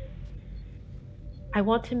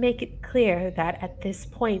make it clear that at this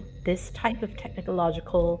point, this type of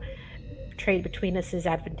technological trade between us is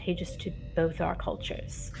advantageous to both our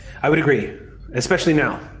cultures. I would agree, especially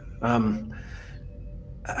now. I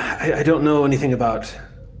don't know anything about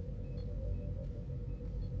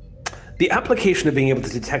the application of being able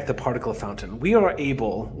to detect the particle fountain. We are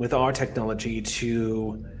able, with our technology,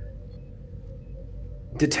 to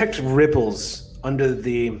detect ripples under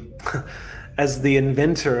the, as the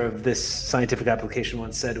inventor of this scientific application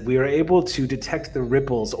once said, we are able to detect the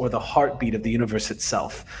ripples or the heartbeat of the universe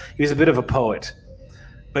itself. He was a bit of a poet,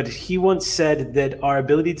 but he once said that our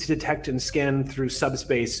ability to detect and scan through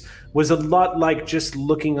subspace was a lot like just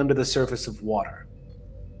looking under the surface of water.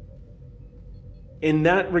 In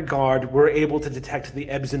that regard, we're able to detect the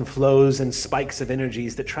ebbs and flows and spikes of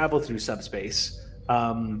energies that travel through subspace.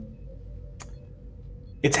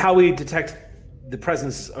 It's how we detect the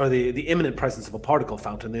presence or the imminent presence of a particle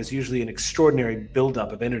fountain. There's usually an extraordinary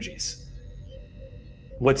buildup of energies.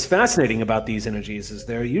 What's fascinating about these energies is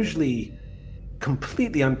they're usually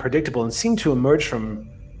completely unpredictable and seem to emerge from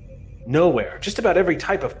nowhere. Just about every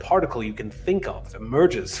type of particle you can think of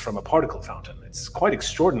emerges from a particle fountain. It's quite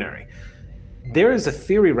extraordinary. There is a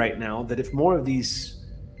theory right now that if more of these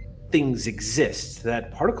things exist,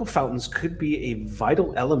 that particle fountains could be a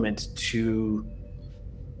vital element to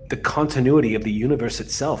the continuity of the universe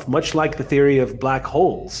itself, much like the theory of black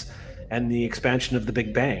holes and the expansion of the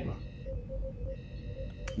Big Bang,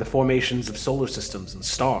 the formations of solar systems and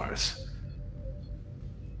stars.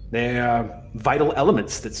 They are vital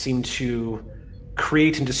elements that seem to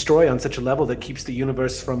create and destroy on such a level that keeps the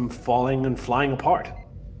universe from falling and flying apart.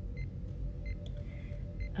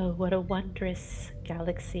 Oh, what a wondrous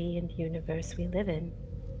galaxy and universe we live in.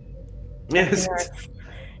 Yes. There are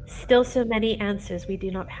still so many answers we do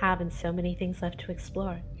not have and so many things left to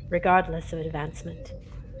explore, regardless of advancement.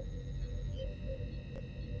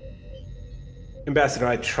 Ambassador,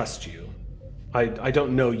 I trust you. I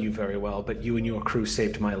don't know you very well, but you and your crew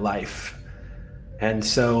saved my life. And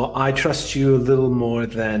so I trust you a little more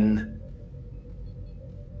than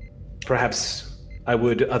perhaps I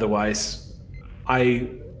would otherwise. I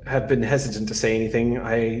have been hesitant to say anything.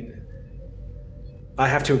 I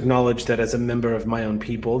have to acknowledge that as a member of my own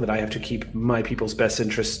people, that I have to keep my people's best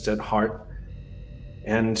interests at heart.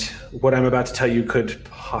 And what I'm about to tell you could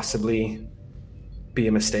possibly be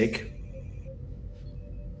a mistake.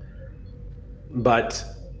 But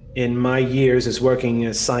in my years as working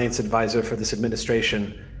as science advisor for this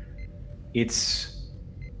administration, it's,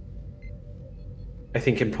 I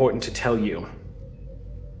think, important to tell you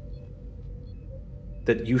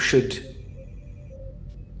that you should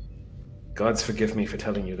gods forgive me for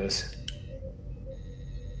telling you this.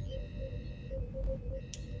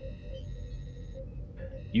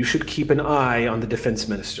 You should keep an eye on the defense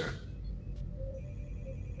minister.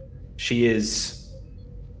 She is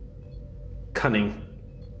cunning,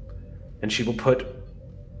 and she will put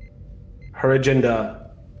her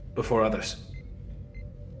agenda before others.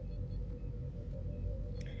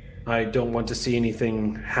 I don't want to see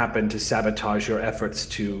anything happen to sabotage your efforts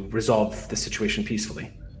to resolve the situation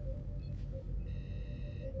peacefully.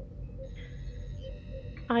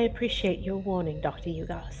 I appreciate your warning, Dr.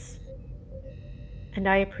 Yugas. And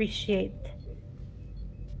I appreciate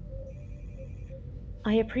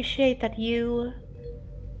that you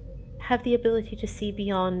have the ability to see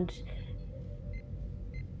beyond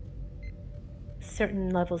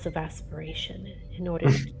certain levels of aspiration in order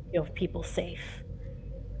to keep your people safe.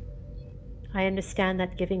 I understand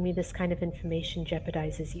that giving me this kind of information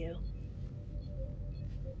jeopardizes you.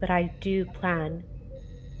 But I do plan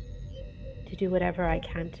to do whatever I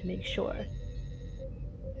can to make sure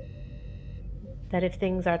that if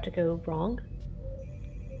things are to go wrong,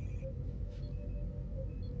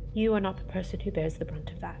 you are not the person who bears the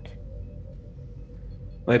brunt of that.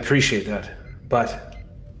 I appreciate that, but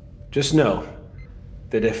just know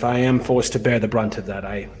that if I am forced to bear the brunt of that,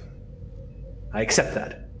 I accept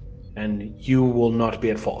that, and you will not be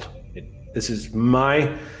at fault. This is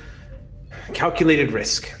my calculated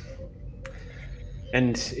risk.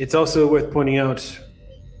 And it's also worth pointing out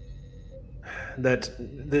that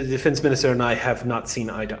the defense minister and I have not seen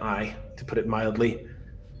eye to eye, to put it mildly,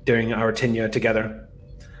 during our tenure together.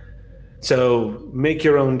 So make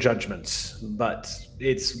your own judgments, but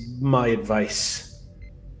it's my advice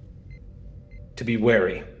to be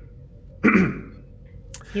wary.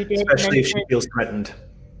 Especially if she feels threatened.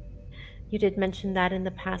 You did mention that in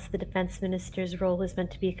the past the defense minister's role was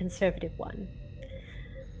meant to be a conservative one.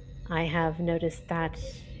 I have noticed that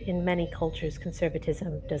in many cultures,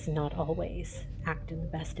 conservatism does not always act in the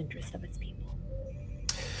best interest of its people.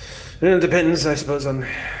 It depends, I suppose, on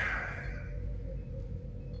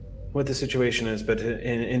what the situation is, but for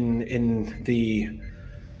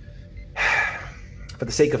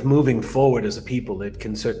the sake of moving forward as a people, it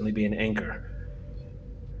can certainly be an anchor.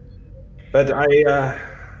 But I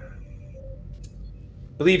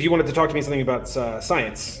believe you wanted to talk to me something about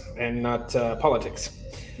science and not politics.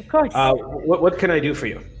 Of course. What can I do for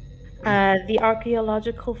you? The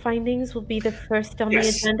archaeological findings will be the first on the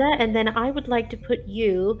agenda, and then I would like to put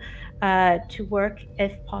you to work,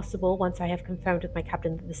 if possible, once I have confirmed with my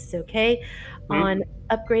captain that this is okay, on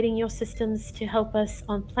upgrading your systems to help us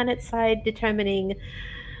on planet side determining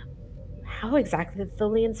how exactly the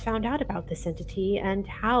Tholians found out about this entity and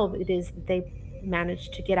how it is that they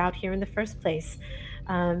managed to get out here in the first place.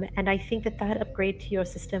 And I think that upgrade to your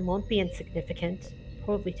system won't be insignificant.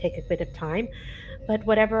 Probably take a bit of time, but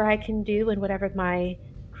whatever I can do and whatever my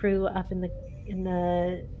crew up in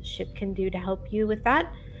the ship can do to help you with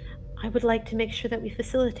that, I would like to make sure that we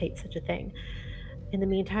facilitate such a thing. In the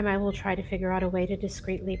meantime, I will try to figure out a way to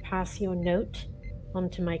discreetly pass your note on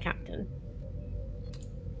to my captain.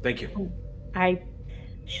 Thank you. I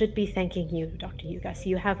should be thanking you, Dr. Yugas.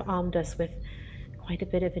 You have armed us with quite a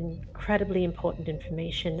bit of incredibly important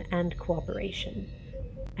information and cooperation.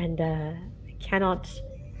 And I cannot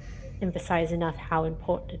emphasize enough how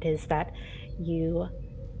important it is that you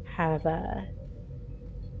have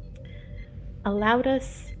allowed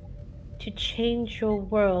us to change your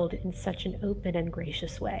world in such an open and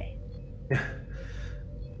gracious way.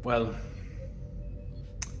 Well,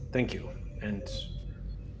 thank you. And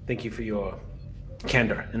thank you for your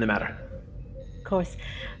candor in the matter. Of course,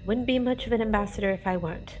 wouldn't be much of an ambassador if I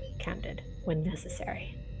weren't candid when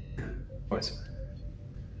necessary. Of course.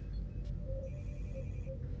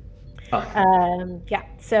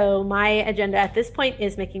 So my agenda at this point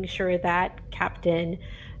is making sure that Captain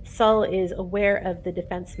Sull is aware of the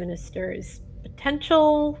defense minister's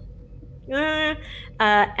potential,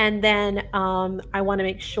 and then I want to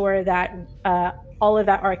make sure that all of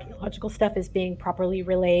that archaeological stuff is being properly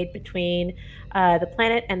relayed between the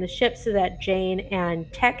planet and the ship so that Jane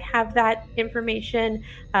and Tech have that information.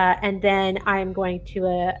 And then I'm going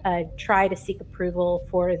to try to seek approval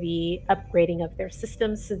for the upgrading of their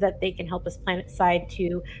systems so that they can help us planet side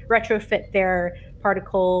to retrofit their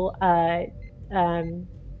particle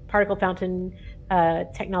fountain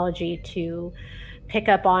technology to pick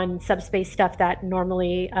up on subspace stuff that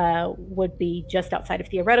normally would be just outside of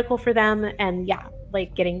theoretical for them, and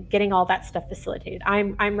getting all that stuff facilitated.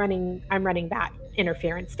 I'm running that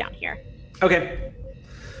interference down here. Okay.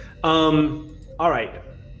 All right.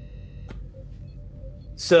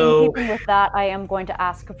 So in keeping with that, I am going to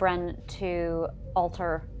ask Vren to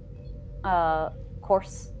alter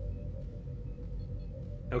course.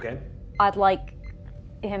 Okay. I'd like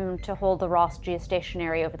him to hold the Ross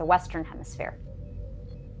geostationary over the Western Hemisphere.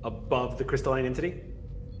 Above the crystalline entity?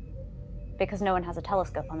 Because no one has a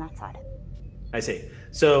telescope on that side. I see.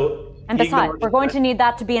 So, and besides, we're going to need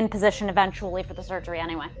that to be in position eventually for the surgery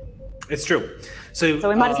anyway. It's true. So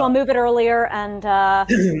we might as well move it earlier and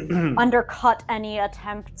undercut any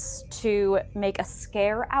attempts to make a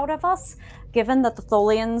scare out of us, given that the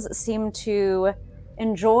Tholians seem to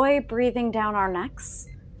enjoy breathing down our necks.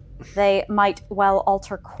 They might well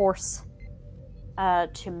alter course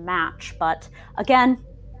to match, but again,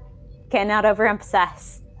 cannot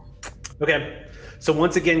overemphasize. Okay, so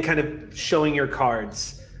once again, kind of showing your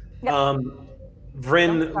cards. Yep.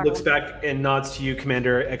 Vryn looks back and nods to you,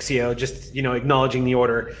 Commander Exio, just acknowledging the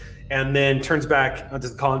order, and then turns back onto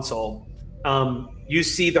the console. You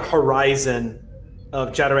see the horizon of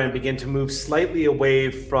Jadaran begin to move slightly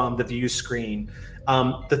away from the view screen.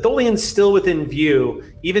 The Tholian's still within view,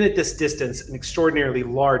 even at this distance, an extraordinarily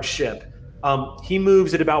large ship. He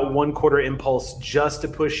moves at about 1/4 impulse just to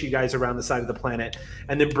push you guys around the side of the planet,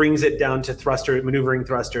 and then brings it down to maneuvering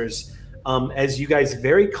thrusters, as you guys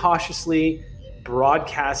very cautiously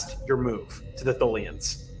broadcast your move to the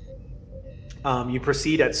Tholians. You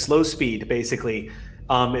proceed at slow speed, basically.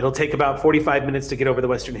 It'll take about 45 minutes to get over the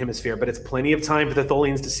Western Hemisphere, but it's plenty of time for the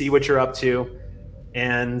Tholians to see what you're up to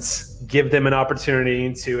and give them an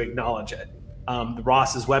opportunity to acknowledge it. The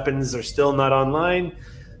Ross's weapons are still not online,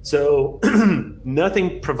 so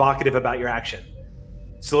nothing provocative about your action.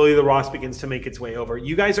 Slowly, the Ross begins to make its way over.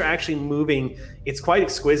 You guys are actually moving. It's quite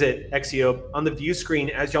exquisite, Exio. On the view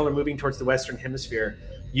screen, as y'all are moving towards the Western Hemisphere,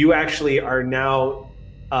 you actually are now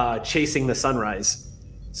chasing the sunrise.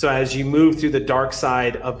 So as you move through the dark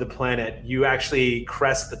side of the planet, you actually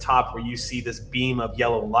crest the top where you see this beam of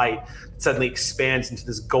yellow light that suddenly expands into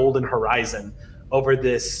this golden horizon over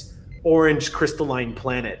this orange crystalline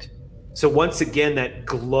planet. So once again, that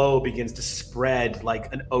glow begins to spread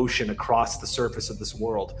like an ocean across the surface of this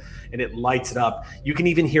world, and it lights it up. You can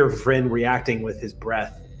even hear Vryn reacting with his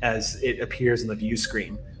breath as it appears in the view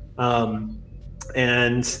screen.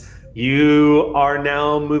 And you are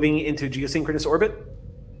now moving into geosynchronous orbit,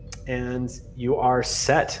 and you are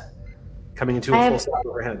set, coming into a full stop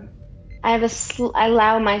overhead. I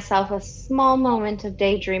allow myself a small moment of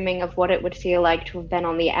daydreaming of what it would feel like to have been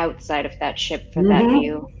on the outside of that ship for that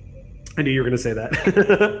view. I knew you were going to say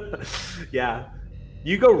that. Yeah.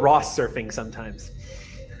 You go Ross surfing sometimes.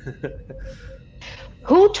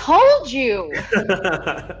 Who told you?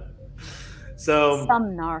 So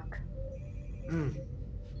some narc.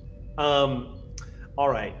 All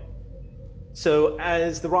right. So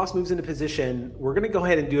as the Ross moves into position, we're going to go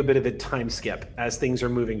ahead and do a bit of a time skip as things are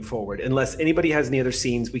moving forward. Unless anybody has any other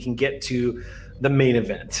scenes, we can get to the main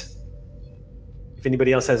event. If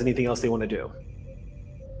anybody else has anything else they want to do.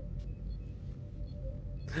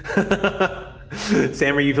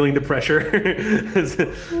 Sam, are you feeling the pressure?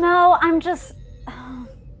 No, I'm just...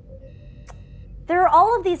 There are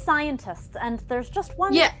all of these scientists, and there's just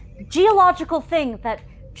one geological thing that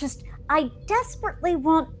just I desperately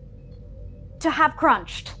want to have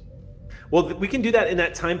crunched. Well, we can do that in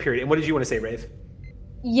that time period. And what did you want to say, Rafe?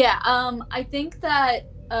 Yeah, I think that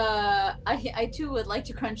I too would like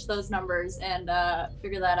to crunch those numbers and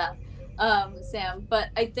figure that out, Sam.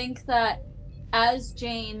 But I think that as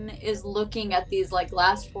Jane is looking at these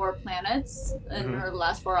last 4 planets and her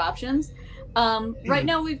last 4 options, right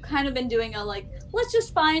now we've kind of been doing a let's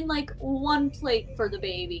just find one plate for the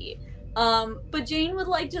baby. But Jane would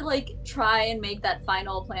like to try and make that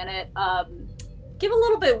final planet give a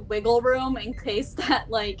little bit wiggle room in case that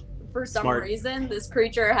for some reason this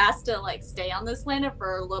creature has to stay on this planet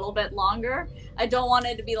for a little bit longer. I don't want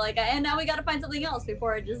it to be and now we got to find something else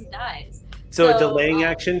before it just dies. So a delaying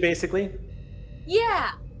action, basically?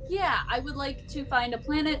 Yeah. I would like to find a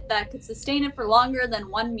planet that could sustain it for longer than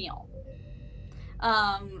 1 meal.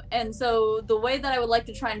 And so the way that I would like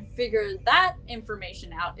to try and figure that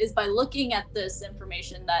information out is by looking at this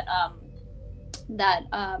information that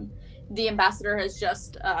the ambassador has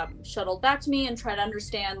just shuttled back to me, and try to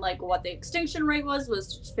understand what the extinction rate was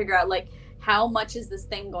to figure out how much is this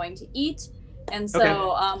thing going to eat. And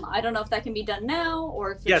so I don't know if that can be done now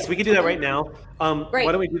or if yes, we can do that right now.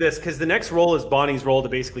 Why don't we do this? Because the next roll is Bonnie's roll to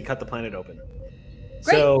basically cut the planet open.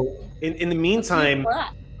 Great. So in the meantime,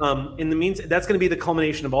 that's going to be the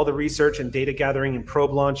culmination of all the research and data gathering and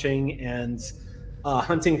probe launching and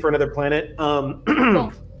hunting for another planet.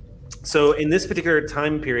 Cool. So in this particular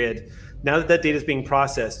time period, now that data is being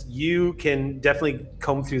processed, you can definitely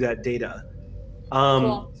comb through that data.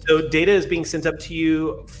 Cool. So data is being sent up to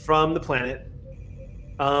you from the planet.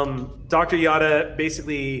 Dr. Yada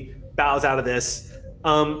basically bows out of this.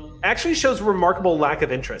 Actually shows remarkable lack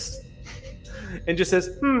of interest. And just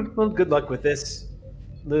says, well, good luck with this,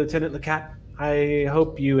 Lieutenant Lecat. I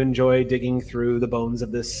hope you enjoy digging through the bones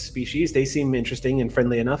of this species. They seem interesting and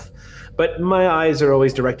friendly enough. But my eyes are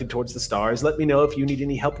always directed towards the stars. Let me know if you need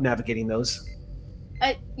any help navigating those.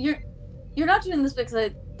 You're not doing this because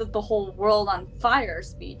I the whole world on fire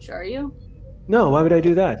speech, are you? No, why would I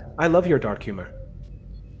do that? I love your dark humor.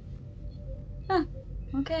 Huh,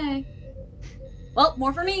 okay. Well,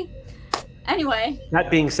 more for me. Anyway. That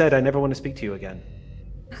being said, I never want to speak to you again.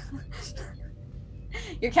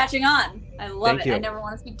 You're catching on. I love Thank it. you. I never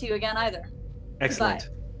want to speak to you again either. Excellent.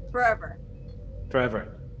 Goodbye. Forever.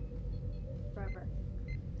 Forever. Forever.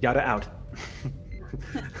 Yada out.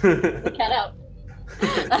 The cat out.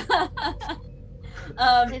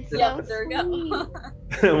 It's yeah, so there we go.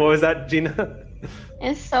 What was that, Gina?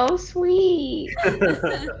 It's so sweet.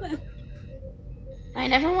 I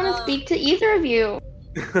never want to speak to either of you.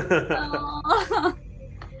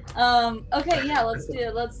 Okay, yeah, let's do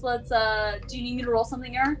it. Let's do you need me to roll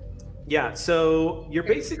something, Aaron? Yeah, so you're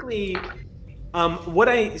basically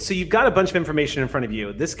so you've got a bunch of information in front of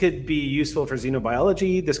you. This could be useful for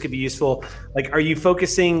xenobiology. This could be useful. Like, are you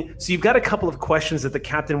focusing? So you've got a couple of questions that the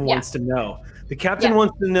captain wants to know. The captain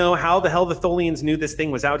wants to know how the hell the Tholians knew this thing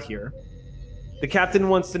was out here. The captain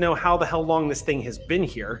wants to know how the hell long this thing has been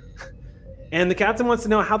here. And the captain wants to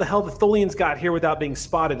know how the hell the Tholians got here without being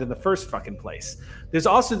spotted in the first fucking place. There's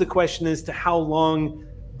also the question as to how long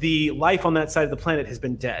the life on that side of the planet has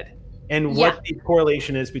been dead. And what the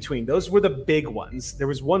correlation is between. Those were the big ones. There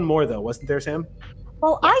was one more, though, wasn't there, Sam?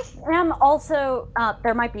 Well, yes. I am also,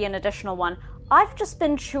 there might be an additional one. I've just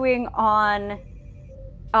been chewing on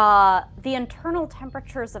the internal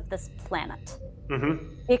temperatures of this planet. Mm-hmm.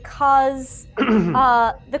 Because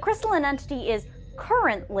the crystalline entity is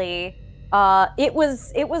currently, it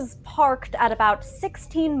was parked at about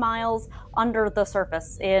 16 miles under the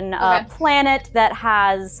surface in a planet that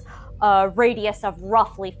has a radius of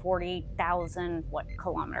roughly 40,000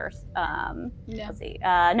 kilometers? Let's see.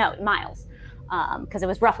 No, miles, because it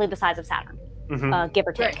was roughly the size of Saturn, give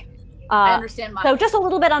or take. I understand. So just a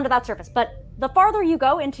little bit under that surface, but the farther you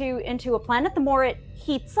go into a planet, the more it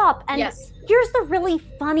heats up. And here's the really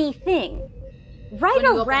funny thing. Right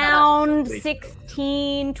around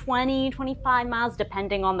 16, 20, 25 miles,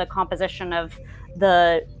 depending on the composition of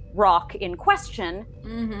the rock in question,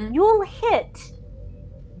 you'll hit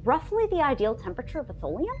roughly the ideal temperature of a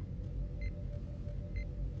Tholian.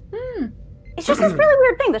 It's just this really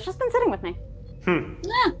weird thing that's just been sitting with me.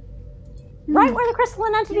 Right where the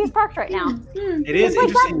crystalline entity is parked right now. It is like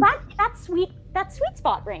interesting. That sweet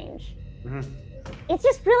spot range. It's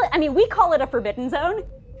just really, I mean, we call it a forbidden zone.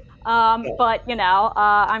 But, you know,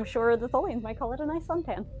 I'm sure the Tholians might call it a nice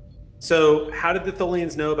suntan. So how did the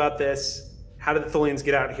Tholians know about this? How did the Tholians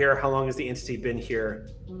get out here? How long has the entity been here?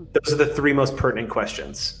 Those are the three most pertinent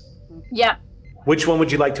questions. Yeah. Which one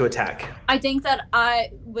would you like to attack? I think that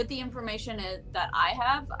with the information that I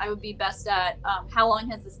have, I would be best at how long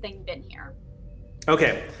has this thing been here?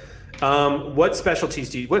 Okay. What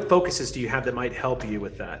specialties what focuses do you have that might help you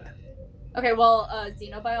with that? Okay, well,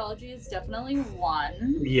 xenobiology is definitely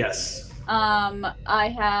one. Yes.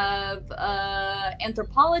 I have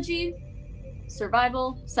anthropology,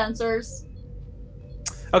 survival, sensors.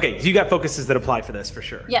 Okay, so you got focuses that apply for this for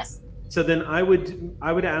sure. Yes. So then I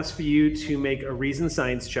would ask for you to make a reason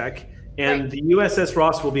science check, and the USS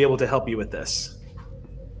Ross will be able to help you with this.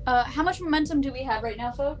 How much momentum do we have right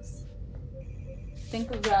now, folks? I think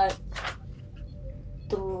we've got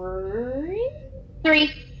 3?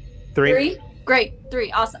 3. 3? Great.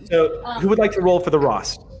 3. Awesome. So who would like to roll for the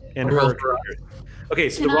Ross? And her. Okay,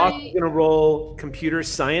 so the Ross is going to roll computer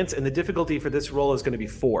science, and the difficulty for this roll is going to be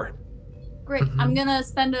 4. Great. I'm going to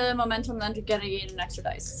spend a momentum then to get an extra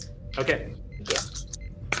dice. Okay.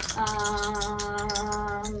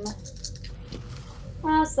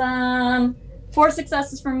 Awesome. 4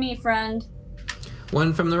 successes from me, friend.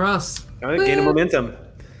 1 from the Ross. All right, gain a momentum.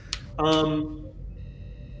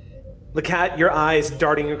 Lecat, your eyes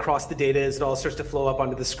darting across the data as it all starts to flow up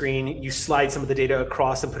onto the screen. You slide some of the data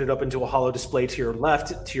across and put it up into a hollow display to your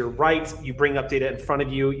left, to your right. You bring up data in front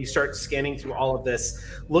of you. You start scanning through all of this,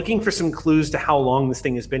 looking for some clues to how long this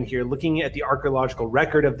thing has been here, looking at the archaeological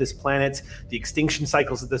record of this planet, the extinction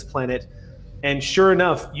cycles of this planet. And sure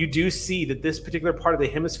enough, you do see that this particular part of the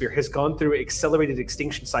hemisphere has gone through accelerated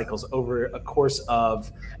extinction cycles over a course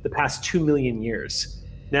of the past 2 million years.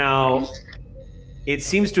 Now, it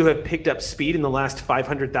seems to have picked up speed in the last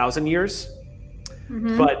 500,000 years,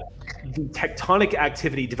 but the tectonic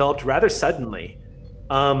activity developed rather suddenly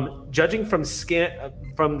Judging from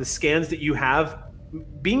the scans that you have,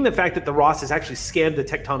 being the fact that the Ross has actually scanned the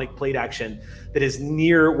tectonic plate action that is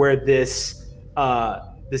near where this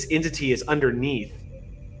entity is underneath,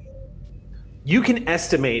 you can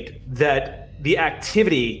estimate that the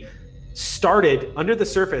activity started under the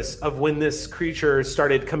surface of when this creature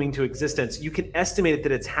started coming to existence. You can estimate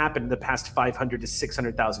that it's happened in the past 500 to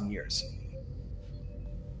 600,000 years.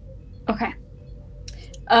 Okay.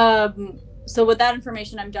 So with that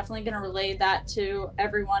information, I'm definitely going to relay that to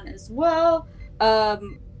everyone as well.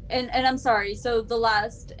 And I'm sorry, so the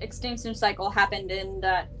last extinction cycle happened in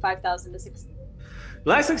that 5,000 to 6,000. The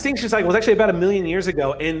last extinction cycle was actually about 1 million years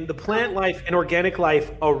ago, and the plant life and organic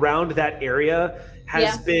life around that area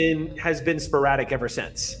has been sporadic ever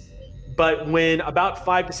since. But when about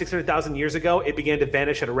 500,000 to 600,000 years ago, it began to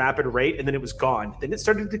vanish at a rapid rate, and then it was gone. Then it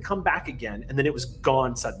started to come back again, and then it was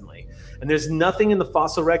gone suddenly. And there's nothing in the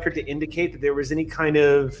fossil record to indicate that there was any kind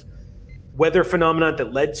of weather phenomenon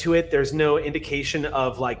that led to it. There's no indication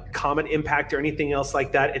of like comet impact or anything else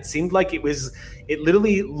like that. It seemed like it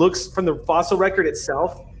literally looks from the fossil record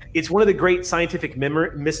itself. It's one of the great scientific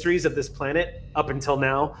mysteries of this planet up until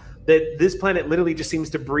now, that this planet literally just seems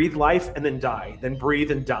to breathe life and then die, then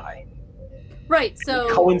breathe and die. Right, so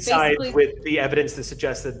it coincides with the evidence that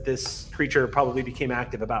suggests that this creature probably became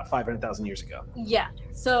active about 500,000 years ago. Yeah,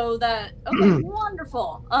 so that, okay,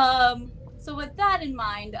 wonderful. So with that in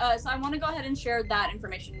mind, so I want to go ahead and share that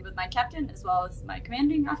information with my captain as well as my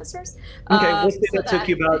commanding officers. Okay, we'll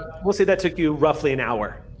say that took you roughly an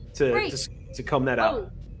hour to comb that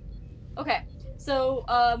out. Okay, so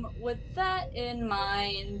with that in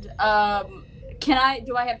mind,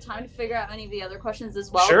 do I have time to figure out any of the other questions as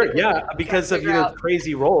well? Sure, because of your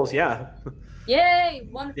crazy rolls, yeah. Yay,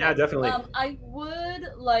 wonderful. Yeah, definitely. I would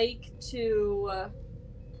like to,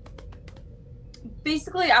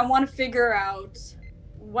 basically, I want to figure out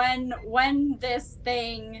when this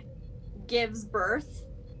thing gives birth.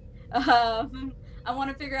 I want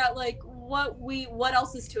to figure out like what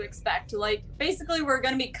else is to expect. Like basically, we're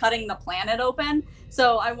going to be cutting the planet open,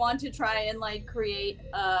 so I want to try and like create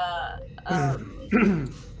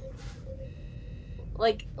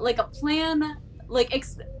like a plan, like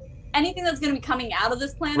anything that's going to be coming out of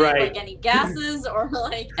this planet, like any gases or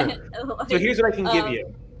like. So here's what I can give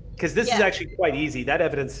you. Because this is actually quite easy. That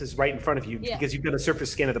evidence is right in front of you because you've done a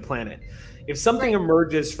surface scan of the planet. If something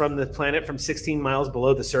emerges from the planet from 16 miles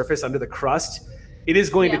below the surface under the crust, it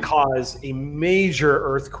is going to cause a major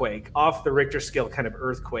earthquake, off the Richter scale kind of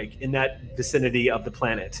earthquake in that vicinity of the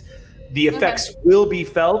planet. The effects will be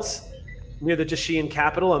felt near the Jashian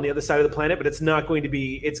capital on the other side of the planet, but it's going to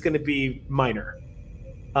be minor.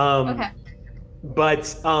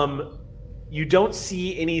 But you don't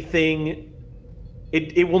see anything.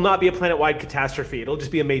 It will not be a planet-wide catastrophe. It'll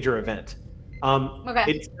just be a major event.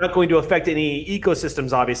 It's not going to affect any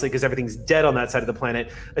ecosystems, obviously, because everything's dead on that side of the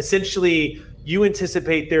planet. Essentially, you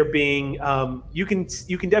anticipate there being, you can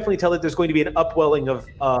definitely tell that there's going to be an upwelling of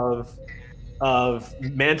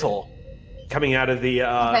mantle coming out of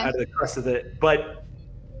the crust of the, but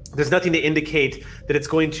there's nothing to indicate that it's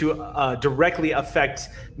going to directly affect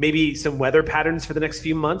maybe some weather patterns for the next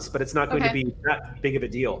few months, but it's not going to be that big of a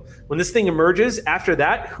deal. When this thing emerges, after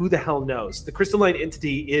that, who the hell knows? The crystalline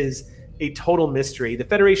entity is a total mystery. The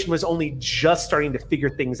Federation was only just starting to figure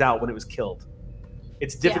things out when it was killed.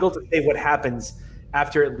 It's difficult to say what happens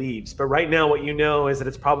after it leaves, but right now what you know is that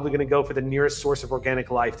it's probably going to go for the nearest source of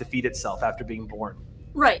organic life to feed itself after being born.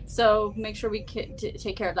 Right, so make sure we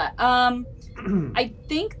take care of that. I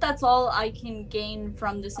think that's all I can gain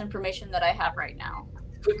from this information that I have right now.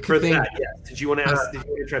 For that, yes. Did you want to ask? Did you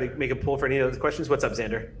want to try to make a poll for any of those questions? What's up,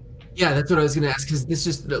 Xander? Yeah, that's what I was going to ask, because this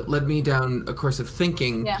just led me down a course of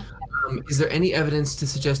thinking. Yeah. Is there any evidence to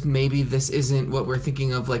suggest maybe this isn't what we're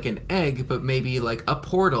thinking of like an egg, but maybe like a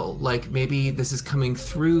portal? Like maybe this is coming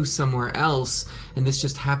through somewhere else, and this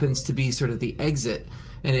just happens to be sort of the exit.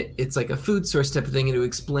 And it's like a food source type of thing, and to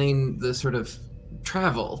explain the sort of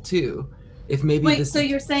travel too. If maybe so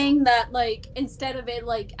you're saying that like instead of it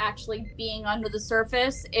like actually being under the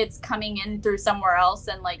surface, it's coming in through somewhere else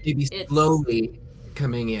and like maybe slowly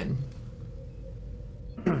coming in.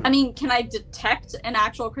 I mean, can I detect an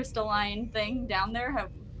actual crystalline thing down there?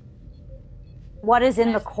 What is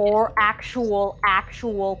in the core? Actual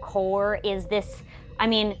core is this? I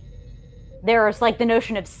mean, there's like the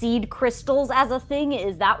notion of seed crystals as a thing.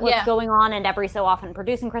 Is that what's going on? And every so often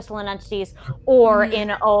producing crystalline entities, or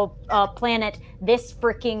in a planet this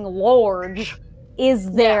freaking large,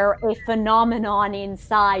 is there a phenomenon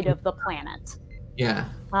inside of the planet? Yeah.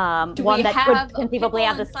 One that could conceivably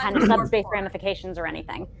have this kind of subspace ramifications or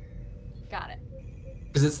anything. Got it.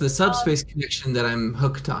 Because it's the subspace connection that I'm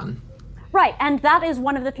hooked on. Right, and that is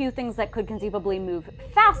one of the few things that could conceivably move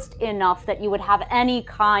fast enough that you would have any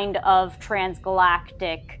kind of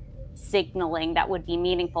transgalactic signaling that would be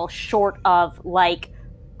meaningful, short of like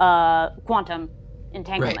quantum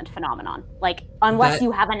entanglement phenomenon. Like, unless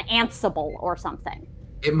you have an Ansible or something.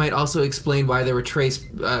 It might also explain why there were trace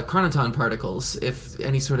chronoton particles, if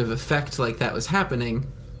any sort of effect like that was happening.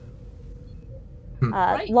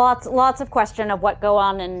 Lots of question of what go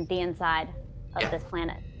on in the inside of this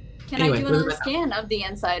planet. Can I do another scan of the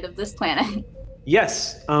inside of this planet?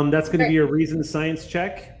 Yes, that's going to be a reason science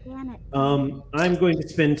check. I'm going to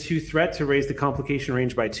spend 2 threat to raise the complication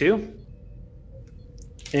range by 2.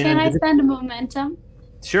 And can I spend a momentum?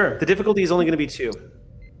 Sure. The difficulty is only going to be 2.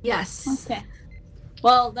 Yes. Okay.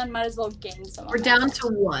 Well, then might as well gain some. We're down to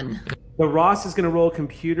 1. The Ross is going to roll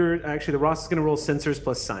computer. Actually, the Ross is going to roll sensors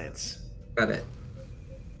plus science. Got it.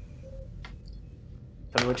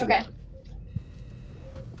 Tell me what you got.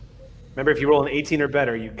 Remember, if you roll an 18 or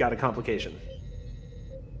better, you've got a complication.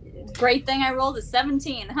 Great thing I rolled a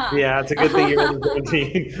 17, huh? Yeah, it's a good thing you rolled a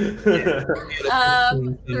 17.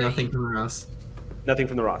 Nothing from the Ross. Nothing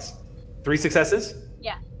from the Ross. 3 successes?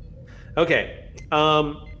 Yeah. Okay.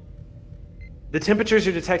 The temperatures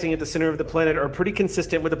you're detecting at the center of the planet are pretty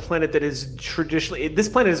consistent with a planet that is traditionally... This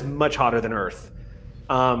planet is much hotter than Earth.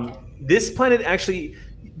 This planet actually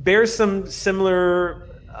bears some similar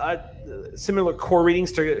core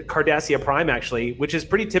readings to Cardassia Prime, actually, which is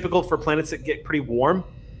pretty typical for planets that get pretty warm.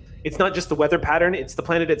 It's not just the weather pattern, it's the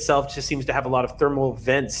planet itself just seems to have a lot of thermal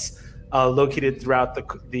vents located throughout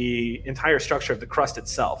the entire structure of the crust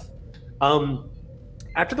itself.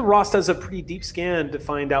 After the Ross does a pretty deep scan to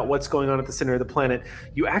find out what's going on at the center of the planet,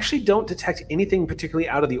 you actually don't detect anything particularly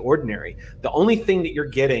out of the ordinary. The only thing that you're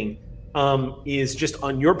getting is just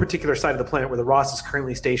on your particular side of the planet where the Ross is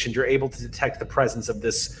currently stationed, you're able to detect the presence of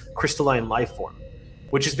this crystalline life form,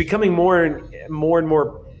 which is becoming more and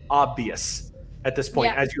more obvious at this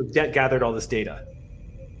point as you've gathered all this data.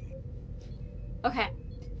 Okay,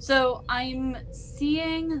 so I'm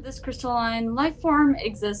seeing this crystalline life form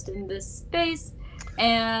exist in this space,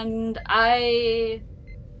 and I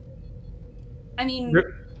mean...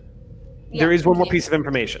 There is one more piece of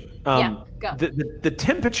information. Go. The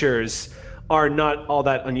temperatures are not all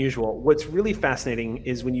that unusual. What's really fascinating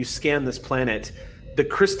is when you scan this planet, the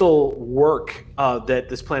crystal work that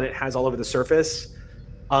this planet has all over the surface,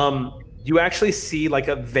 you actually see like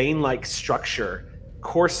a vein-like structure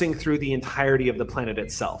coursing through the entirety of the planet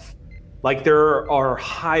itself. Like there are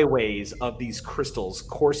highways of these crystals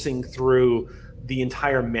coursing through the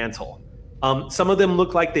entire mantle. Some of them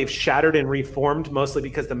look like they've shattered and reformed, mostly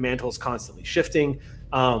because the mantle is constantly shifting.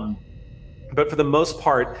 But for the most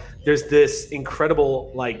part, there's this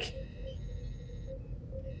incredible, like,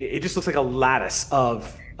 it just looks like a lattice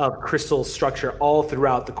of crystal structure all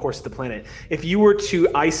throughout the course of the planet. If you were to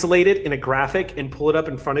isolate it in a graphic and pull it up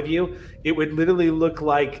in front of you, it would literally look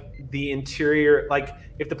like the interior, like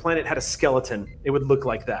if the planet had a skeleton, it would look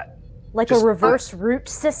like that. Like just a reverse root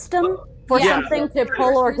system? For something to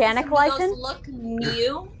pull organic life in? Look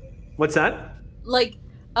new. What's that? Like,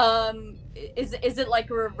 is it like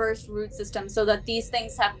a reverse root system so that these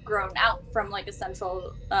things have grown out from like a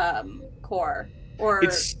central core? Or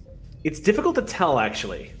it's difficult to tell,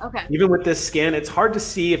 actually. Okay. Even with this scan, it's hard to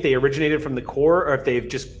see if they originated from the core or if they've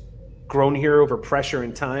just grown here over pressure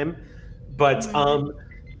and time. But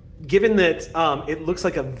given that it looks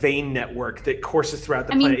like a vein network that courses throughout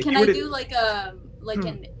the planet. Can I do like a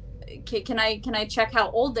can I check how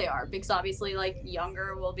old they are? Because obviously, like,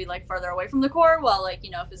 younger will be like further away from the core, while like,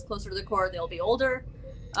 if it's closer to the core, they'll be older.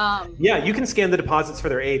 Yeah, you can scan the deposits for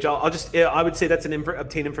their age. I would say that's an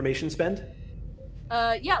obtain information spend.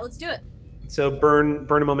 Yeah, let's do it. So burn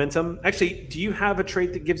a momentum. Actually, do you have a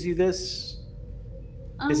trait that gives you this?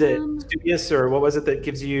 Is it studious, or what was it that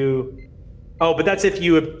gives you? Oh, but that's if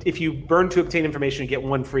you burn to obtain information and get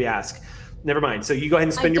 1 free ask. Never mind. So you go ahead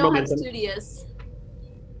and spend your momentum. I don't have studious.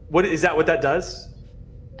 What is that? What that does?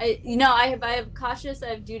 I have cautious, I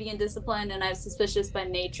have duty and discipline, and I have suspicious by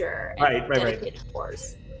nature. And dedicated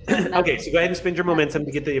force. Okay, so go ahead and spend your momentum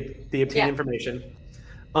to get the obtained information.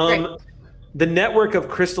 Great. The network of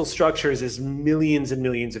crystal structures is millions and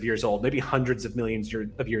millions of years old, maybe hundreds of millions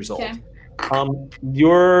of years old.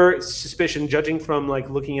 Your suspicion, judging from like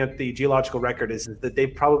looking at the geological record, is that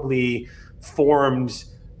they've probably formed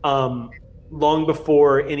long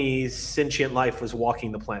before any sentient life was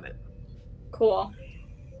walking the planet. Cool.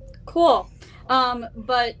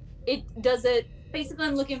 But basically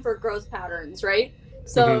I'm looking for growth patterns, right?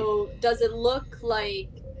 So does it look like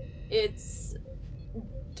it's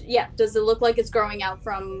growing out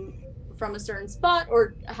from from a certain spot,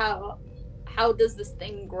 or how does this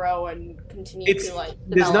thing grow and continue to like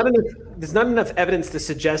develop? There's not enough evidence to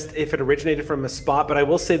suggest if it originated from a spot, but I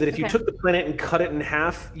will say that if you took the planet and cut it in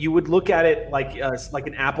half, you would look at it like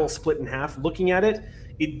an apple split in half. Looking at it,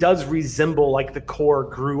 it does resemble like the core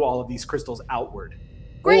grew all of these crystals outward.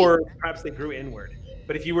 Great. Or perhaps they grew inward.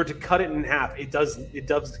 But if you were to cut it in half, it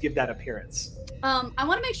does give that appearance. I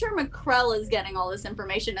want to make sure Makrell is getting all this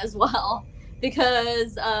information as well,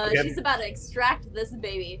 because she's about to extract this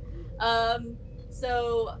baby.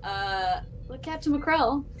 So Captain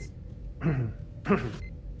Makrell.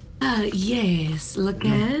 Yes, look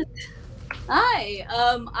at. Hi.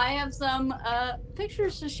 I have some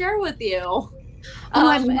pictures to share with you. And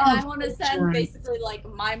I want to send basically like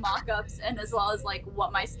my mock-ups and as well as like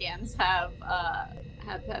what my scans have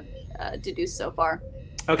deduced so far.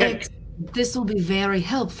 Okay. This will be very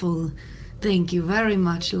helpful. Thank you very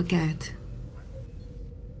much, look at.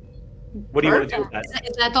 What do you want to do with that?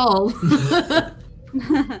 Is that all?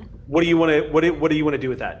 What do you want to do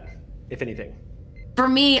with that, if anything? For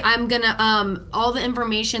me, I'm gonna all the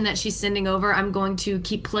information that she's sending over, I'm going to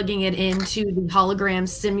keep plugging it into the hologram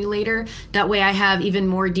simulator. That way I have even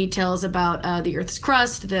more details about the Earth's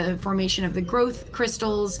crust, the formation of the growth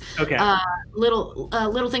crystals, little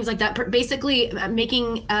things like that. Basically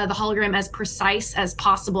making the hologram as precise as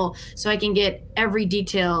possible so I can get every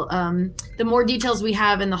detail. The more details we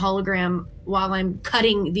have in the hologram while I'm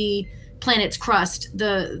cutting the planet's crust,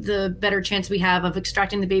 the better chance we have of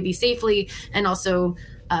extracting the baby safely and also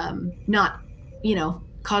not,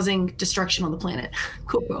 causing destruction on the planet.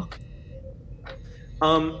 Cool.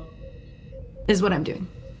 Is what I'm doing.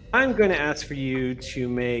 I'm going to ask for you to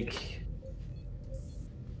make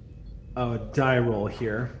a die roll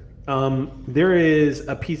here. There is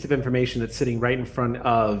a piece of information that's sitting right in front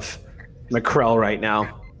of Makrell right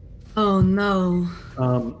now. Oh no.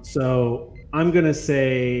 So I'm going to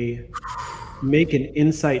say make an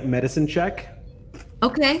insight medicine check.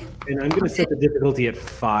 Okay. And I'm going to set the difficulty at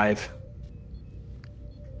 5.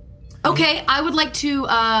 Okay, I would like to,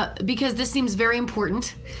 because this seems very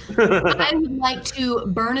important, I would like to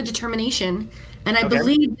burn a determination, and I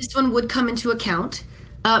believe this one would come into account.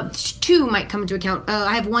 2 might come into account.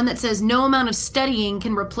 I have one that says no amount of studying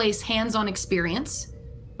can replace hands-on experience,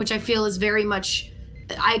 which I feel is very much,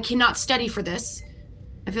 I cannot study for this.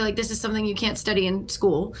 I feel like this is something you can't study in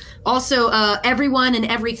school. Also, everyone and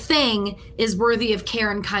everything is worthy of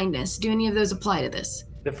care and kindness. Do any of those apply to this?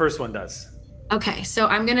 The first one does. Okay, so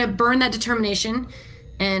I'm going to burn that determination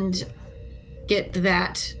and get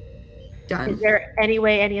that done. Is there any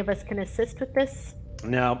way any of us can assist with this?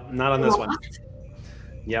 No, not on this one.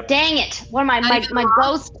 Yep. Dang it! What am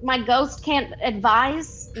my ghost can't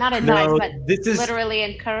advise? Not advise, but literally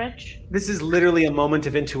encourage. This is literally a moment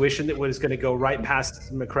of intuition that was going to go right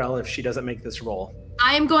past Makrell if she doesn't make this roll.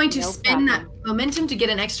 I am going to spend that momentum to get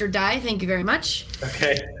an extra die. Thank you very much.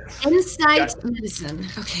 Okay. Insight medicine.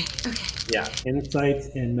 Okay. Yeah, insight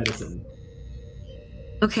and medicine.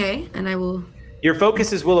 Okay, and I will... Your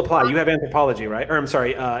focuses will apply. You have anthropology, right? Or I'm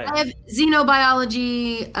sorry. I have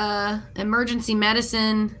xenobiology, emergency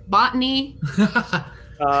medicine, botany.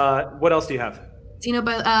 What else do you have?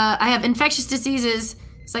 I have infectious diseases,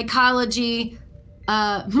 psychology,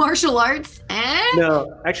 martial arts, and...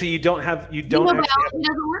 No, actually, you don't have... Xenobiology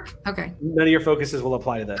doesn't work? Okay. None of your focuses will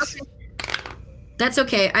apply to this. Okay. That's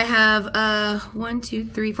okay. I have 1, 2,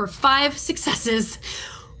 3, 4, 5 successes.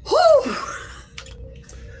 Whew!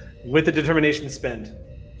 With the determination spend.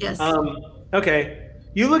 Yes. Okay.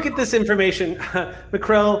 You look at this information,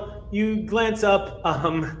 Makrell, you glance up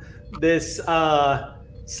this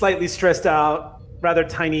slightly stressed out, rather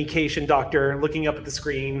tiny Cation doctor looking up at the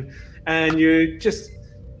screen, and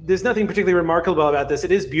there's nothing particularly remarkable about this.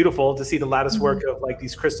 It is beautiful to see the lattice work of like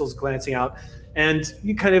these crystals glancing out, and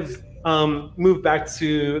you kind of move back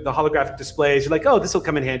to the holographic displays. You're like, oh, this will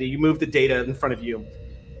come in handy. You move the data in front of you,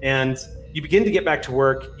 and you begin to get back to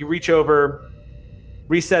work. You reach over,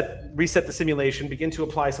 reset the simulation, begin to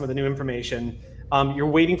apply some of the new information. You're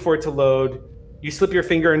waiting for it to load. You slip your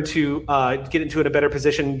finger into, get into a better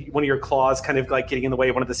position, one of your claws kind of like getting in the way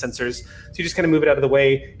of one of the sensors. So you just kind of move it out of the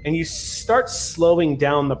way, and you start slowing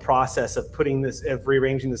down the process of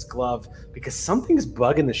rearranging this glove because something's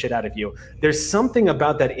bugging the shit out of you. There's something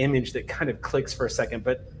about that image that kind of clicks for a second,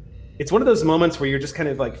 but it's one of those moments where you're just kind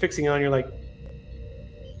of like fixing it on, you're like,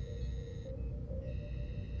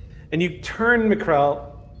 and you turn,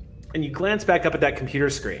 Makrell, and you glance back up at that computer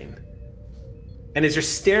screen. And as you're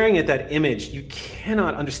staring at that image, you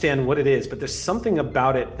cannot understand what it is, but there's something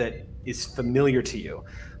about it that is familiar to you.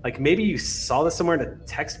 Like maybe you saw this somewhere in a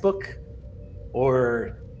textbook,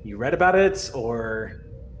 or you read about it, or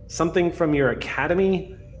something from your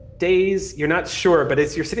academy days. You're not sure, but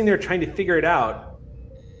as you're sitting there trying to figure it out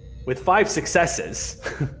with 5 successes,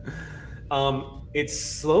 it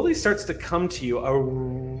slowly starts to come to you, a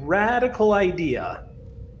radical idea.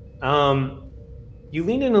 You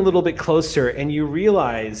lean in a little bit closer and you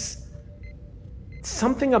realize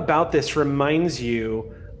something about this reminds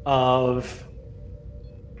you of,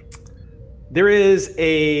 there is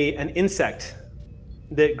an insect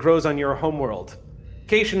that grows on your homeworld.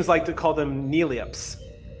 Caitians like to call them Neeliops,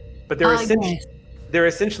 but they're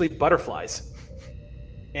essentially butterflies.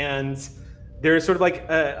 And they're sort of like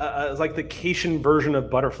the Caitian version of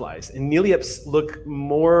butterflies. And Neeliops look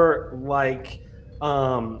more like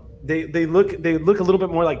they look a little bit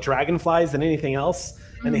more like dragonflies than anything else.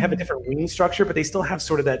 And they have a different wing structure, but they still have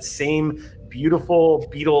sort of that same beautiful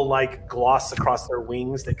beetle-like gloss across their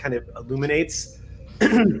wings that kind of illuminates.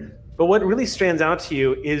 But what really stands out to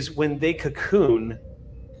you is when they cocoon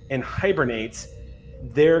and hibernate,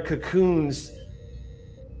 their cocoons,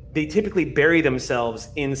 they typically bury themselves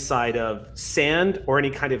inside of sand or any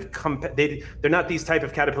kind of they're not these type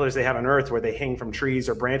of caterpillars they have on Earth where they hang from trees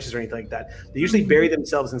or branches or anything like that. They usually bury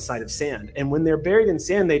themselves inside of sand. And when they're buried in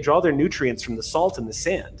sand, they draw their nutrients from the salt in the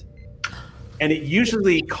sand. And it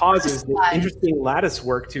usually causes this interesting lattice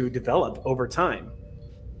work to develop over time.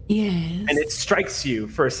 Yes. And it strikes you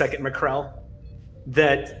for a second, Makrell,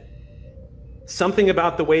 that something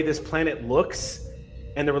about the way this planet looks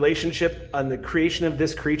and the relationship and the creation of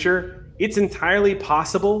this creature, it's entirely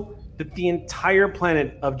possible that the entire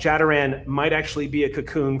planet of Jadaran might actually be a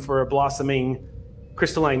cocoon for a blossoming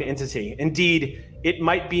crystalline entity. Indeed, it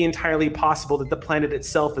might be entirely possible that the planet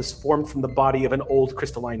itself is formed from the body of an old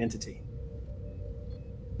crystalline entity.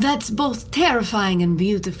 That's both terrifying and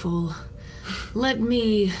beautiful. Let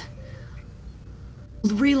me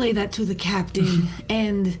relay that to the captain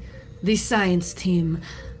and the science team.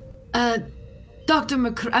 Dr.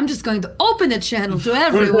 McCr- I'm just going to open a channel to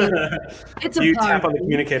everyone. It's a You tap on the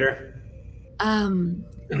communicator.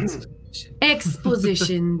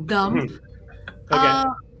 Exposition dump. Okay.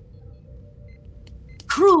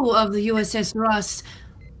 Crew of the USS Ross,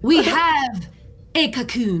 we have a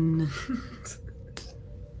cocoon.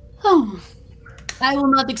 Oh, I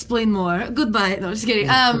will not explain more. Goodbye. No, just kidding.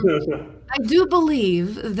 I do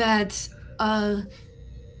believe that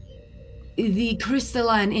the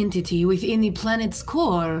crystalline entity within the planet's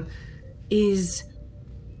core is...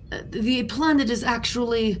 the planet is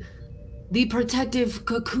actually the protective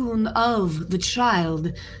cocoon of the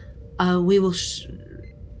child. We will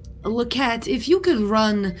look at if you could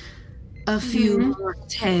run a few more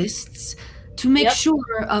tests to make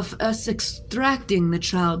sure of us extracting the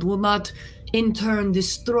child will not in turn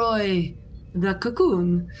destroy the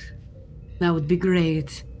cocoon. That would be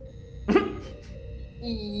great.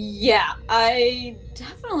 Yeah, I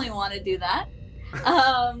definitely want to do that.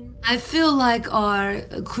 I feel like our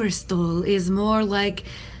crystal is more like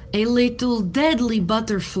a little deadly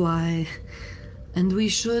butterfly, and we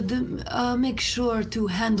should make sure to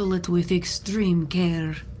handle it with extreme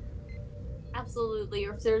care. Absolutely,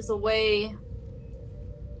 or if there's a way...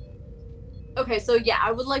 Okay, so yeah,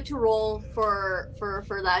 I would like to roll for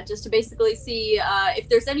that, just to basically see if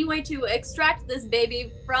there's any way to extract this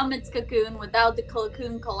baby from its cocoon without the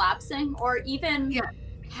cocoon collapsing, or even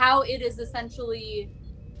how it is essentially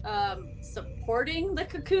supporting the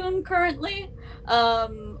cocoon currently,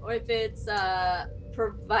 or if it's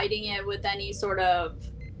providing it with any sort of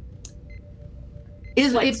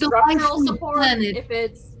structural support, if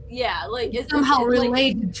it's is somehow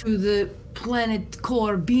related to the planet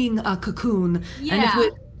core being a cocoon, and if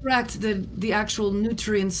we extract the actual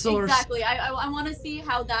nutrient source. Exactly. I want to see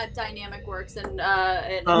how that dynamic works and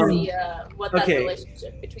see what that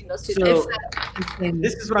relationship between those two things.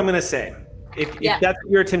 This is what I'm going to say. If that's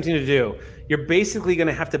what you're attempting to do, you're basically going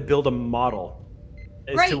to have to build a model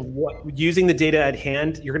as to what, using the data at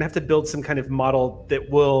hand. You're going to have to build some kind of model that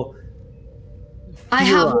will. I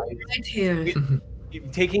have it right here.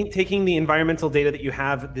 Taking the environmental data that you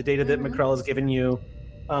have, the data that Makrell has given you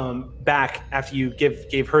back after you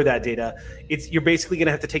gave her that data, you're basically going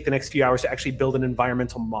to have to take the next few hours to actually build an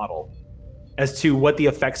environmental model as to what the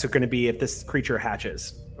effects are going to be if this creature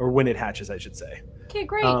hatches, or when it hatches, I should say. Okay,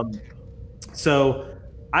 great. So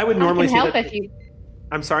I would normally say help if you.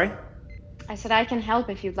 I'm sorry? I said I can help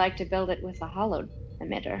if you'd like to build it with a hollow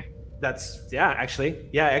emitter. Actually,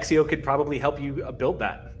 Exio could probably help you build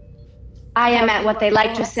that. I am at what they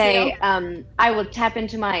like to say, I will tap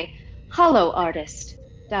into my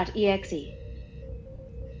hollowartist.exe.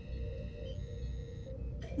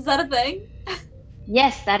 Is that a thing?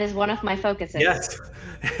 Yes, that is one of my focuses. Yes,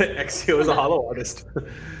 Exio is a hollow artist.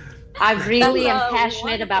 I really That's, am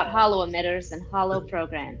passionate about wonderful. hollow emitters and hollow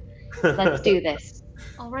program. Let's do this.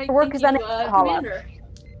 All right, Work thank is you, done at Hollow.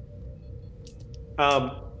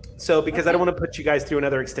 Commander. So because I don't want to put you guys through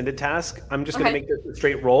another extended task, I'm just going to Okay. make this a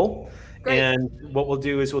straight roll. Great. And what we'll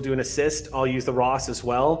do is we'll do an assist. I'll use the Ross as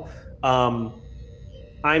well.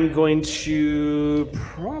 I'm going to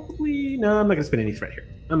I'm not going to spend any threat here.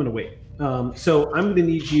 I'm going to wait. So I'm going to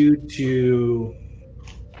need you to,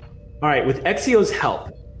 all right, with Exio's help.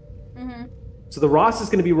 Mm-hmm. So the Ross is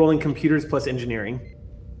going to be rolling computers plus engineering.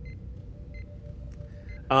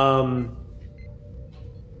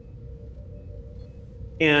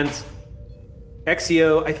 And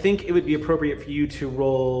Exio, I think it would be appropriate for you to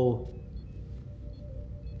roll.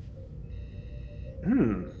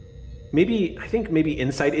 Maybe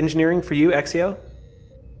insight engineering for you, Exio.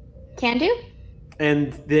 Can do.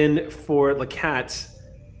 And then for Lacat,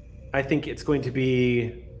 I think it's going to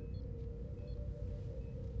be.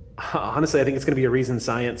 Honestly, I think it's going to be a reason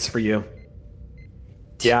science for you.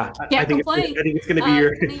 Yeah, I think it's going to be Can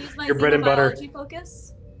I use my your bread and butter. xenobiology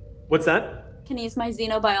focus? What's that? Can I use my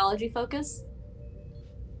xenobiology focus?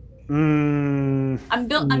 Mm,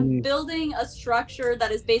 I'm building a structure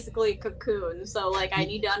that is basically a cocoon, so like I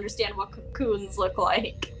need to understand what cocoons look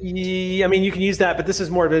like. yeah, I mean, you can use that, but this is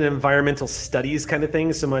more of an environmental studies kind of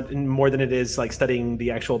thing, so much more than it is like studying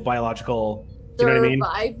the actual biological. You know what I mean?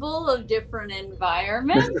 Survival of different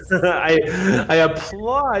environments. I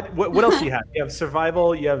applaud. What else do you have? You have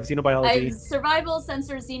survival. You have I xenobiology. have survival,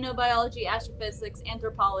 sensors, xenobiology, astrophysics,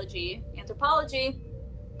 anthropology,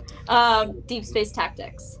 deep space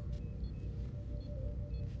tactics.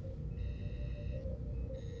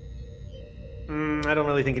 I don't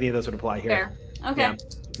really think any of those would apply here. Fair. Okay. Yeah.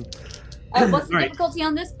 What's the All right. difficulty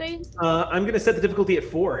on this base? I'm going to set the difficulty at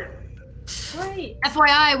 4. Great.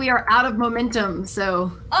 FYI, we are out of momentum, so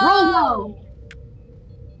roll Oh!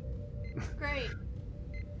 low. Great.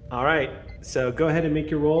 All right. So go ahead and make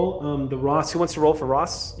your roll. The Ross. Who wants to roll for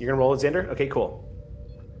Ross? You're going to roll with Xander? Okay, cool.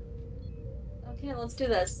 Okay, let's do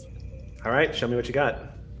this. All right. Show me what you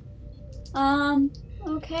got.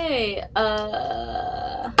 Okay.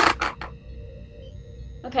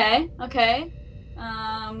 Okay.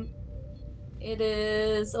 It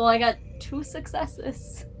is. Well, I got 2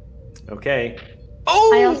 successes. Okay.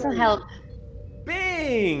 Oh! I also help.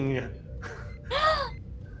 Bing!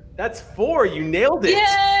 That's 4. You nailed it.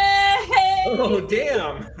 Yay! Oh,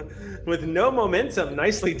 damn. With no momentum.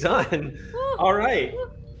 Nicely done. All right.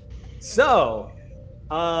 So,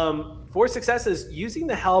 4 successes using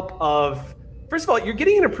the help of, first of all, you're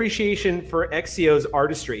getting an appreciation for Exio's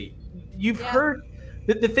artistry. You've heard,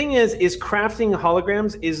 the thing is crafting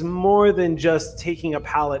holograms is more than just taking a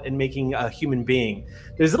palette and making a human being.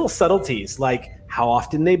 There's little subtleties like how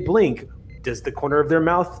often they blink. Does the corner of their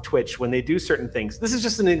mouth twitch when they do certain things? This is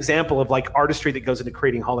just an example of like artistry that goes into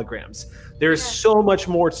creating holograms. There's so much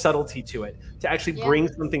more subtlety to it to actually bring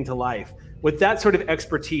something to life. With that sort of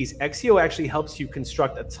expertise, Exio actually helps you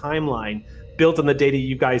construct a timeline built on the data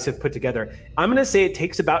you guys have put together. I'm going to say it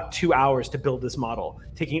takes about 2 hours to build this model,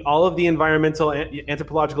 taking all of the environmental and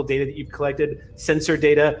anthropological data that you've collected, sensor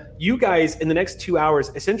data. You guys, in the next 2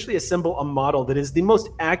 hours, essentially assemble a model that is the most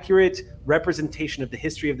accurate representation of the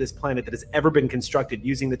history of this planet that has ever been constructed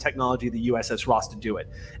using the technology of the USS Ross to do it.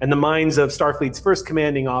 And the minds of Starfleet's first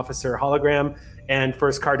commanding officer, hologram, and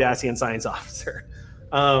first Cardassian science officer.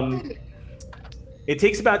 It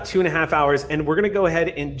takes about 2.5 hours, and we're going to go ahead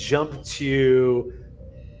and jump to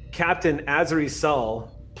Captain Azari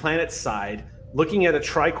Sull, planet's side, looking at a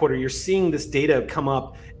tricorder. You're seeing this data come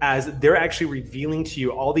up as they're actually revealing to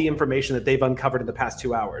you all the information that they've uncovered in the past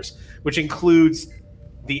 2 hours, which includes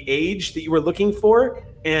the age that you were looking for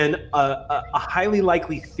and a highly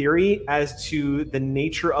likely theory as to the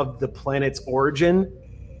nature of the planet's origin,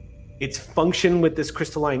 its function with this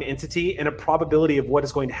crystalline entity, and a probability of what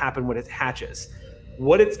is going to happen when it hatches.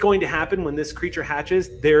 What it's going to happen when this creature hatches,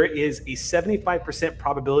 there is a 75%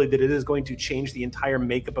 probability that it is going to change the entire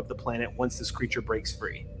makeup of the planet once this creature breaks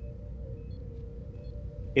free.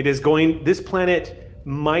 This planet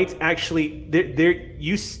might actually,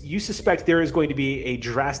 you suspect there is going to be a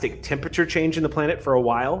drastic temperature change in the planet for a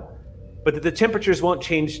while, but that the temperatures won't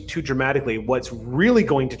change too dramatically. What's really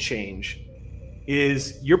going to change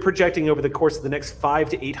is you're projecting over the course of the next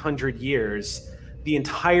 500 to 800 years, the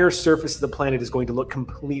entire surface of the planet is going to look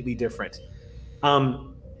completely different.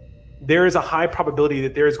 There is a high probability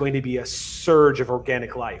that there is going to be a surge of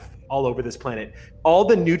organic life all over this planet. All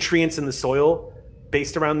the nutrients in the soil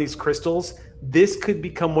based around these crystals, this could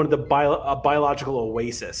become one of the biological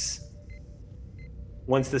oasis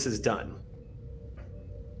once this is done.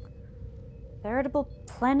 Veritable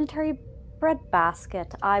planetary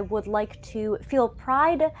breadbasket. I would like to feel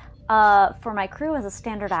pride for my crew as a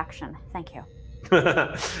standard action. Thank you.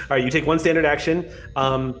 All right, you take one standard action.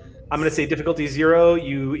 I'm going to say difficulty 0.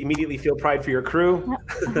 You immediately feel pride for your crew.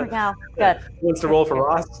 Yep. There we go. Good. Who wants to roll for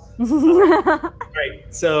Ross? All right,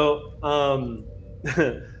 so,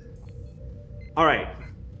 all right.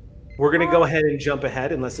 We're going to go ahead and jump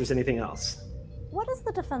ahead unless there's anything else. What has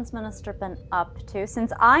the defense minister been up to?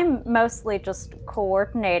 Since I'm mostly just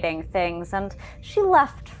coordinating things, and she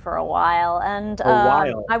left for a while, and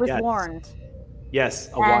I was warned. Yes,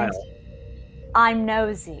 a while. I'm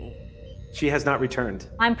nosy. She has not returned.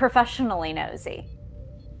 I'm professionally nosy.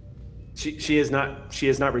 She has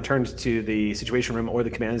not returned to the Situation Room or the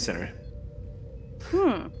command center.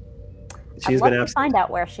 She's been absent. To find out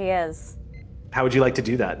where she is. How would you like to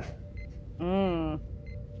do that?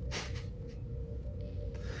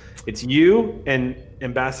 It's you and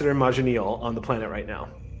Ambassador Majaniel on the planet right now.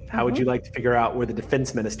 How would you like to figure out where the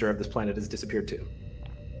defense minister of this planet has disappeared to?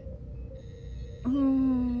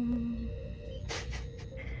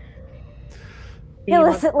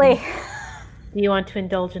 Illicitly. Do you want to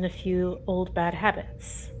indulge in a few old bad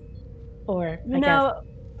habits? Or, No,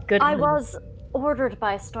 good I ones? was ordered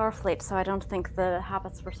by Starfleet, so I don't think the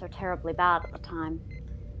habits were so terribly bad at the time.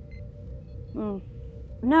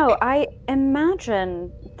 No, I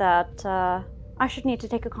imagine that I should need to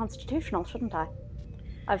take a constitutional, shouldn't I?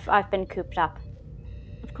 I've been cooped up.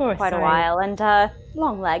 Of course. Quite a while, and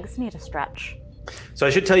long legs need a stretch. So I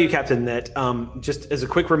should tell you, Captain, that just as a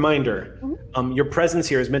quick reminder, your presence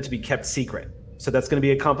here is meant to be kept secret. So that's going to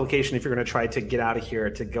be a complication if you're going to try to get out of here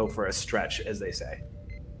to go for a stretch, as they say.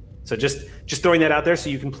 So just throwing that out there so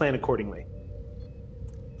you can plan accordingly.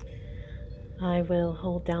 I will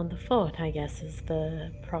hold down the fort, I guess, is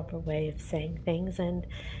the proper way of saying things, and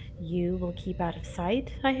you will keep out of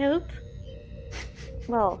sight, I hope?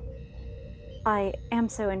 Well, I am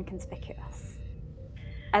so inconspicuous.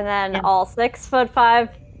 And then all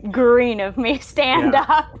 6'5" green of me stand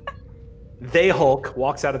up. They Hulk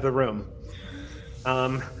walks out of the room.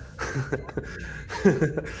 Eric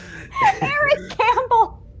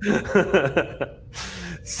Campbell.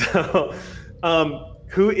 So,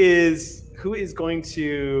 who is going?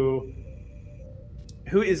 So,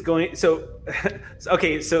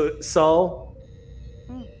 okay. So, Saul,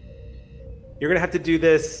 you're gonna have to do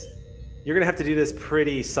this. You're gonna have to do this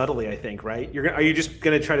pretty subtly, I think, right? Are you just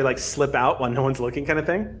gonna try to like slip out while no one's looking, kind of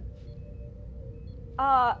thing?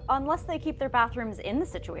 Unless they keep their bathrooms in the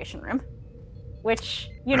Situation Room, which,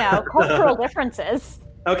 cultural differences.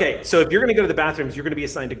 Okay, so if you're gonna go to the bathrooms, you're gonna be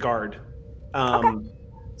assigned a guard.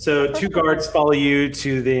 So 2 guards follow you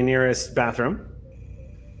to the nearest bathroom.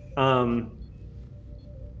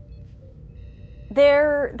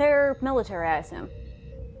 They're military, I assume.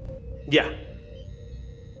 Yeah.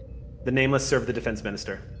 The nameless serve the defense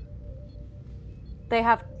minister. They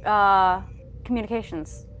have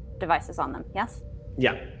communications devices on them, yes?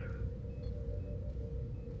 Yeah.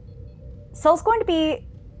 Saul's going to be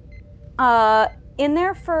in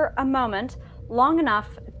there for a moment, long enough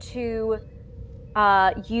to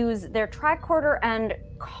use their tricorder and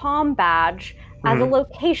comm badge as a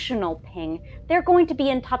locational ping. They're going to be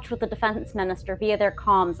in touch with the defense minister via their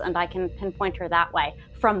comms, and I can pinpoint her that way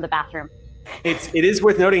from the bathroom. It is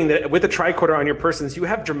worth noting that with a tricorder on your persons, you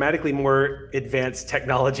have dramatically more advanced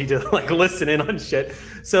technology to like listen in on shit.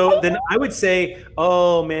 So then I would say,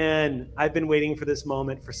 oh man, I've been waiting for this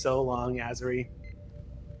moment for so long, Azuri.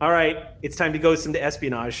 All right, it's time to go to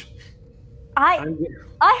espionage. I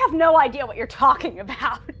have no idea what you're talking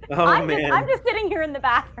about. Oh, I'm just sitting here in the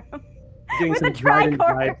bathroom. With a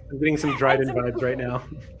tricorder. I'm getting some Dryden vibes right now.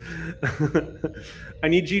 I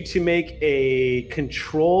need you to make a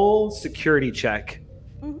control security check.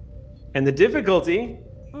 And the difficulty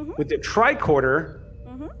with the tricorder,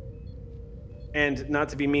 and not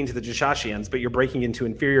to be mean to the Jashashians, but you're breaking into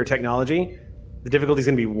inferior technology, the difficulty is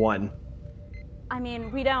going to be 1. I mean,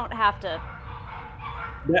 we don't have to...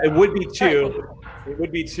 Yeah, it would be 2. It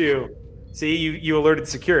would be 2. See, you alerted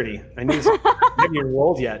security. I knew you hadn't even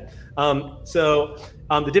rolled yet. So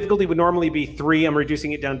the difficulty would normally be 3. I'm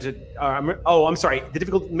reducing it down to. I'm sorry.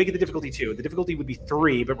 Make it the difficulty 2. The difficulty would be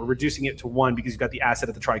 3, but we're reducing it to 1 because you've got the asset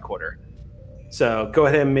of the tricorder. So go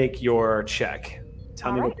ahead and make your check.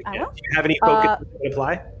 Tell me what to get. Do you have any focus to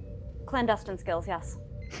apply? Clandestine skills, yes.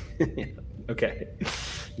 Okay.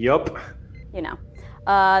 Yup.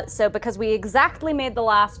 So because we exactly made the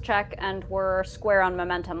last check and were square on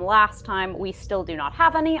momentum last time, we still do not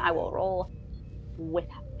have any. I will roll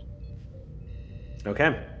without.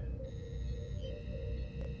 Okay.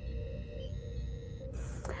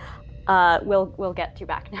 We'll get you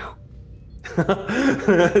back now.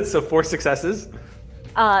 So 4 successes?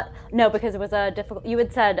 No, because it was a difficult. You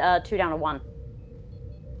had said 2 down to 1.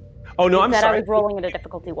 Oh no, I'm sorry. I was rolling at a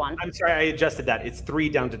difficulty 1. I'm sorry, I adjusted that. It's 3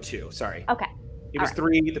 down to 2. Sorry. Okay. It was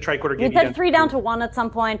 3. The tricorder gave you said 3 down to 1 at some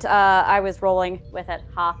point. I was rolling with it.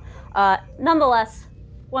 Nonetheless,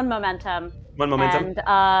 1 momentum. 1 momentum.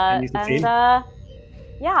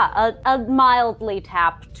 Yeah, a mildly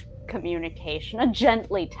tapped communication, a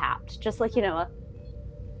gently tapped, just like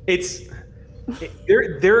It's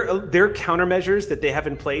their countermeasures that they have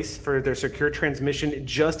in place for their secure transmission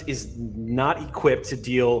just is not equipped to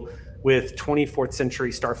deal with 24th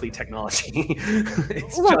century Starfleet technology.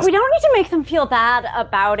 Look, we don't need to make them feel bad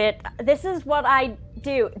about it. This is what I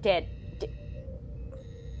did.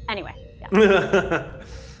 Anyway, yeah.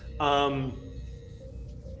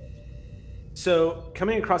 So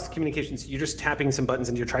coming across the communications, you're just tapping some buttons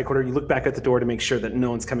into your tricorder. You look back at the door to make sure that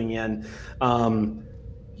no one's coming in.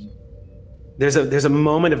 There's a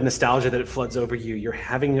moment of nostalgia that it floods over you. You're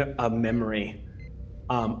having a memory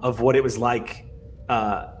of what it was like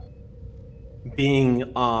being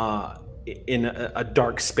in a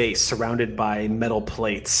dark space surrounded by metal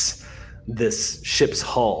plates, this ship's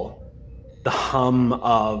hull, the hum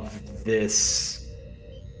of this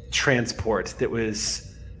transport that was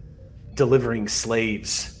delivering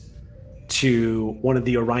slaves to one of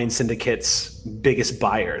the Orion Syndicate's biggest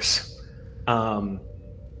buyers.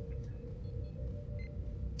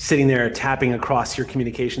 Sitting there tapping across your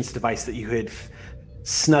communications device that you had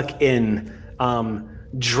snuck in,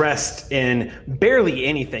 dressed in barely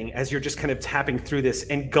anything as you're just kind of tapping through this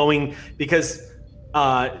and going, because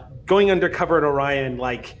going undercover at Orion,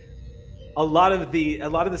 like a lot of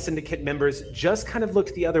the Syndicate members just kind of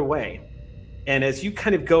looked the other way. And as you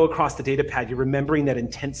kind of go across the data pad, you're remembering that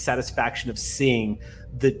intense satisfaction of seeing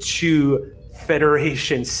the 2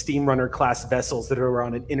 Federation Steamrunner class vessels that are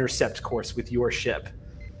on an intercept course with your ship.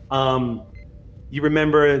 You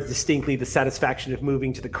remember distinctly the satisfaction of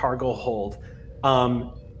moving to the cargo hold,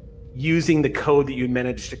 using the code that you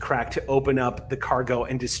managed to crack to open up the cargo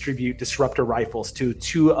and distribute disruptor rifles to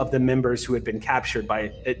 2 of the members who had been captured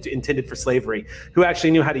intended for slavery, who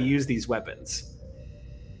actually knew how to use these weapons.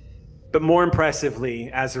 But more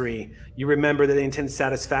impressively, Azuri, you remember the intense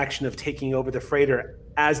satisfaction of taking over the freighter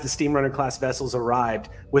as the Steamrunner class vessels arrived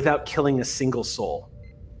without killing a single soul.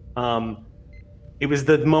 It was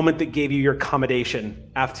the moment that gave you your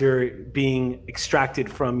accommodation after being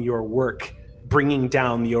extracted from your work, bringing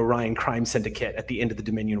down the Orion Crime Syndicate at the end of the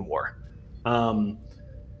Dominion War. A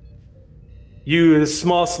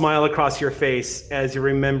small smile across your face as you're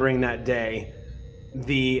remembering that day.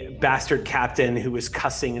 The bastard captain who was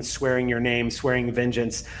cussing and swearing your name, swearing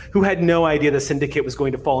vengeance, who had no idea the Syndicate was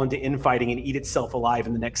going to fall into infighting and eat itself alive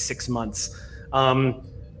in the next 6 months.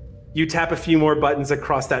 You tap a few more buttons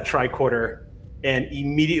across that tricorder, and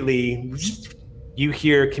immediately you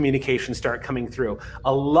hear communication start coming through.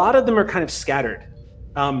 A lot of them are kind of scattered.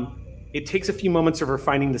 It takes a few moments of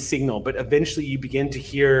refining the signal, but eventually you begin to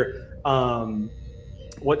hear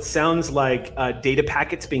what sounds like data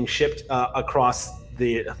packets being shipped across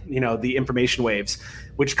the information waves,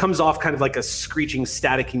 which comes off kind of like a screeching,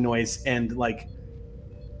 staticky noise, and like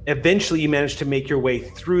eventually you manage to make your way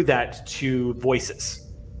through that to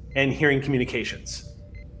voices and hearing communications.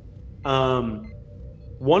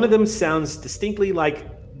 One of them sounds distinctly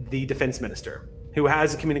like the defense minister, who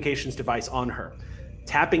has a communications device on her.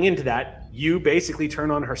 Tapping into that, you basically turn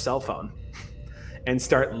on her cell phone and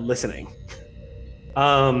start listening.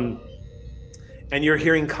 And you're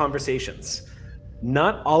hearing conversations.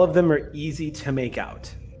 Not all of them are easy to make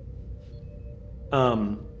out.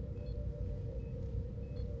 But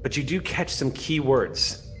you do catch some key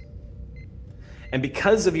words. And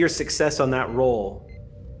because of your success on that roll,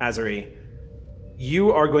 Azuri,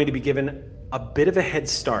 you are going to be given a bit of a head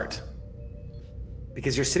start.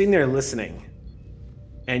 Because you're sitting there listening,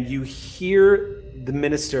 and you hear the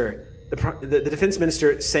minister, the defense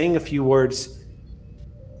minister, saying a few words,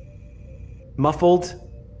 muffled,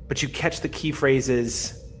 but you catch the key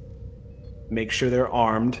phrases: make sure they're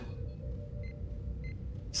armed,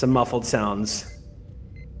 some muffled sounds,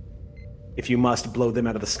 if you must, blow them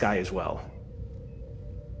out of the sky as well.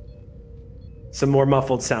 Some more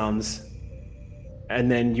muffled sounds, and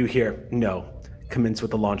then you hear, no, commence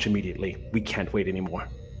with the launch immediately. We can't wait anymore.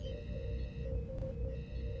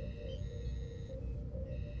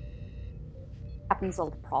 Happens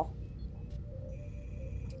to Prawl.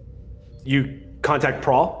 You contact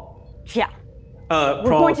Prawl? Yeah. We're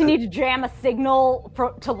going to need to jam a signal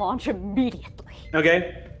to launch immediately.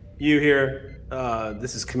 Okay. You hear,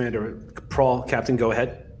 this is Commander Prawl. Captain, go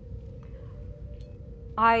ahead.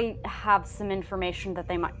 I have some information that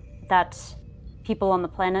people on the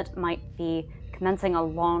planet might be commencing a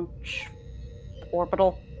launch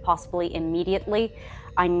orbital, possibly immediately.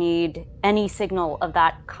 I need any signal of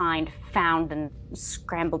that kind found and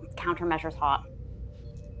scrambled countermeasures hot.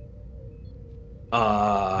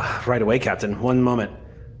 Right away, Captain. One moment.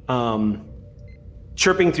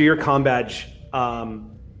 Chirping through your comm badge,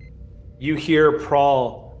 you hear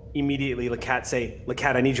Prawl immediately, Lakat say,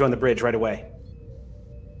 Lakat, I need you on the bridge right away.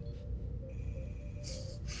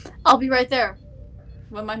 I'll be right there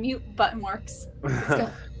when my mute button works. Let's go.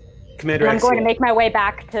 Commander I'm going to Exio. make my way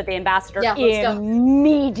back to the ambassador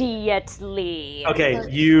immediately. Okay,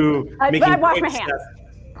 you I making wash quick my hands. steps.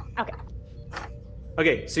 Okay.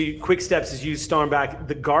 Okay, so you quick steps as you storm back.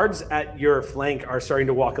 The guards at your flank are starting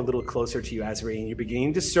to walk a little closer to you, Azri, and you're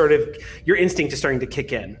beginning to your instinct is starting to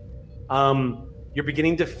kick in. You're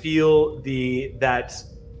beginning to feel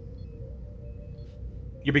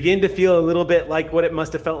you're beginning to feel a little bit like what it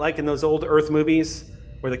must have felt like in those old Earth movies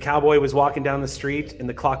where the cowboy was walking down the street and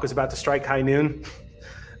the clock was about to strike high noon.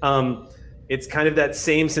 It's kind of that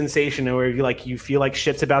same sensation where you feel like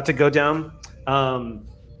shit's about to go down.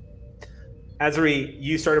 Azri,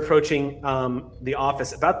 you start approaching the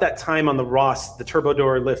office. About that time on the Ross, the turbo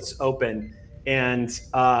door lifts open, and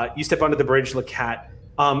you step onto the bridge, Lakat.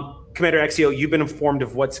 Commander Exio, you've been informed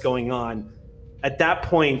of what's going on. At that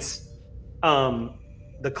point,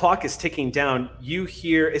 the clock is ticking down. You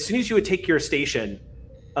hear, as soon as you would take your station,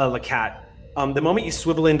 Lakat, the moment you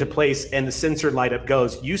swivel into place and the sensor light up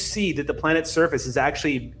goes, you see that the planet's surface is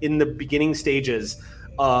actually in the beginning stages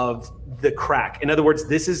of the crack. In other words,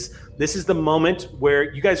 this is the moment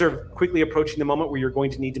where you guys are quickly approaching the moment where you're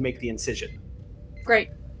going to need to make the incision.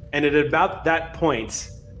 Great. And at about that point,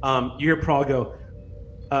 you hear Prawl go,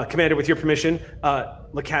 Commander, with your permission,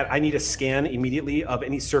 Lakat, I need a scan immediately of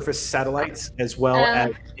any surface satellites as well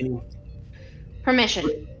as any...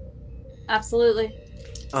 Permission. Absolutely.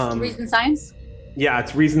 Reason science? Yeah,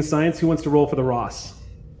 it's reason science. Who wants to roll for the Ross?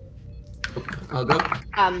 I'll go.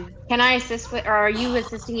 Can I assist with, or are you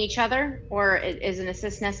assisting each other, or is an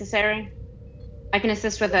assist necessary? I can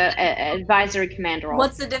assist with a advisory command roll.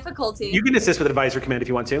 What's the difficulty? You can assist with advisory command if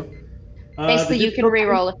you want to. Basically, you can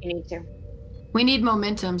re-roll if you need to. We need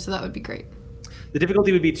momentum, so that would be great. The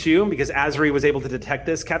difficulty would be 2 because Azri was able to detect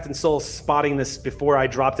this. Captain Soul's spotting this before I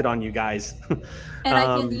dropped it on you guys. And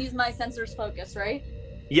I can use my sensor's focus, right?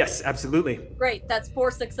 Yes, absolutely. Great, that's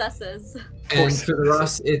 4 successes. And for the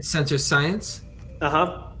Ross, it's sensor science.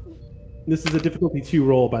 This is a difficulty 2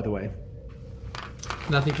 roll, by the way.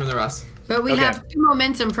 Nothing from the Ross. But we have 2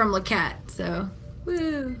 momentum from Lakat, so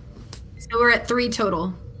woo. So we're at 3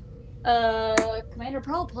 total. Commander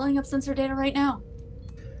Prawl pulling up sensor data right now.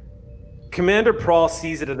 Commander Prawl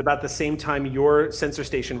sees it at about the same time your sensor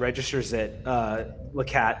station registers it,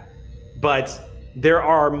 Lakat, but there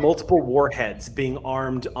are multiple warheads being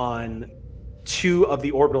armed on 2 of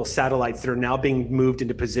the orbital satellites that are now being moved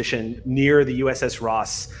into position near the USS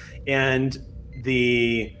Ross and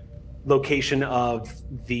the location of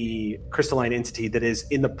the crystalline entity that is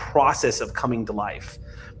in the process of coming to life.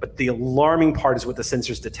 But the alarming part is what the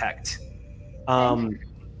sensors detect.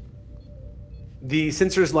 The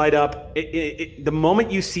sensors light up. The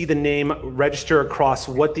moment you see the name register across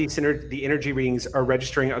what the energy readings are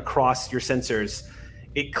registering across your sensors,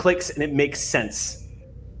 it clicks and it makes sense.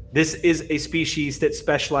 This is a species that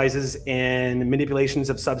specializes in manipulations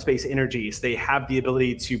of subspace energies. They have the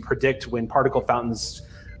ability to predict when particle fountains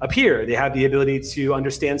appear. They have the ability to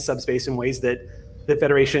understand subspace in ways that the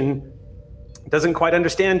Federation doesn't quite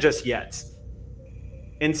understand just yet.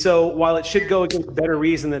 And so while it should go against better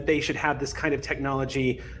reason that they should have this kind of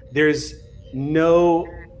technology, there's no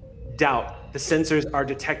doubt the sensors are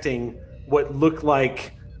detecting what look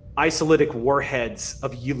like isolytic warheads,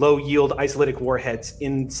 of low-yield isolytic warheads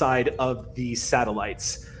inside of these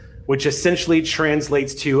satellites, which essentially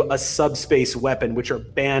translates to a subspace weapon, which are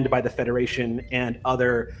banned by the Federation and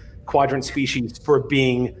other quadrant species for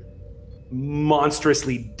being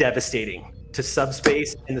monstrously devastating to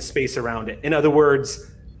subspace and the space around it. In other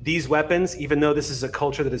words, these weapons, even though this is a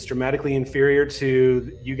culture that is dramatically inferior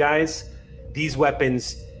to you guys, these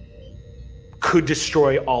weapons could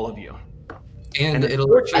destroy all of you. And it'll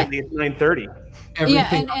unfortunately, it's 9:30.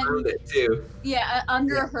 Everything around it too. Yeah,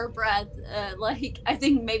 under her breath, I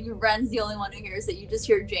think maybe Ren's the only one who hears it. You just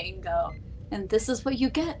hear Jane go, and this is what you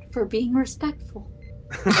get for being respectful.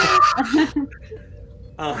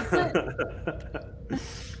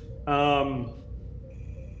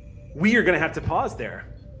 We are going to have to pause there.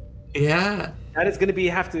 Yeah. That is going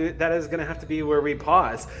to have to be where we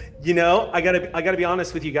pause. You know, I gotta be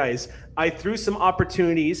honest with you guys. I threw some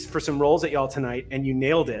opportunities for some rolls at y'all tonight, and you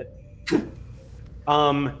nailed it.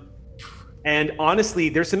 And honestly,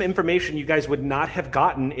 there's some information you guys would not have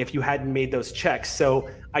gotten if you hadn't made those checks. So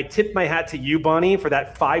I tip my hat to you, Bonnie, for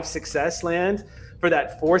that 5 success land, for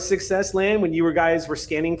that 4 success land when you guys were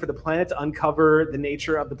scanning for the planet to uncover the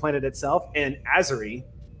nature of the planet itself. And Azuri,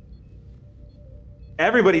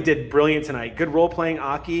 everybody did brilliant tonight. Good role playing,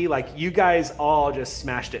 Aki. Like, you guys all just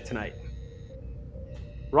smashed it tonight.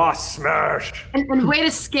 Ross smashed. And way to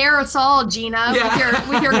scare us all, Gina,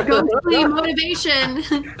 with your ghostly motivation.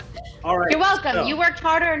 All right. You're welcome. So, You worked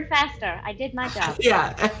harder and faster. I did my job.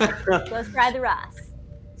 Yeah. Let's try the Ross.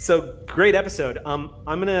 So great episode. I'm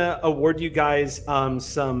gonna award you guys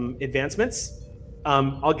some advancements.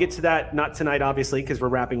 I'll get to that not tonight, obviously, because we're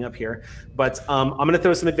wrapping up here. But I'm gonna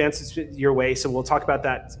throw some advances your way. So we'll talk about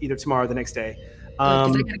that either tomorrow or the next day. I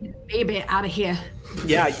gotta get the baby out of here.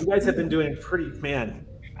 Yeah, you guys have been doing pretty, man.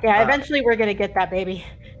 Yeah, eventually we're gonna get that baby.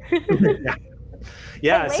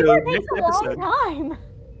 Yeah. But So labor next takes a long episode. time.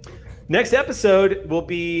 Next episode will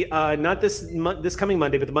be not this coming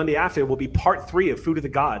Monday, but the Monday after will be part 3 of Food of the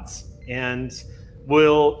Gods, and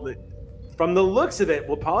from the looks of it,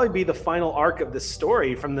 will probably be the final arc of the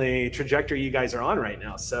story from the trajectory you guys are on right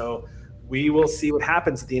now. So we will see what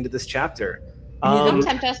happens at the end of this chapter. Don't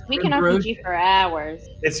tempt us. We can RPG for hours.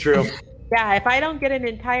 It's true. Yeah, if I don't get an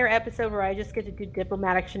entire episode where I just get to do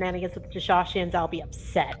diplomatic shenanigans with the Jashashians, I'll be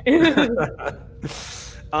upset.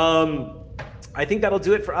 I think that'll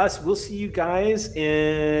do it for us. We'll see you guys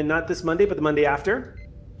in not this Monday, but the Monday after.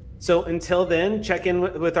 So until then, check in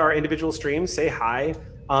with our individual streams, say hi.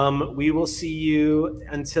 We will see you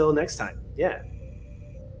until next time. Yeah.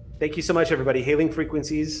 Thank you so much, everybody. Hailing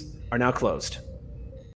frequencies are now closed.